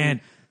shit. And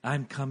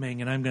I'm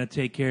coming, and I'm going to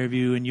take care of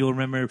you, and you'll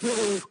remember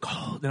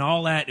gold and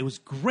all that. It was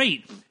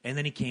great. And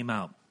then he came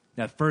out.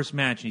 That first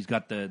match, and he's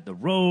got the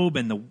robe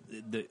and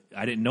the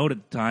I didn't know it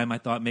at the time. I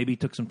thought maybe he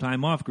took some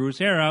time off, grew his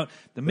hair out,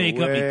 the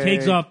makeup. He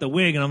takes off the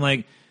wig, and I'm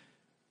like,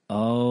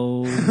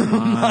 oh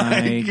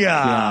my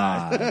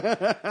God.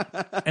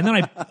 And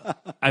then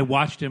I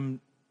watched him,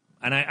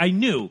 and I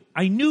knew,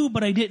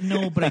 but I didn't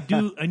know, but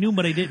I knew,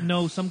 but I didn't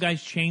know. Some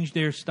guys changed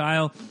their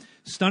style.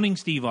 Stunning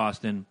Steve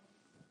Austin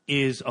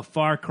is a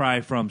far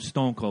cry from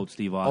Stone Cold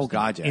Steve Austin. Oh,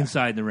 God, yeah.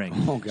 Inside the ring.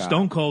 Oh, God.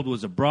 Stone Cold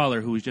was a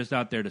brawler who was just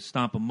out there to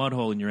stomp a mud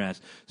hole in your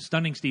ass.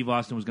 Stunning Steve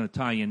Austin was going to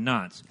tie you in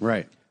knots.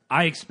 Right.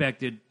 I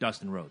expected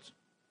Dustin Rhodes.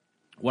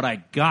 What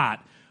I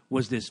got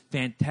was this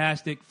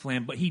fantastic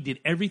but he did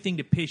everything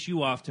to piss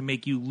you off to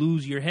make you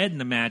lose your head in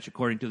the match,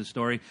 according to the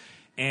story.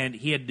 And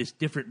he had this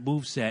different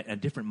moveset, a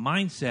different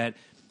mindset,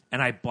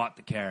 and I bought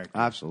the character.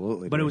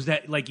 Absolutely. But it was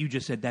that, like you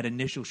just said, that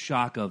initial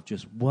shock of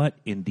just what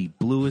in the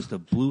bluest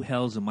of blue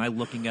hells am I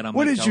looking at on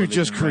what my did you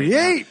television just right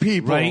create, now?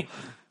 people? Right?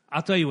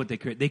 I'll tell you what they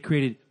created. They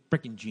created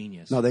freaking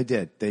genius. No, they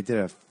did. They did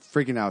a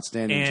freaking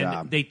outstanding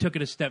job. And they took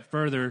it a step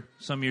further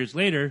some years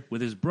later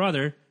with his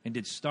brother and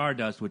did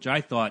Stardust, which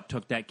I thought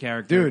took that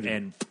character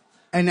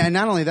and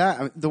not only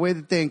that, the way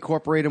that they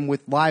incorporate him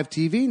with live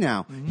TV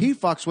now, he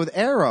fucks with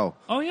Arrow.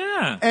 Oh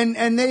yeah, and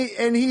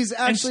he's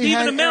actually and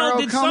had Stephen Arrow Amell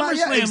did come out. SummerSlam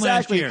Yeah, exactly.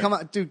 last year. Come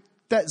on, dude.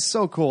 That's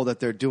so cool that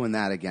they're doing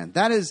that again.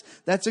 That's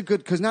a good,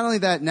 because not only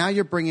that, now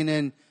you're bringing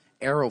in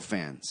Arrow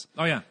fans.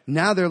 Oh yeah.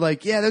 Now they're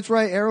like, yeah, that's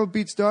right. Arrow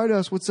beat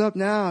Stardust. What's up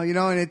now?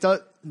 And it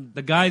does.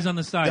 The guys on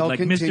the side, They'll like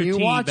continue Mr.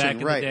 T watching. back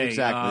in Right, the day.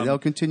 exactly. They'll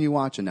continue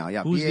watching now.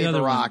 Yeah, who's the other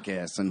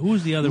Baracus and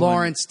who's the other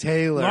Lawrence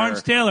Taylor.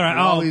 Lawrence Taylor. And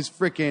all these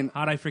freaking.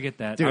 How'd I forget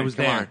that? Dude, I was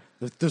there.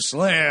 The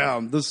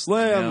slam.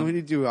 Yeah. What did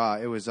he do?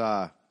 It was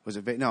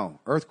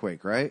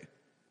Earthquake, right?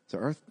 Is it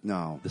Earth?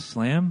 No. The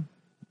slam.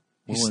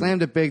 He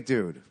slammed a big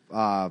dude.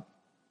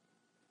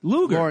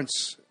 Luger.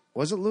 Lawrence.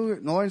 Was it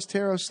Luger? Lawrence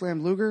Taylor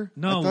slammed Luger?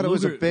 No, I thought it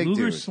was a big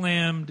Luger dude.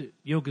 slammed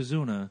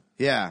Yokozuna.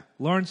 Yeah.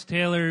 Lawrence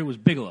Taylor was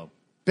Bigelow.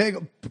 Big.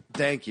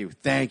 Thank you.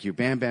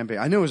 Bam, bam, bam.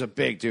 I knew it was a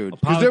big dude.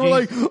 Because they were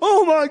like,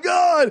 oh, my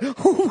God.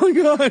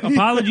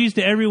 Apologies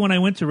to everyone I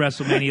went to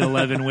WrestleMania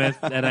 11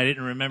 with that I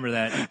didn't remember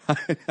that.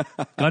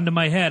 Gun to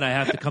my head, I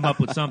have to come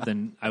up with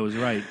something. I was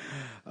right.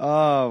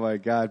 Oh, my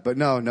God. But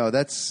no,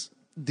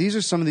 these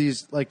are some of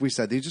these, like we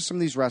said, these are some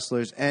of these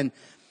wrestlers. And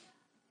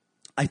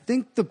I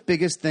think the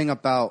biggest thing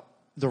about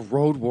the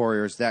Road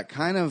Warriors that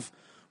kind of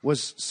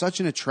was such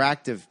an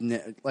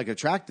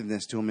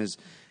attractiveness to them is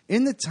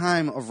in the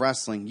time of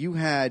wrestling, you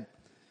had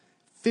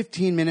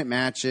 15-minute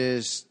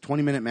matches,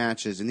 20-minute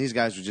matches, and these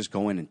guys would just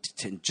go in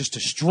and just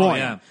destroy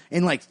them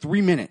in like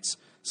 3 minutes.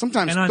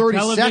 Sometimes and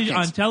 30 seconds.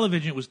 On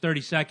television, it was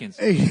 30 seconds.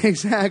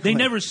 Exactly. They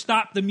never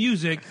stopped the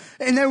music.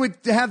 And they would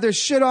have their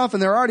shit off,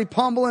 and they're already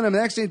pummeling them. The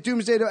next thing,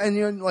 Doomsday, and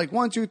you're like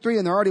 1, 2, 3,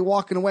 and they're already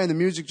walking away, and the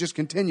music just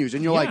continues.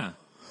 And you're like,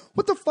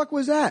 what the fuck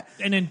was that?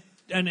 And then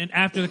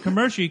after the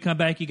commercial, you come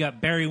back, you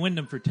got Barry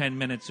Windham for 10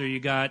 minutes, or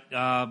you got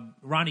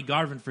Ronnie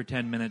Garvin for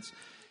 10 minutes.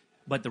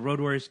 but the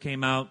Road Warriors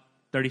came out,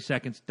 30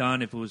 seconds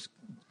done. If it was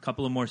a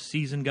couple of more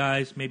seasoned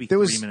guys, maybe There 3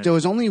 was minutes. there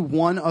was only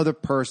one other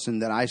person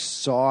that I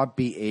saw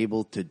be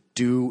able to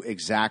do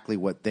exactly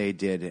what they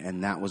did,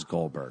 and that was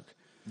Goldberg.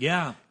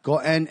 Yeah.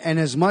 And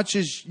as much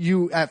as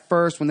you at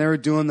first when they were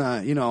doing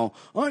the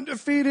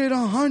undefeated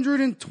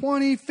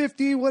 120,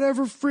 50,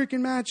 whatever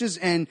freaking matches,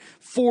 and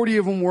 40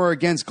 of them were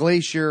against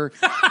Glacier,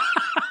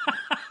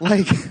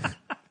 like.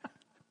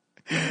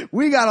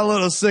 We got a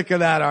little sick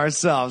of that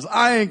ourselves.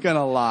 I ain't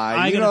gonna lie.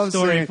 I got a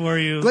story for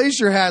you.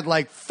 Glacier had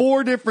like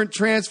 4 different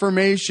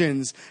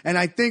transformations, and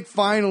I think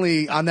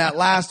finally on that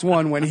last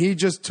one when he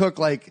just took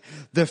like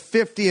the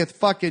 50th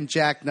fucking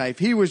jackknife,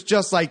 he was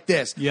just like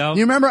this. Yep.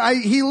 You remember?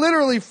 He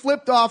literally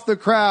flipped off the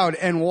crowd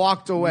and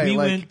walked away. We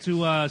went to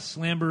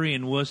Slamboree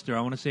in Worcester.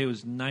 I want to say it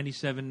was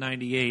 97,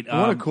 98.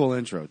 What a cool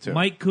intro too.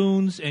 Mike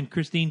Coons and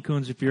Christine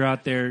Coons, if you're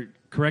out there,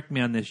 correct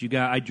me on this.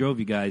 I drove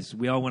you guys.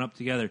 We all went up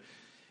together.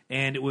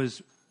 And it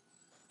was,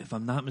 if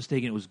I'm not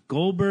mistaken, it was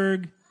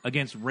Goldberg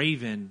against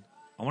Raven.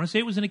 I want to say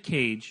it was in a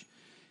cage.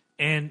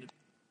 And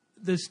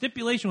the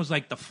stipulation was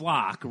like the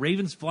flock.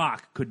 Raven's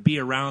flock could be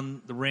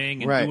around the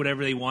ring and Right. do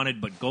whatever they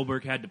wanted, but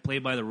Goldberg had to play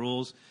by the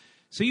rules.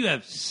 So you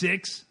have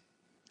 6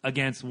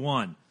 against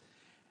 1.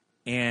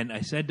 And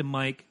I said to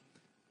Mike,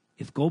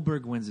 if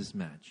Goldberg wins this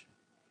match,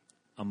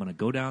 I'm going to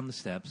go down the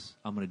steps,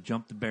 I'm going to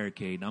jump the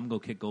barricade, and I'm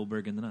going to go kick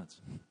Goldberg in the nuts.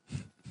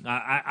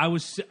 I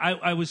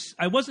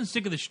wasn't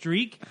sick of the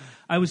streak.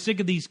 I was sick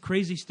of these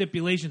crazy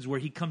stipulations where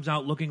he comes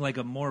out looking like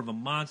more of a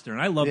monster.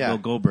 And I love Bill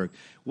Goldberg.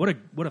 What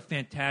a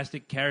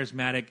fantastic,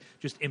 charismatic,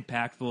 just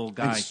impactful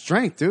guy. And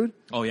strength, dude.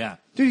 Oh yeah,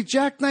 Dude, he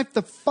jackknifed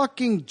the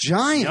fucking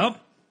giant. yep.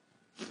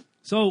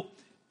 So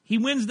he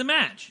wins the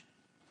match,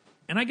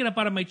 and I get up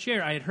out of my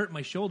chair. I had hurt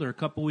my shoulder a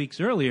couple weeks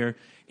earlier,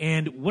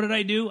 and what did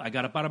I do? I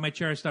got up out of my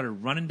chair. I started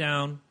running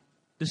down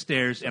the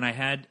stairs, and I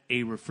had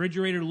a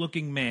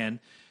refrigerator-looking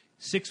man,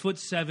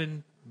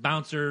 6'7"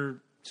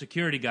 bouncer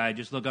security guy,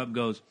 just look up and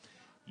goes,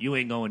 "You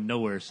ain't going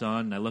nowhere,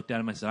 son." And I looked at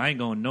him. I said, "I ain't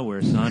going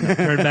nowhere, son." I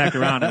turned back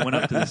around and went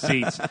up to the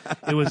seats.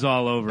 It was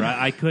all over.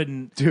 I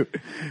couldn't.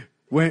 Dude,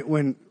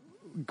 when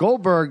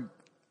Goldberg,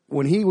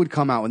 when he would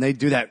come out, when they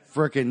do that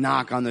frickin'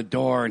 knock on the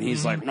door, and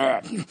he's like,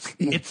 nah.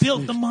 It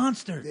built the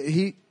monster.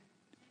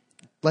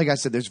 Like I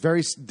said, there's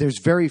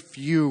very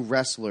few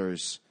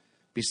wrestlers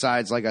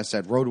besides, like I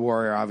said, Road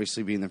Warrior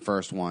obviously being the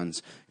first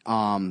ones.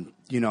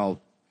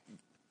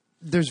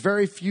 There's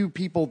very few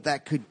people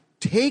that could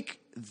take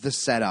the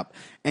setup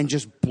and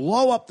just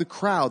blow up the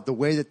crowd the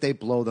way that they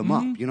blow them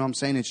up. You know what I'm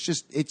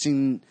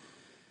saying?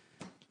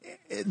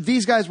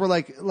 These guys were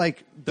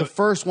like the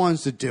first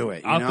ones to do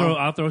it.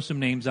 I'll throw some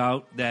names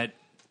out that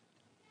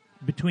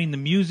between the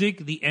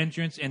music, the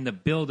entrance, and the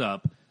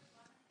build-up,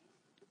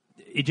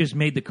 it just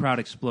made the crowd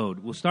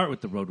explode. We'll start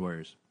with the Road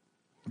Warriors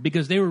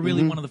because they were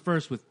really one of the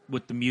first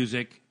with the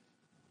music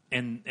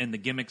and the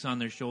gimmicks on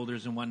their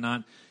shoulders and whatnot.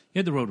 You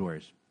had the Road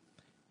Warriors.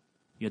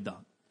 You had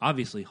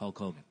obviously Hulk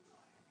Hogan,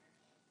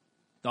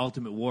 the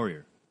Ultimate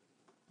Warrior,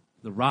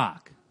 The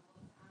Rock,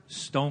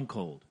 Stone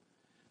Cold.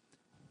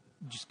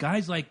 Just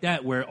guys like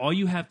that where all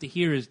you have to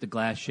hear is the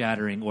glass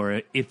shattering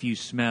or If You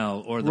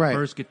Smell or the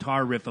first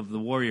guitar riff of the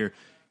Warrior.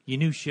 You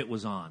knew shit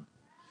was on.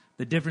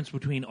 The difference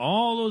between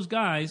all those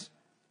guys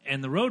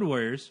and the Road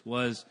Warriors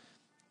was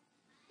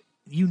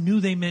you knew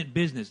they meant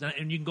business.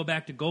 And you can go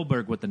back to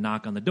Goldberg with the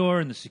knock on the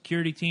door and the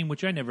security team,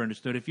 which I never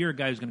understood. If you're a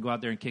guy who's going to go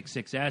out there and kick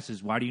 6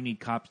 asses, why do you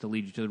need cops to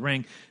lead you to the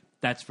ring?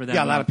 That's for them.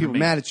 Yeah, a lot of people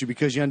mad at you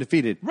because you're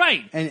undefeated.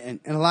 Right. And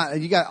a lot,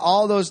 you got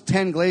all those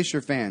 10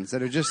 Glacier fans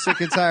that are just sick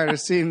and tired of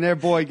seeing their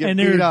boy get and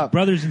beat they're up.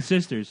 brothers and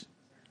sisters.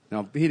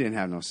 No, he didn't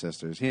have no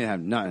sisters. He didn't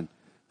have nothing.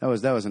 That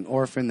was an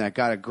orphan that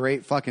got a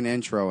great fucking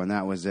intro, and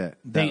that was it.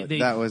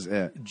 That was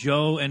it.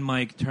 Joe and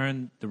Mike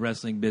turned the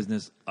wrestling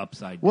business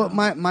upside down.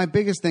 Well, my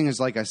biggest thing is,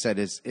 like I said,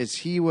 is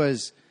he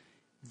was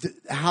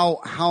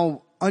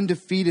how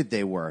undefeated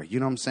they were. You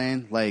know what I'm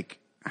saying? Like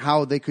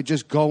how they could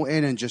just go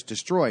in and just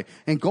destroy.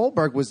 And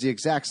Goldberg was the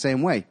exact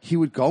same way. He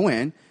would go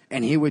in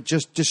and he would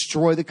just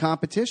destroy the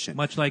competition.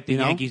 Much like the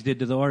Yankees did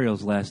to the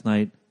Orioles last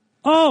night.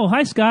 Oh,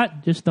 hi,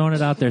 Scott. Just throwing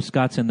it out there.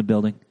 Scott's in the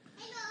building.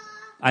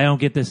 I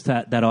don't get this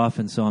that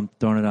often, so I'm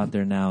throwing it out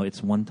there now.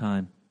 It's one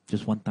time.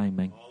 Just one time,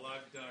 man. All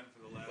I've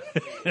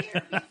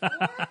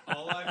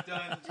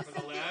done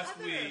for the last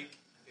week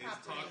is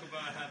talk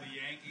about how the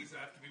Yankees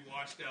have to be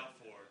watched out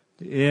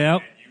for.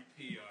 Yep. And you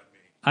pee on me.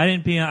 I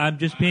didn't pee on. I'm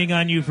just peeing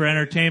on you for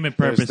entertainment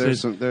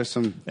purposes. There's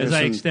some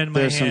extend my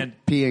there's hand.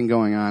 some peeing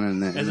going on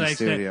in the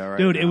studio right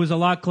dude, now. it was a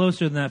lot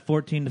closer than that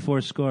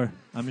 14-4 score.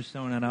 I'm just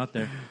throwing that out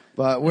there.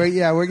 But we're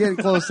getting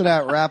close to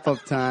that wrap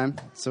up time,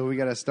 so we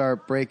got to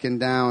start breaking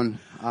down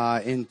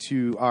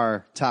into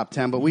our top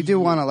 10. But we do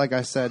want to, like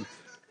I said,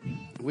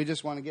 we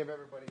just want to give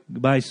everybody.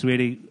 Goodbye,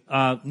 sweetie.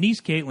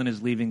 Niece Caitlin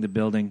is leaving the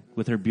building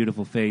with her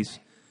beautiful face.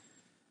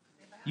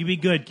 You be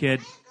good,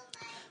 kid.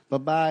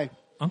 Bye-bye.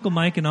 Uncle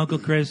Mike and Uncle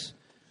Chris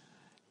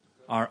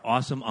are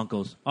awesome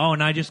uncles. Oh,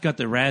 and I just got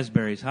the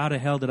raspberries. How the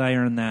hell did I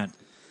earn that?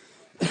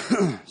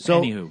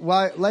 So,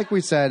 Anywho. like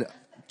we said,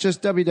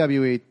 just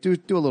WWE,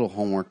 do a little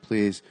homework,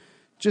 please.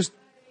 Just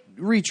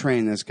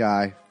retrain this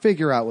guy.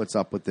 Figure out what's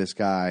up with this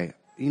guy.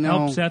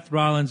 Help Seth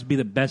Rollins be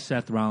the best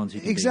Seth Rollins he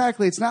can be.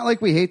 Exactly. It's not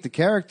like we hate the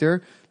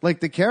character. Like,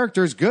 the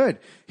character's good.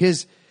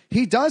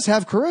 He does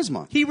have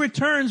charisma. He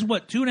returns,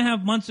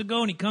 2.5 months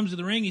ago, and he comes to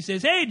the ring. He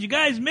says, "Hey, did you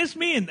guys miss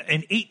me?"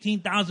 And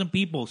 18,000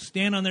 people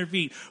stand on their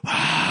feet.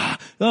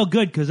 Oh,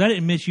 good, because I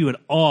didn't miss you at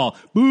all.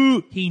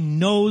 Boo! He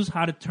knows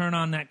how to turn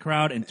on that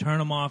crowd and turn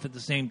them off at the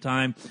same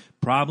time.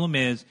 Problem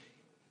is,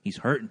 he's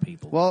hurting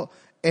people. Well,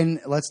 and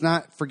let's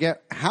not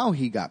forget how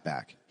he got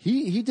back.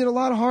 He did a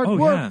lot of hard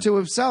work to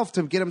himself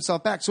to get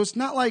himself back. So it's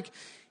not like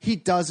he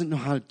doesn't know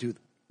how to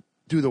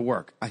do the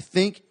work. I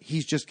think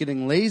he's just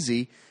getting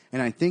lazy,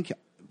 and I think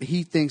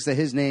he thinks that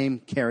his name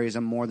carries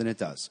him more than it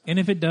does. And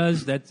if it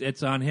does,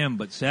 it's on him.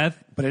 But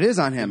Seth, but it is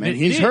on him, and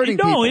he's hurting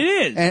people. No, it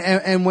is.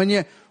 And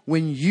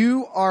when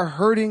you are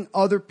hurting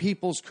other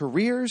people's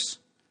careers,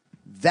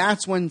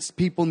 that's when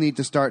people need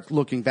to start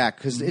looking back,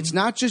 because it's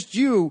not just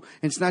you,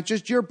 it's not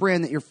just your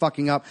brand that you're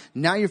fucking up.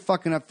 Now you're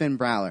fucking up Finn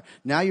Balor.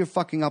 Now you're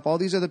fucking up all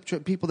these other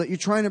people that you're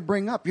trying to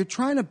bring up. You're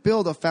trying to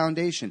build a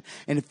foundation,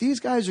 and if these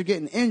guys are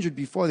getting injured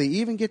before they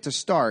even get to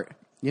start,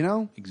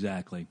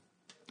 exactly.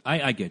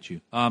 I get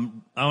you. I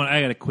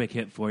got a quick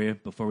hit for you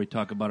before we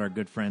talk about our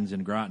good friends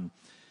in Groton.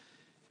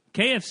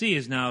 KFC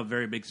is now a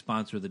very big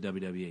sponsor of the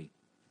WWE.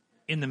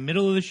 In the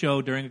middle of the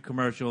show, during a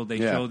commercial, they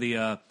show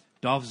the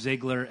Dolph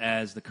Ziggler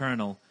as the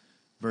Colonel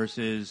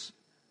versus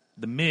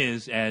The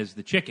Miz as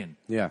the Chicken.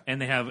 Yeah.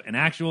 And they have an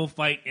actual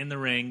fight in the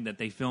ring that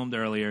they filmed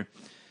earlier.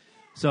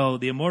 So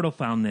the Immortal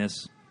found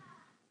this,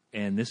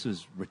 and this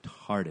was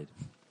retarded.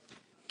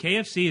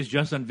 KFC has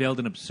just unveiled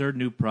an absurd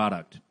new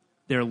product.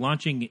 They're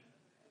launching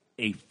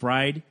a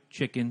fried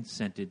chicken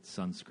scented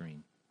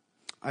sunscreen.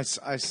 I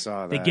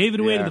saw that. They gave it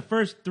away to the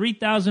first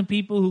 3,000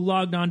 people who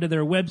logged onto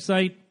their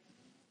website.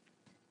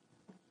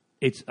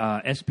 It's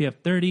SPF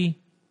 30.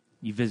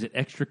 You visit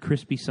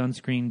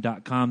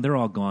extracrispysunscreen.com. They're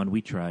all gone.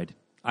 We tried.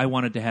 I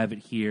wanted to have it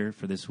here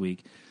for this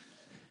week.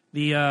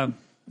 Exactly.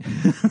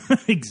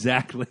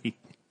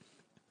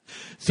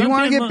 Do you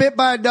want to get bit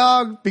by a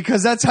dog?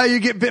 Because that's how you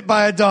get bit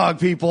by a dog,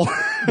 people.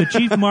 The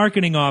chief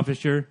marketing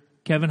officer,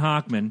 Kevin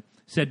Hochman,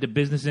 said to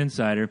Business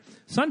Insider,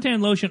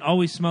 "Suntan lotion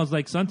always smells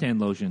like suntan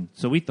lotion,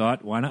 so we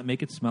thought, why not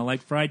make it smell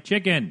like fried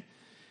chicken?"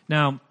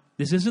 Now,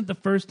 this isn't the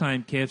first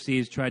time KFC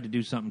has tried to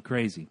do something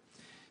crazy.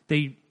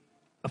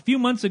 A few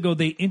months ago,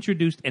 they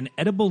introduced an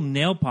edible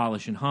nail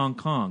polish in Hong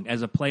Kong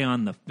as a play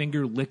on the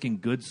finger licking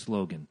good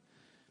slogan.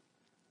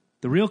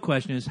 The real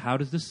question is, how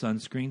does the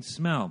sunscreen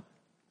smell?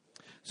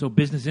 So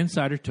Business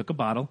Insider took a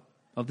bottle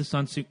of the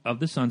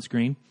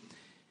sunscreen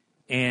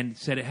and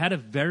said it had a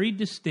very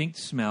distinct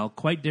smell,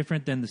 quite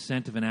different than the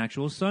scent of an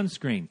actual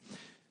sunscreen.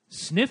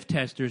 Sniff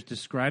testers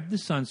described the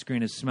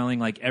sunscreen as smelling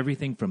like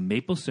everything from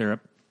maple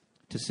syrup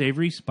to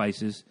savory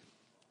spices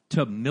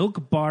to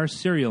Milk Bar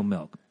cereal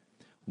milk.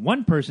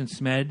 One person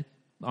smelled...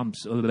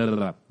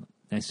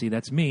 I see,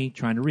 that's me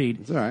trying to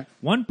read. It's all right.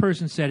 One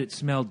person said it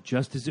smelled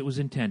just as it was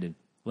intended,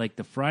 like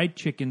the fried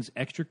chicken's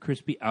extra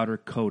crispy outer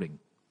coating.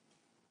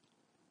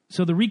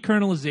 So the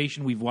rekernelization,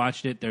 we've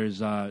watched it.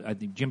 There's, I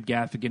think Jim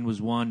Gaffigan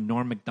was one.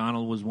 Norm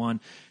Macdonald was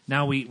one.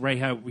 Now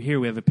here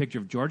we have a picture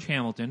of George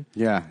Hamilton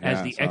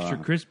as the extra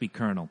crispy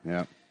Colonel.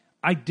 Yeah,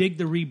 I dig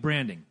the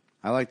rebranding.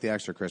 I like the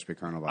extra crispy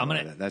Colonel. By the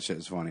way, that shit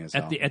is funny as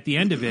hell. At the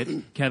end of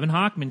it, Kevin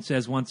Hochman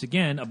says once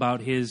again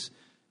about his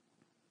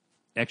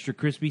extra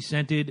crispy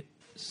scented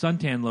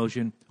suntan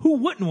lotion. Who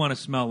wouldn't want to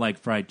smell like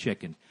fried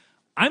chicken?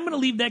 I'm going to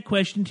leave that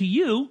question to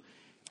you,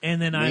 and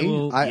then I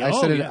will.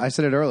 I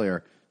said it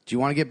earlier. Do you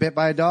want to get bit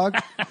by a dog?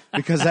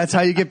 Because that's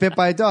how you get bit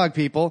by a dog,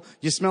 people.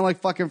 You smell like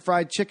fucking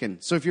fried chicken.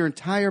 So if your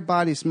entire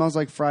body smells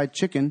like fried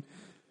chicken,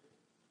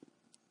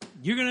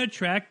 you're going to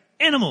attract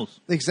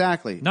animals.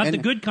 Exactly. Not the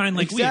good kind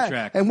like we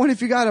attract. And what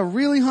if you got a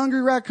really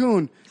hungry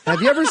raccoon?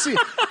 Have you ever seen...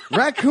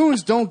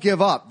 Raccoons don't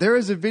give up. There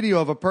is a video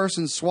of a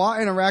person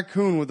swatting a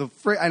raccoon with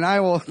and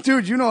I will...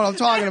 Dude, you know what I'm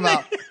talking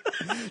about.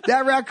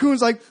 That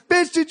raccoon's like,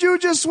 bitch, did you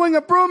just swing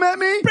a broom at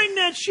me? Bring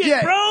that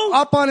shit, bro.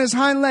 Up on his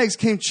hind legs,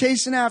 came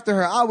chasing after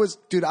her. I was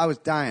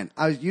dying.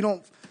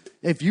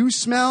 If you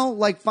smell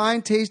like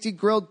fine, tasty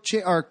grilled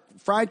or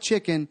fried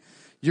chicken,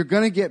 you're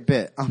going to get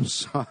bit. I'm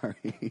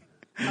sorry.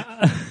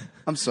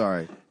 I'm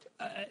sorry.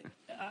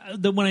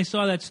 When I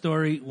saw that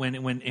story,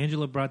 when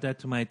Angela brought that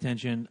to my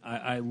attention,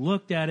 I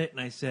looked at it and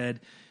I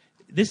said,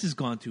 this has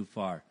gone too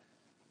far.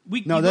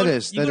 You go to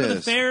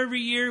the fair every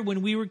year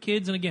when we were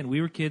kids, and again,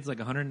 we were kids like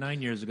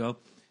 109 years ago.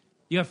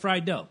 You have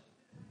fried dough.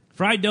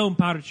 Fried dough and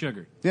powdered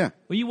sugar. Yeah.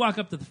 Well, you walk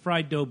up to the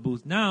fried dough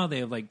booth now, they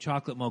have like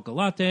chocolate mocha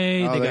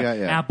latte, they got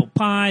apple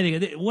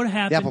pie. What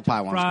happened the apple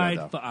pie to fried...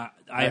 one's good, though.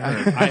 I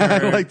heard.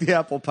 I like the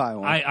apple pie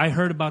one. I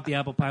heard about the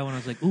apple pie one. I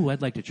was like, ooh,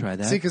 I'd like to try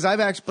that. See, because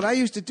I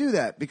used to do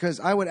that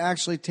because I would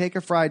actually take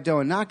a fried dough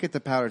and not get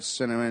the powdered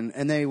cinnamon,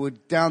 and they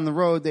would, down the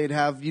road, they'd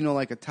have,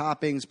 like a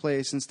toppings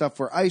place and stuff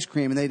for ice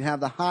cream, and they'd have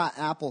the hot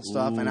apple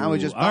stuff, and I would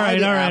just buy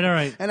the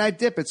apple, and I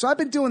dip it. So I've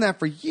been doing that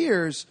for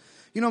years,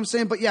 you know what I'm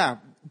saying?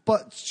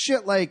 But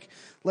shit like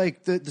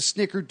the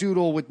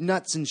snickerdoodle with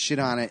nuts and shit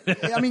on it.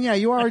 I mean,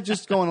 you are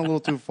just going a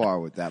little too far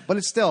with that. But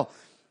it's still,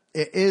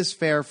 it is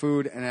fair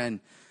food, and then.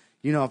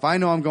 You know, if I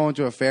know I'm going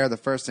to a fair, the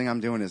first thing I'm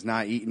doing is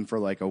not eating for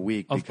like a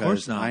week Of because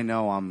course not. I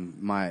know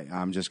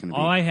I'm just going to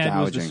be All I had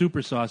gouging. was the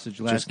super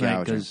sausage last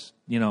night gouging. because,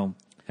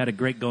 had a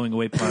great going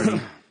away party.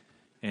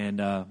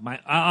 And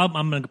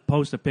I'm going to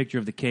post a picture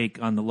of the cake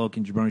on the Loki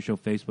and Jabroni Show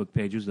Facebook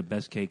page. It was the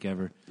best cake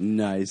ever.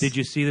 Nice. Did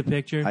you see the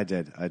picture? I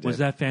did. Was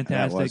that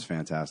fantastic? That was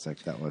fantastic.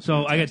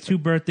 So I got 2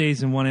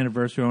 birthdays and 1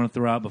 anniversary I want to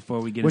throw out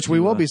before we get Which into, we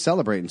will be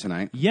celebrating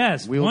tonight.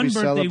 Yes, we will one be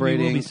birthday celebrating,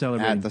 we will be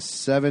celebrating. at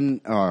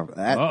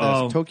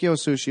the Tokyo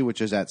Sushi,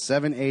 which is at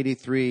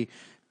 783.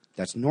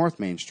 That's North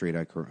Main Street,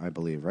 I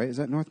believe, right? Is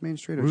that North Main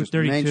Street or Route just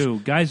 32.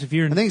 Guys, if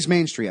you're in I think it's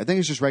Main Street. I think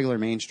it's just regular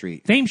Main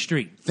Street. Thames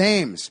Street.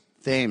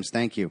 Thames,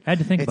 thank you. Had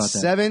to think about it's that.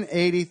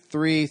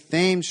 783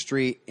 Thames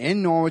Street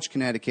in Norwich,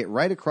 Connecticut,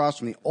 right across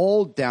from the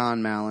old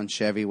Don Malin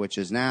Chevy, which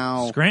is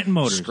now Scranton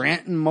Motors.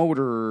 Scranton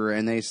Motor,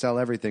 and they sell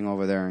everything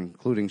over there,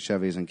 including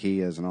Chevys and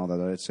Kias and all that.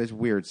 It's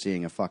weird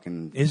seeing a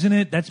fucking Isn't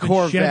it? That's been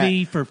Corvette.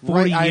 Chevy for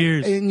 40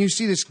 years. And you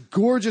see this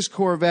gorgeous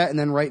Corvette, and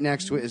then right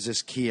next to it is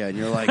this Kia, and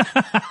you're like,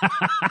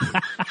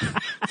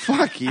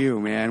 fuck you,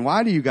 man.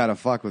 Why do you got to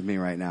fuck with me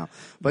right now?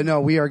 But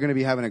no, we are going to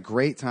be having a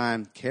great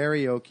time,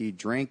 karaoke,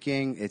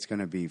 drinking. It's going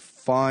to be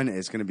fun.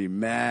 It's going to be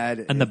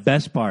mad. And the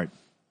best part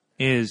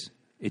is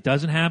it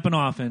doesn't happen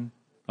often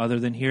other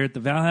than here at the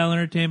Valhalla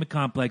Entertainment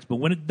Complex. But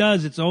when it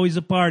does, it's always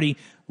a party.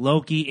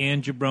 Loki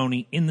and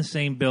Jabroni in the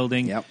same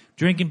building, Yep.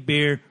 drinking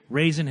beer,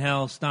 raising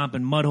hell,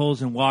 stomping mud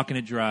holes, and walking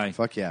it dry.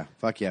 Fuck yeah,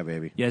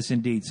 baby. Yes,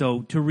 indeed.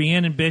 So to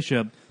Rhiannon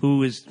Bishop,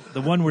 who is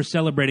the one we're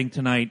celebrating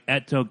tonight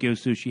at Tokyo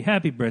Sushi,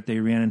 happy birthday,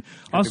 Rhiannon.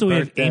 Also, we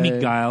have birthday.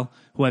 Amy Guile,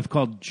 who I've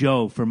called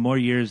Joe for more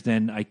years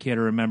than I care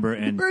to remember.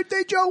 And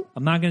Birthday, Joe.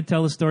 I'm not going to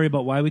tell the story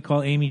about why we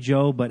call Amy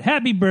Joe, but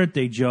happy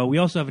birthday, Joe. We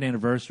also have an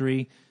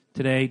anniversary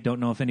today.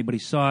 Don't know if anybody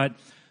saw it.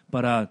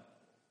 But,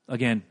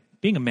 again,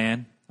 being a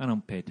man, I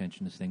don't pay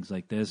attention to things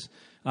like this.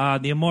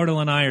 The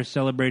Immortal and I are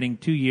celebrating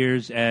 2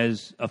 years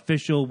as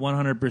official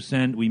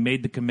 100%. We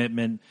made the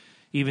commitment,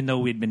 even though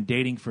we'd been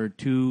dating for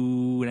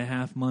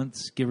 2.5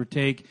 months, give or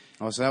take.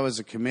 Oh, so that was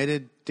a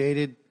committed,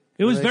 dated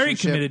It was very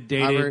relationship? committed,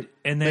 dated.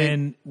 And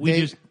then we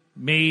they-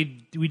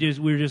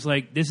 were just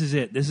like, this is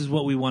it. This is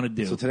what we want to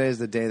do. So today is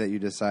the day that you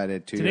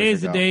decided 2 Today years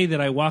is the ago. day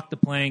that I walked the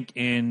plank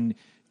and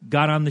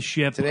got on the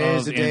ship. Today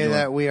is of the day Andor.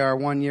 that we are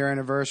 1 year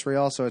anniversary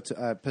also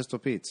at Pistol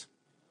Pete's.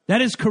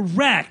 That is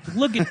correct.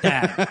 Look at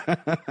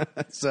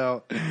that.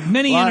 So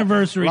Many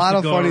anniversaries A lot to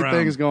of go funny around.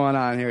 things going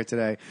on here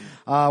today.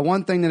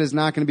 One thing that is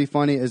not going to be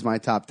funny is my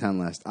top 10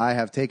 list. I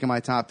have taken my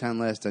top 10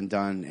 list and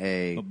done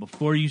a... But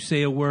before you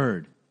say a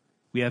word,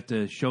 we have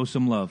to show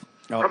some love.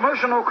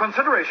 Promotional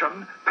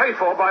consideration paid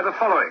for by the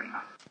following.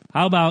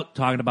 How about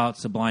talking about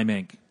Sublime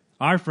Inc.?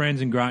 Our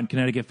friends in Groton,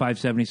 Connecticut,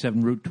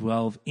 577 Route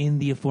 12, in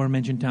the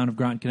aforementioned town of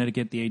Groton,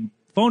 Connecticut. The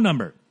phone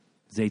number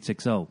is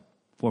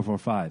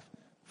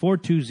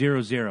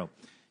 860-445-4200.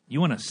 You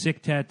want a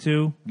sick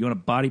tattoo? You want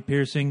a body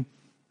piercing?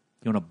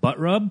 You want a butt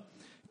rub?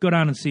 Go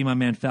down and see my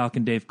man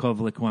Falcon Dave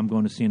Kovalik, who I'm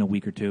going to see in a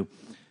week or two.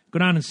 Go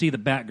down and see the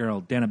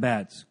Batgirl, Dana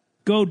Batts.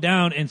 Go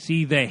down and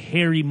see the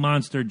hairy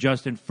monster,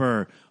 Justin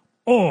Furr.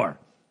 Or,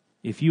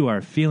 if you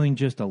are feeling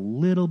just a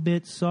little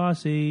bit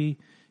saucy,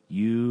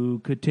 you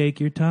could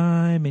take your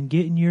time and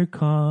get in your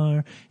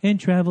car and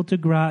travel to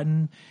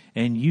Groton,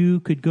 and you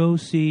could go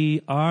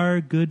see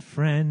our good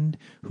friend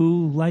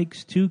who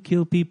likes to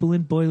kill people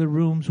in boiler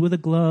rooms with a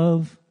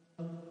glove.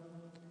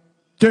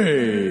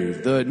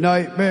 Dave the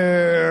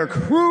Nightmare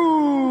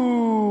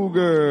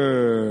Kruger.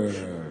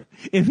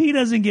 If he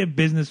doesn't get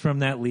business from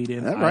that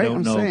lead-in, That I right? don't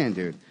I'm know. saying,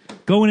 dude.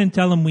 Go in and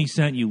tell them we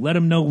sent you. Let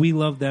them know we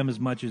love them as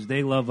much as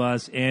they love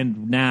us.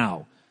 And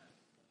now,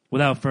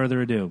 without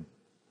further ado,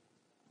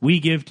 we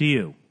give to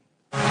you.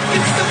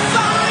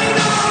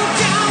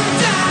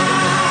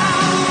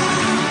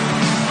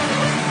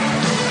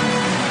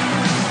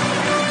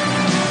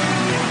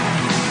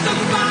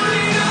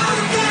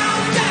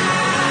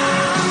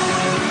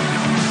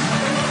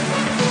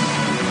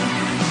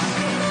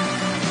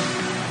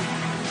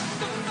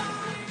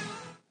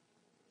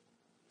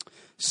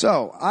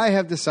 So, I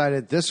have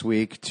decided this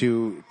week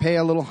to pay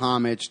a little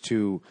homage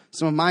to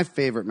some of my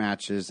favorite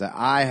matches that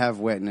I have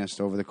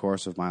witnessed over the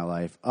course of my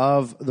life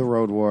of the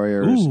Road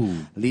Warriors,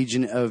 Ooh.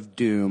 Legion of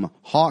Doom,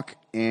 Hawk,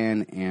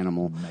 and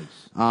Animal.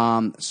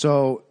 Nice.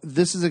 So,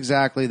 this is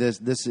exactly this.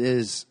 This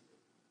is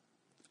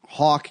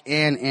Hawk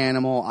and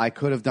Animal. I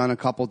could have done a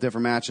couple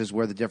different matches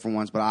where the different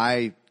ones, but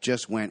I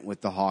just went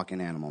with the Hawk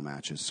and Animal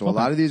matches. So a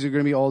lot of these are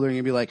going to be older, and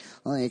you're going to be like,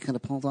 oh, you could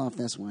have pulled off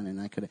this one,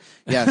 and I could have.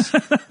 Yes,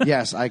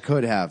 yes, I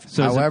could have.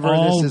 So is it However,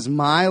 all- this is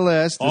my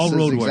list. all This is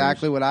Road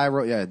exactly Warriors? what I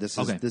wrote. Yeah, this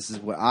is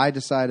what I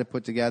decided to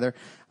put together.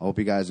 I hope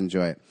you guys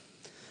enjoy it.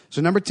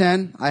 So number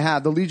 10, I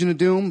have the Legion of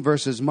Doom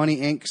versus Money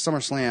Inc.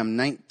 SummerSlam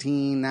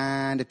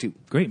 1992.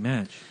 Great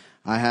match.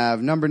 I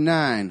have number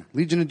 9,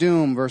 Legion of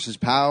Doom versus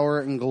Power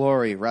and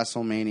Glory,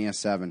 WrestleMania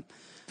 7.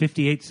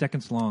 58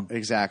 seconds long.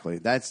 Exactly.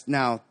 That's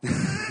now.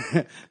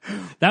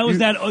 That was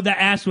the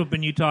ass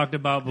whooping you talked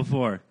about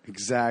before.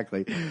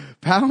 Exactly.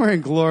 Power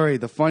and Glory,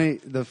 the funny,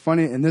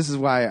 and this is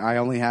why I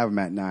only have them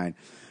at 9.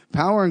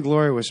 Power and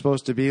Glory was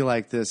supposed to be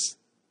like this,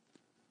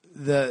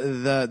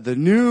 the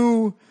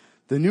new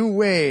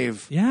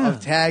wave of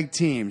tag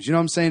teams. You know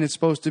what I'm saying? It's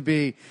supposed to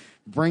be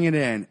bring it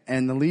in,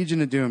 and the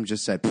Legion of Doom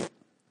just said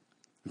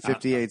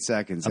 58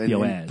 seconds,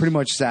 and pretty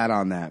much sat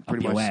on that.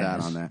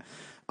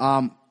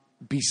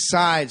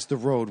 Besides the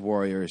Road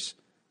Warriors,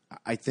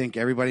 I think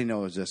everybody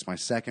knows this. My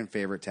second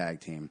favorite tag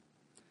team,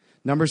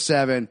 number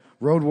 7,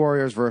 Road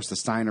Warriors versus the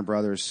Steiner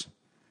Brothers.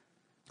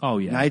 Oh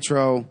yeah,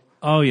 Nitro.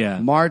 Oh yeah,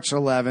 March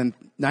 11th,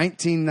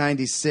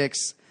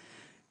 1996.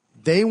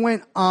 They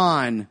went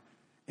on,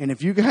 and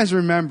if you guys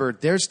remember,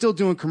 they're still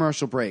doing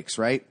commercial breaks,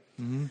 right?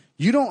 Mm-hmm.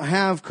 You don't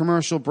have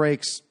commercial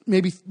breaks,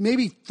 maybe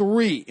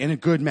 3 in a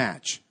good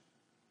match.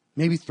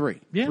 Maybe 3.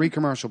 Yeah. 3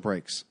 commercial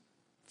breaks.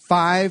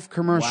 5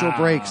 commercial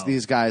breaks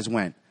these guys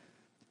went.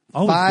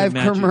 Always 5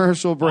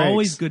 commercial breaks.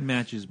 Always good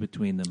matches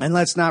between them. And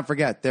let's not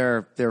forget,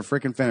 their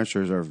freaking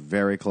finishers are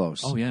very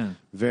close. Oh, yeah.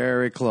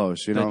 Very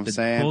close. You know what I'm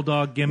saying? The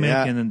Bulldog gimmick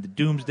and then the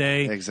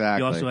Doomsday.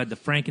 Exactly. You also had the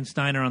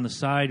Frankensteiner on the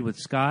side with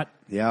Scott.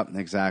 Yep,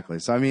 exactly.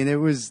 So, I mean, it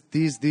was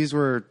these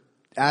were,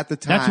 at the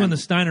time. That's when the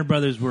Steiner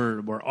brothers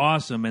were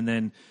awesome, and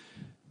then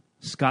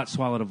Scott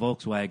swallowed a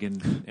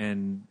Volkswagen,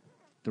 and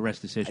the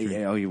rest is history.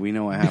 Yeah, we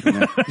know what happened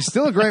there. He's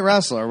still a great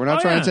wrestler. We're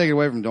not trying to take it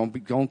away from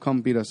him. Don't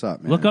come beat us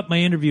up, man. Look up my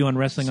interview on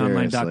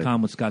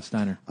WrestlingOnline.com with Scott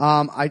Steiner.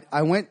 I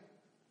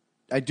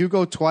do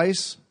go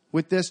twice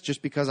with this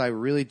just because I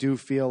really do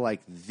feel like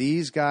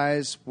these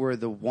guys were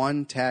the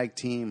one tag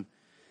team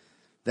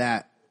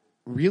that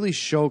really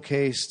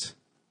showcased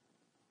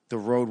the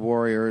Road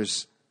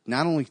Warriors,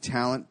 not only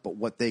talent, but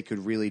what they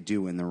could really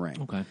do in the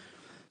ring. Okay.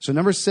 So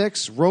number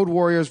 6, Road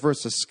Warriors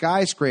versus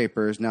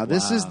Skyscrapers. Now,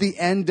 this is the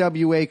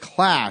NWA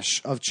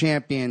Clash of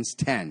Champions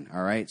 10,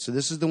 all right? So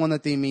this is the one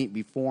that they meet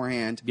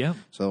beforehand. Yeah.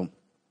 So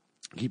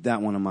keep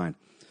that one in mind.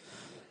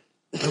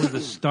 That was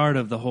the start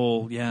of the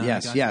whole,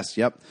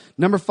 Yep.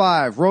 Number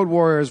 5, Road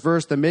Warriors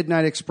versus the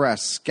Midnight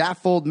Express.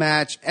 Scaffold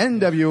match,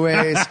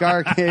 NWA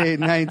Starrcade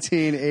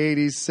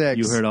 1986.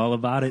 You heard all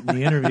about it in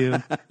the interview.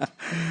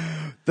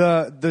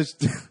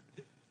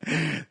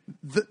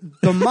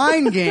 The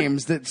mind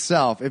games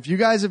itself, if you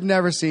guys have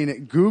never seen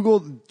it,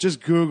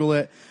 just Google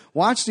it.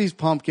 Watch these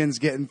pumpkins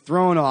getting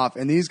thrown off,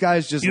 and these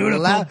guys just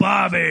beautiful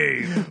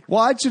Bobby.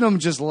 Watching them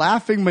just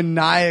laughing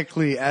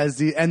maniacally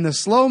and the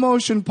slow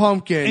motion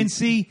pumpkin. And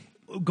see,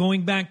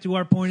 going back to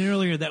our point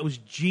earlier, that was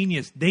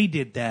genius. They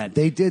did that.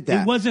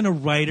 It wasn't a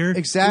writer.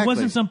 Exactly. It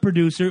wasn't some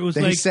producer. It was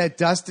he said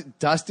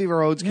Dusty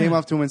Rhodes came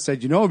up to him and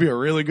said, it'd be a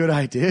really good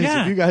idea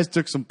if you guys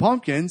took some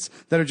pumpkins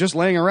that are just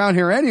laying around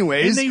here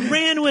anyways. And they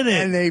ran with it.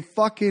 And they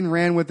fucking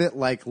ran with it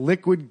like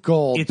liquid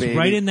gold, It's baby.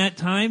 right in that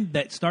time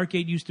that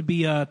Starrcade used to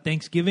be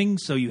Thanksgiving,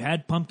 so you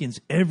had pumpkins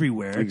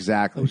everywhere.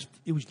 Exactly.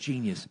 It was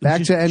genius.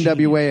 Back to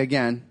NWA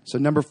again. So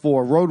number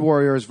 4, Road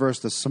Warriors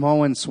versus the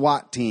Samoan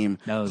SWAT team.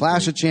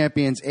 Clash of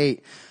Champions 8.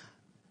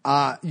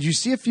 You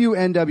see a few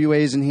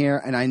NWAs in here,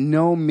 and I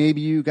know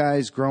maybe you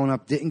guys growing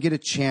up didn't get a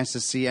chance to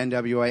see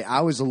NWA.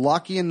 I was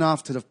lucky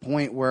enough to the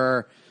point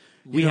where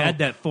we had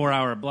that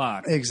 4-hour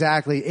block.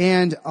 Exactly,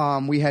 and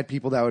we had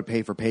people that would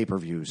pay for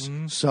pay-per-views.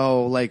 Mm-hmm.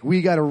 So,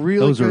 we got a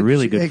really were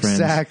really good friends.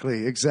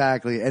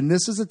 Exactly. And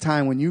this is a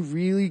time when you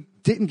really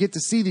didn't get to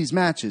see these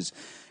matches.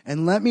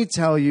 And let me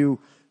tell you,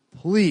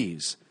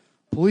 please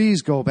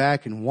go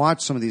back and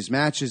watch some of these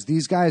matches.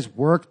 These guys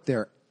worked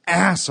their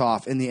ass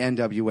off in the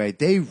NWA.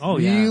 They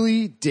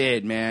really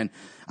did, man.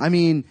 I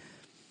mean,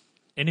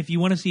 and if you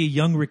want to see a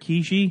young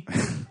Rikishi,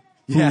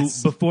 who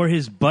before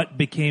his butt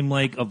became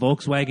like a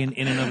Volkswagen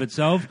in and of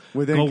itself,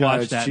 go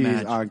watch that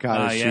match. On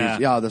cottage cheese.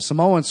 Yeah, the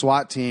Samoan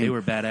SWAT team. They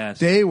were badass.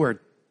 They were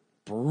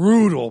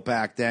brutal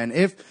back then.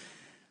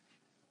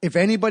 If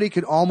anybody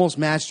could almost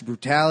match the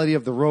brutality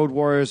of the Road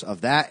Warriors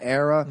of that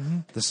era,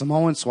 the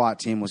Samoan SWAT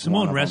team was one of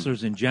them. Samoan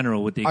wrestlers in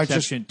general, with the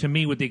exception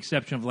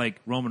of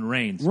like Roman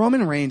Reigns.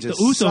 Roman Reigns is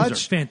the Usos are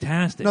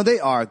fantastic. No, they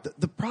are.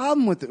 The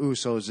problem with the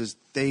Usos is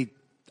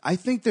I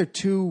think they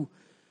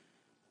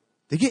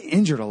get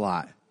injured a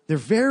lot. They're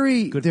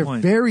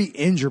very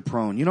injuure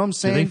prone. You know what I'm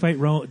saying?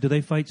 Do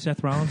they fight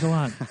Seth Rollins a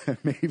lot?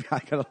 Maybe I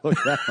gotta look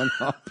that one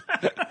up.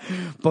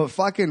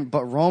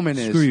 But Roman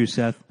is, screw you,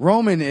 Seth.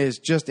 Roman is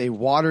just a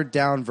watered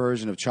down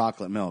version of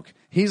chocolate milk.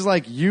 He's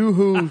like you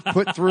who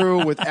put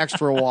through with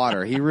extra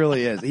water. He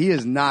really is. He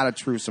is not a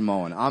true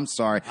Samoan. I'm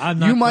sorry.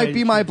 You might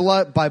be my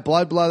blood by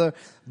blood,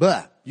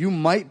 but you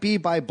might be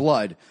by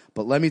blood.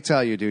 But let me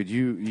tell you,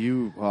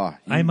 dude,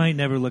 I might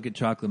never look at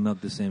chocolate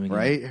milk the same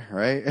again.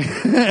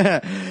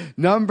 Right.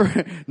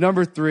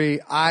 Number 3,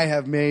 I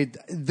have made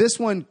this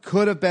one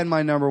could have been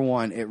my number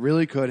 1. It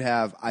really could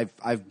have.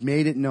 I've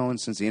made it known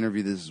since the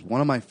interview. This is one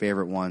of my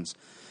favorite ones.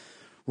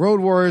 Road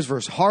Warriors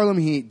versus Harlem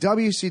Heat,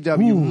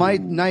 WCW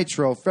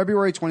Nitro,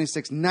 February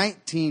 26,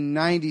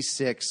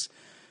 1996.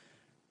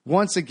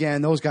 Once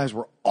again, those guys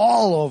were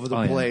all over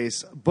the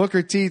place. Yeah.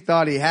 Booker T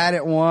thought he had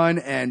it won,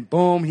 and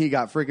boom, he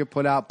got freaking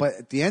put out. But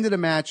at the end of the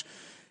match,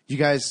 you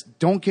guys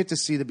don't get to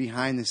see the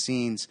behind the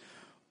scenes.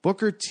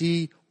 Booker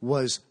T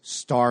was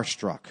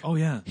starstruck. Oh,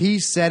 yeah. He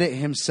said it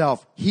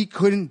himself. He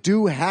couldn't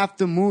do half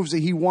the moves that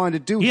he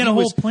wanted to do. He had a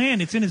whole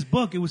plan. It's in his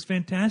book. It was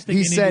fantastic.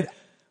 He And said,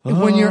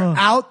 when you're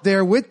out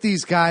there with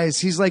these guys,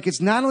 he's like, it's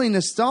not only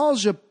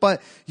nostalgia,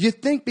 but you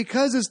think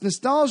because it's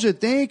nostalgia,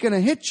 they ain't going to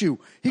hit you.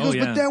 He goes,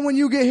 but then when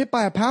you get hit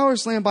by a power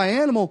slam by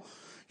Animal,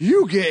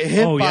 you get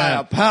hit by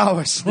a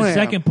power slam. The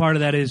second part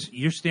of that is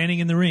you're standing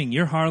in the ring.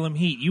 You're Harlem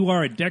Heat. You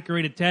are a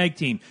decorated tag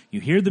team.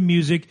 You hear the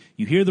music.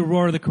 You hear the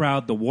roar of the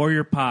crowd, the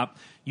Warrior pop.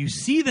 You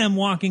see them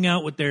walking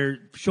out with their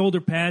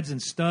shoulder pads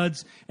and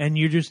studs, and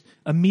you're just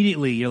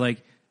immediately, you're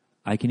like,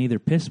 I can either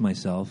piss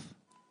myself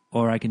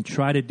or I can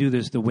try to do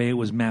this the way it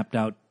was mapped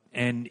out,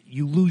 and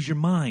you lose your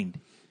mind.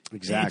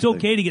 Exactly. It's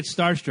okay to get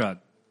starstruck.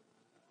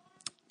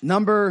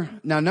 Number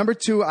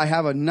 2, I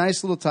have a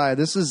nice little tie.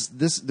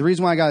 The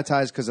reason why I got a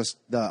tie is because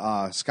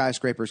the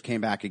Skyscrapers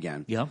came back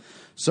again. Yep.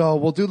 So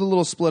we'll do the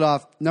little split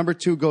off. Number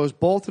 2 goes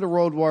both to the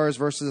Road Warriors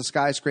versus the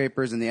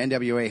Skyscrapers in the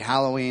NWA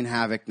Halloween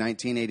Havoc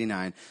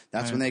 1989.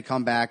 That's when they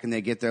come back and they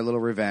get their little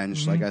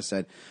revenge, like I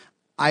said.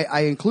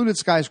 I included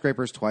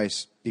Skyscrapers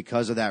twice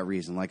because of that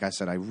reason. Like I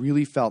said, I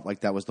really felt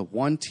like that was the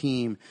one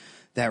team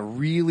that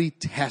really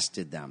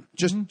tested them,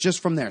 just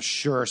from their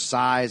sure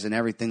size and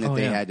everything that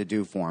they had to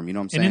do for them. You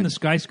know what I'm saying? And in the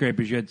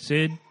Skyscrapers, you had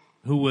Sid,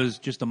 who was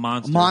just a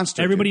monster.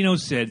 Monster. Everybody dude.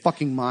 knows Sid.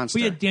 Fucking monster.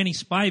 We had Danny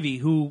Spivey,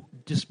 who,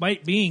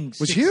 despite being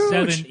was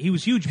 6'7", he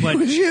was huge. But he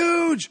was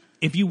huge.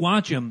 If you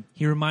watch him,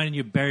 he reminded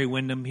you of Barry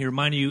Windham. He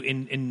reminded you,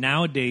 in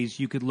nowadays,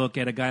 you could look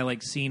at a guy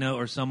like Cena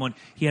or someone.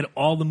 He had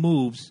all the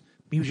moves.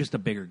 He was just a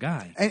bigger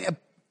guy. And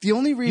the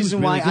only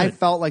reason really why I good.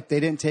 felt like they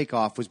didn't take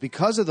off was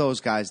because of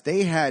those guys.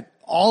 They had,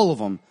 all of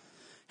them,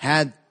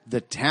 had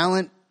the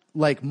talent,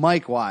 like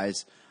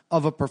Mike-wise,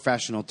 of a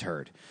professional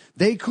turd.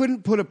 They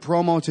couldn't put a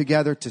promo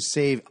together to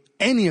save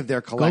any of their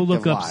collective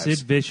lives. Go look up lives. Sid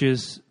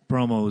Vicious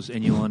promos,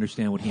 and you'll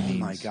understand what he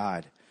means. Oh, my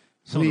God.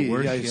 Some of the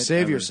worst shit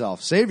save ever.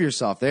 yourself. Save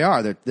yourself. They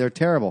are. They're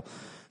terrible.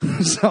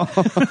 So,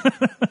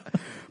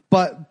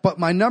 but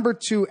my number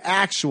 2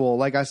 actual,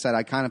 like I said,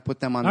 I kind of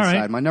put them on the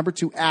side. My number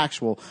 2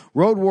 actual,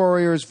 Road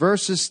Warriors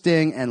versus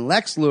Sting and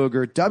Lex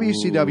Luger,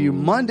 WCW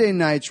Monday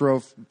Nitro,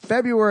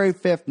 February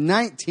 5th,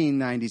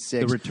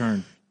 1996. The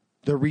return.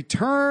 The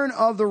return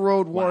of the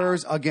Road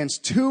Warriors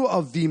against 2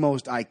 of the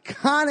most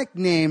iconic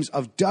names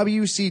of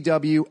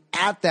WCW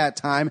at that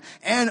time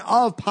and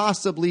of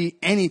possibly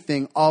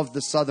anything of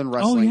the Southern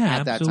Wrestling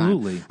at that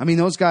time. I mean,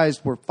 those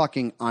guys were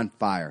fucking on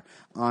fire.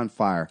 On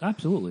fire.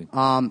 Absolutely.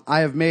 I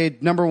have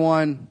made number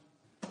 1,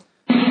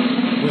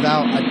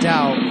 without a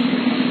doubt,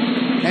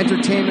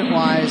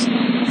 entertainment-wise,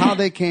 how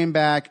they came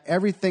back,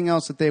 everything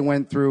else that they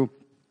went through.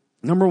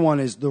 Number 1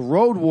 is the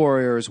Road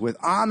Warriors with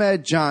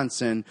Ahmed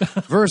Johnson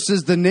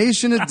versus the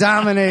Nation of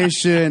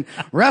Domination.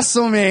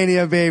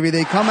 WrestleMania, baby.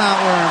 They come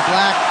out wearing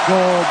black,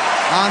 gold.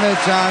 Ahmed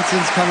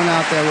Johnson's coming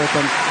out there with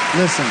them.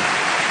 Listen,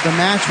 the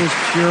match was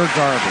pure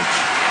garbage.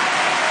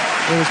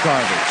 It was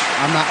garbage.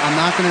 I'm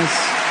not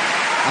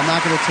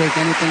gonna take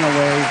anything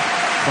away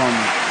from.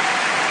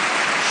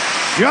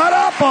 Shut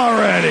up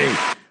already!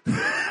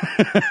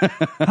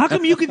 How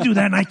come you can do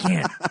that and I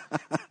can't?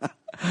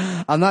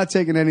 I'm not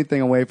taking anything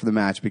away from the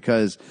match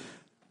because,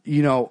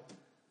 you know,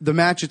 the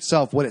match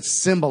itself, what it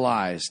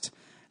symbolized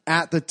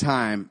at the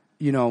time,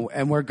 you know,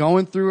 and we're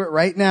going through it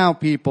right now,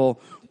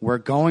 people. We're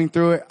going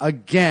through it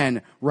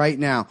again right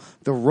now.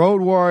 The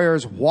Road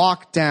Warriors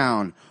walk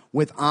down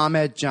with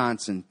Ahmed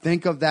Johnson.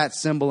 Think of that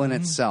symbol in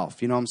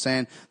itself. You know what I'm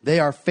saying? They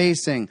are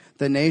facing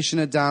the Nation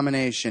of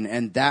Domination,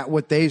 and that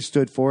what they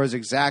stood for is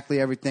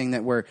exactly everything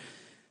that we're...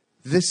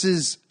 This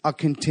is a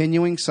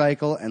continuing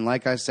cycle, and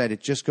like I said,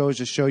 it just goes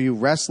to show you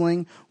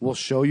wrestling will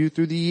show you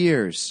through the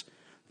years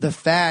the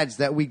fads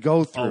that we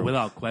go through. Oh,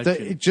 without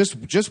question.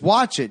 Just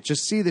watch it.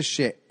 Just see the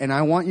shit. And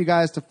I want you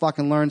guys to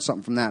fucking learn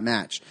something from that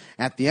match.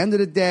 At the end of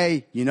the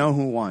day, you know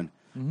who won.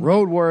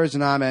 Road Warriors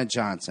and Ahmed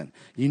Johnson.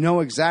 You know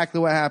exactly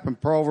what happened.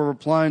 Pearl River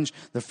Plunge,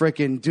 the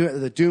freaking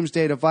the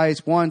Doomsday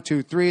Device. 1,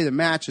 2, 3. The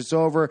match is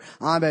over.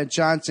 Ahmed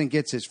Johnson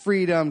gets his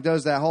freedom,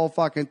 does that whole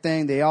fucking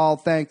thing. They all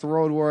thank the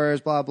Road Warriors,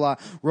 blah, blah.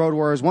 Road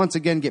Warriors once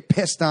again get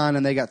pissed on,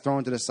 and they got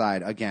thrown to the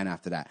side again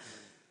after that.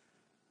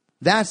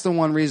 That's the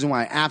one reason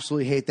why I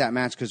absolutely hate that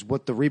match, because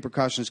what the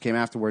repercussions came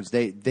afterwards,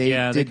 they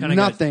did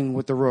nothing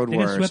with the Road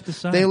Warriors. Swept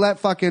aside. They let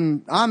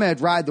fucking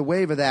Ahmed ride the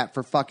wave of that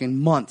for fucking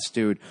months,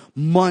 dude.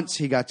 Months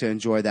he got to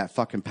enjoy that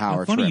fucking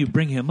power Funny trip. you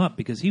bring him up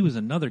because he was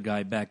another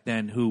guy back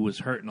then who was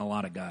hurting a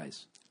lot of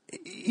guys.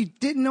 He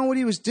didn't know what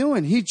he was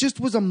doing. He just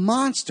was a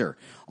monster.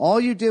 All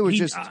you did was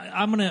just...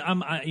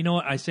 you know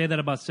what? I say that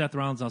about Seth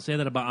Rollins. I'll say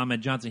that about Ahmed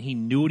Johnson. He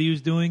knew what he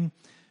was doing.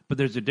 But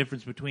there's a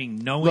difference between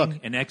knowing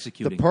and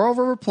executing. The Pearl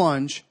River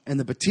Plunge and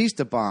the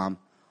Batista Bomb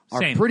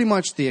are pretty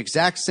much the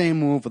exact same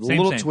move with a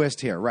little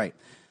twist here. Right.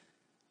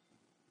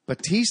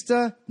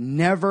 Batista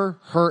never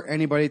hurt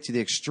anybody to the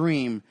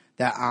extreme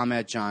that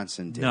Ahmed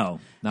Johnson did. No,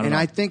 not at all. And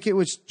I think it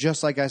was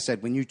just like I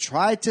said, when you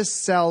try to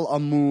sell a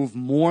move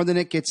more than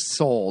it gets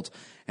sold,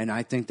 And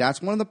I think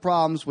that's one of the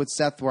problems with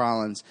Seth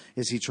Rollins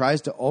is he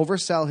tries to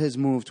oversell his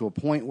move to a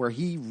point where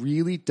he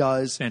really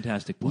does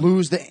Fantastic point.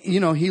 lose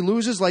he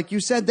loses, like you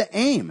said, the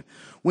aim.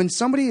 When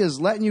somebody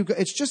is letting you go,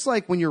 it's just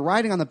like when you're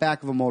riding on the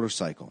back of a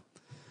motorcycle.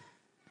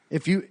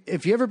 If you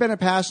ever been a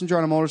passenger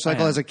on a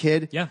motorcycle as a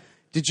kid, yeah.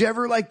 Did you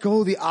ever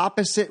go the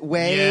opposite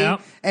way? Yeah.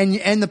 And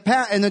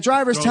the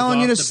driver's Throws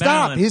telling you to off the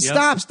stop. balance.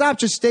 Yep. Stop.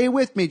 Just stay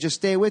with me. Just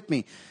stay with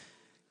me.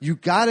 You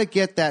got to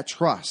get that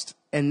trust,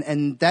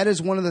 and that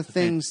is one of the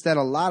things that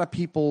a lot of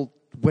people,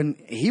 when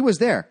he was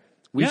there,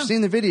 we've seen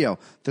the video.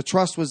 The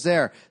trust was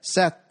there.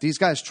 Seth, these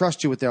guys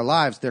trust you with their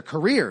lives, their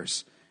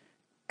careers,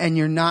 and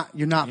you're not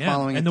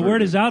following. And it the through.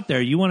 word is out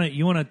there. You want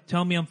to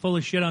tell me I'm full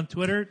of shit on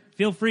Twitter?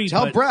 Feel free.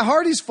 Tell but Bret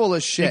Hart he's full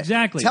of shit.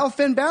 Exactly. Tell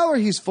Finn Balor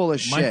he's full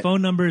of shit. My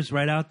phone number is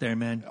right out there,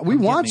 man. We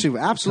Come want get me. to,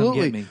 Come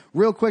absolutely. get me.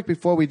 Real quick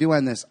before we do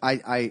end this,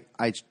 I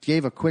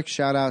gave a quick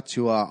shout out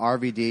to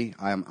RVD.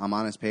 I'm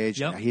on his page.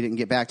 Yep. He didn't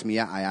get back to me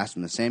yet. I asked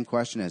him the same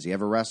question: has he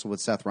ever wrestled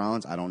with Seth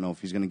Rollins? I don't know if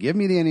he's going to give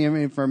me any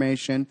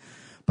information,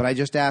 but I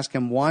just asked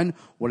him, 1,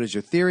 what is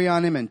your theory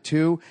on him? And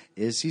 2,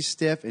 is he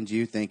stiff? And do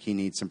you think he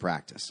needs some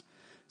practice?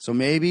 So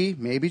maybe,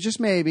 just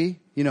maybe,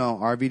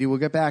 RVD will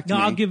get back to me.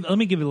 Let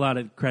me give you a lot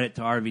of credit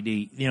to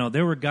RVD.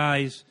 There were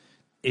guys,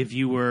 if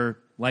you were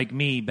like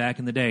me back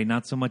in the day,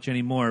 not so much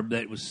anymore,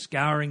 that was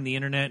scouring the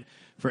internet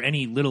for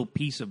any little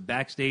piece of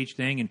backstage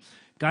thing, and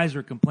guys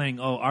were complaining,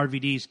 oh,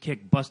 RVD's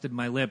kick busted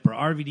my lip, or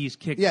RVD's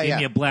kick gave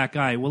me a black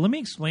eye. Well, let me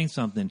explain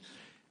something.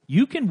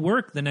 You can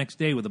work the next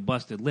day with a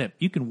busted lip.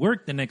 You can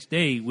work the next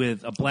day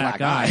with a black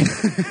eye.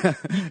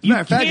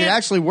 Matter of fact, it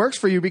actually works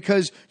for you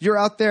because you're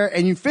out there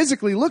and you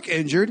physically look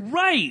injured.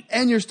 Right.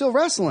 And you're still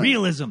wrestling.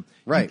 Realism.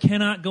 Right. You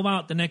cannot go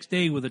out the next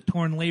day with a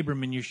torn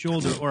labrum in your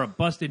shoulder or a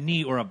busted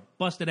knee or a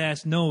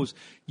busted-ass nose.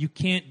 You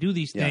can't do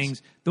these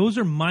things. Those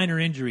are minor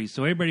injuries.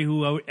 So everybody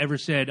who ever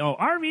said, oh,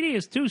 RVD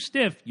is too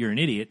stiff, you're an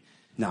idiot.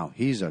 No,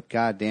 he's a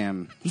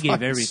goddamn... He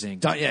gave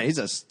everything. He's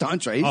a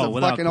stunter. He's a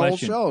without fucking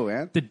question. whole show,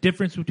 man. The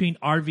difference between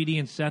RVD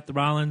and Seth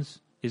Rollins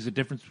is the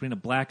difference between a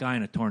black eye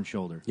and a torn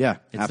shoulder. Yeah,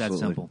 it's absolutely.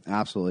 that simple.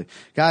 Absolutely.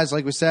 Guys,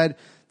 like we said,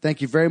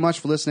 thank you very much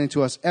for listening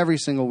to us every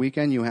single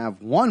weekend. You have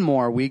one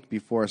more week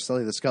before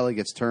Sully the Scully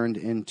gets turned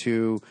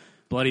into...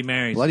 Bloody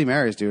Marys. Bloody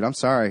Marys, dude. I'm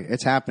sorry.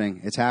 It's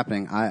happening. It's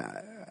happening.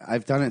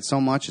 I've done it so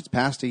much. It's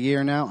past a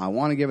year now. I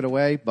want to give it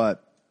away,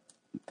 but...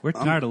 We're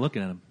tired of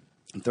looking at them.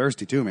 I'm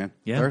thirsty too, man.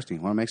 Yeah. Thirsty.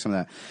 Want to make some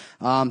of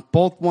that.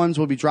 Both ones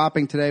will be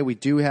dropping today. We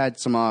did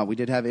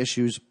have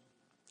issues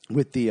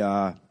with the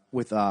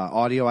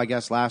audio, I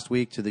guess, last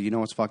week to the You Know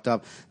What's Fucked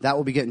Up. That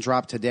will be getting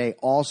dropped today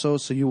also,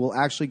 so you will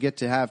actually get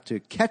to have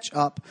to catch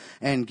up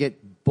and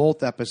get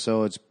both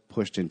episodes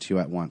pushed into you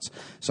at once.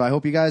 So I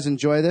hope you guys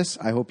enjoy this.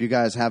 I hope you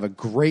guys have a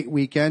great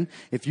weekend.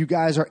 If you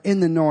guys are in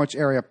the Norwich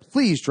area,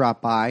 please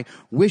drop by.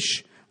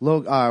 Wish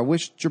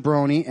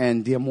Jabroni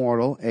and the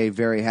Immortal a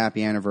very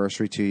happy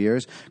anniversary, 2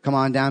 years. Come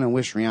on down and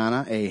wish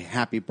Rihanna a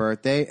happy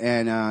birthday.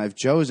 And if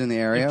Joe's in the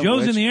area...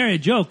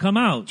 Joe, come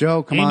out.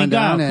 Joe, come Amy on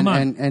down Gao,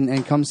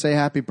 and come say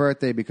happy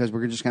birthday because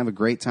we're just going to have a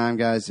great time,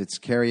 guys. It's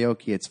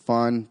karaoke. It's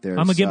fun. I'm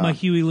going to get my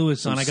Huey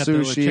Lewis on. I got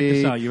sushi. Check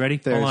this out. You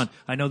ready? Hold on.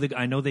 I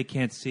know they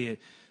can't see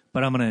it,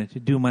 but I'm going to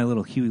do my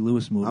little Huey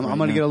Lewis move. I'm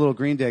going to get a little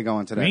Green Day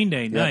going today. Green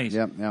Day, nice.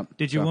 Yep.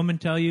 Did your woman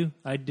tell you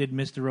I did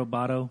Mr.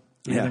 Roboto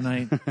the other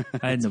night?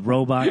 I had the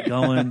robot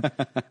going.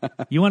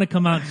 You want to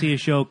come out and see a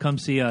show, come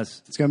see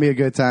us. It's going to be a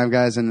good time,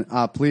 guys. And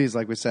please,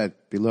 like we said,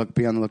 be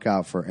on the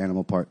lookout for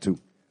Animal Part 2.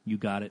 You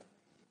got it.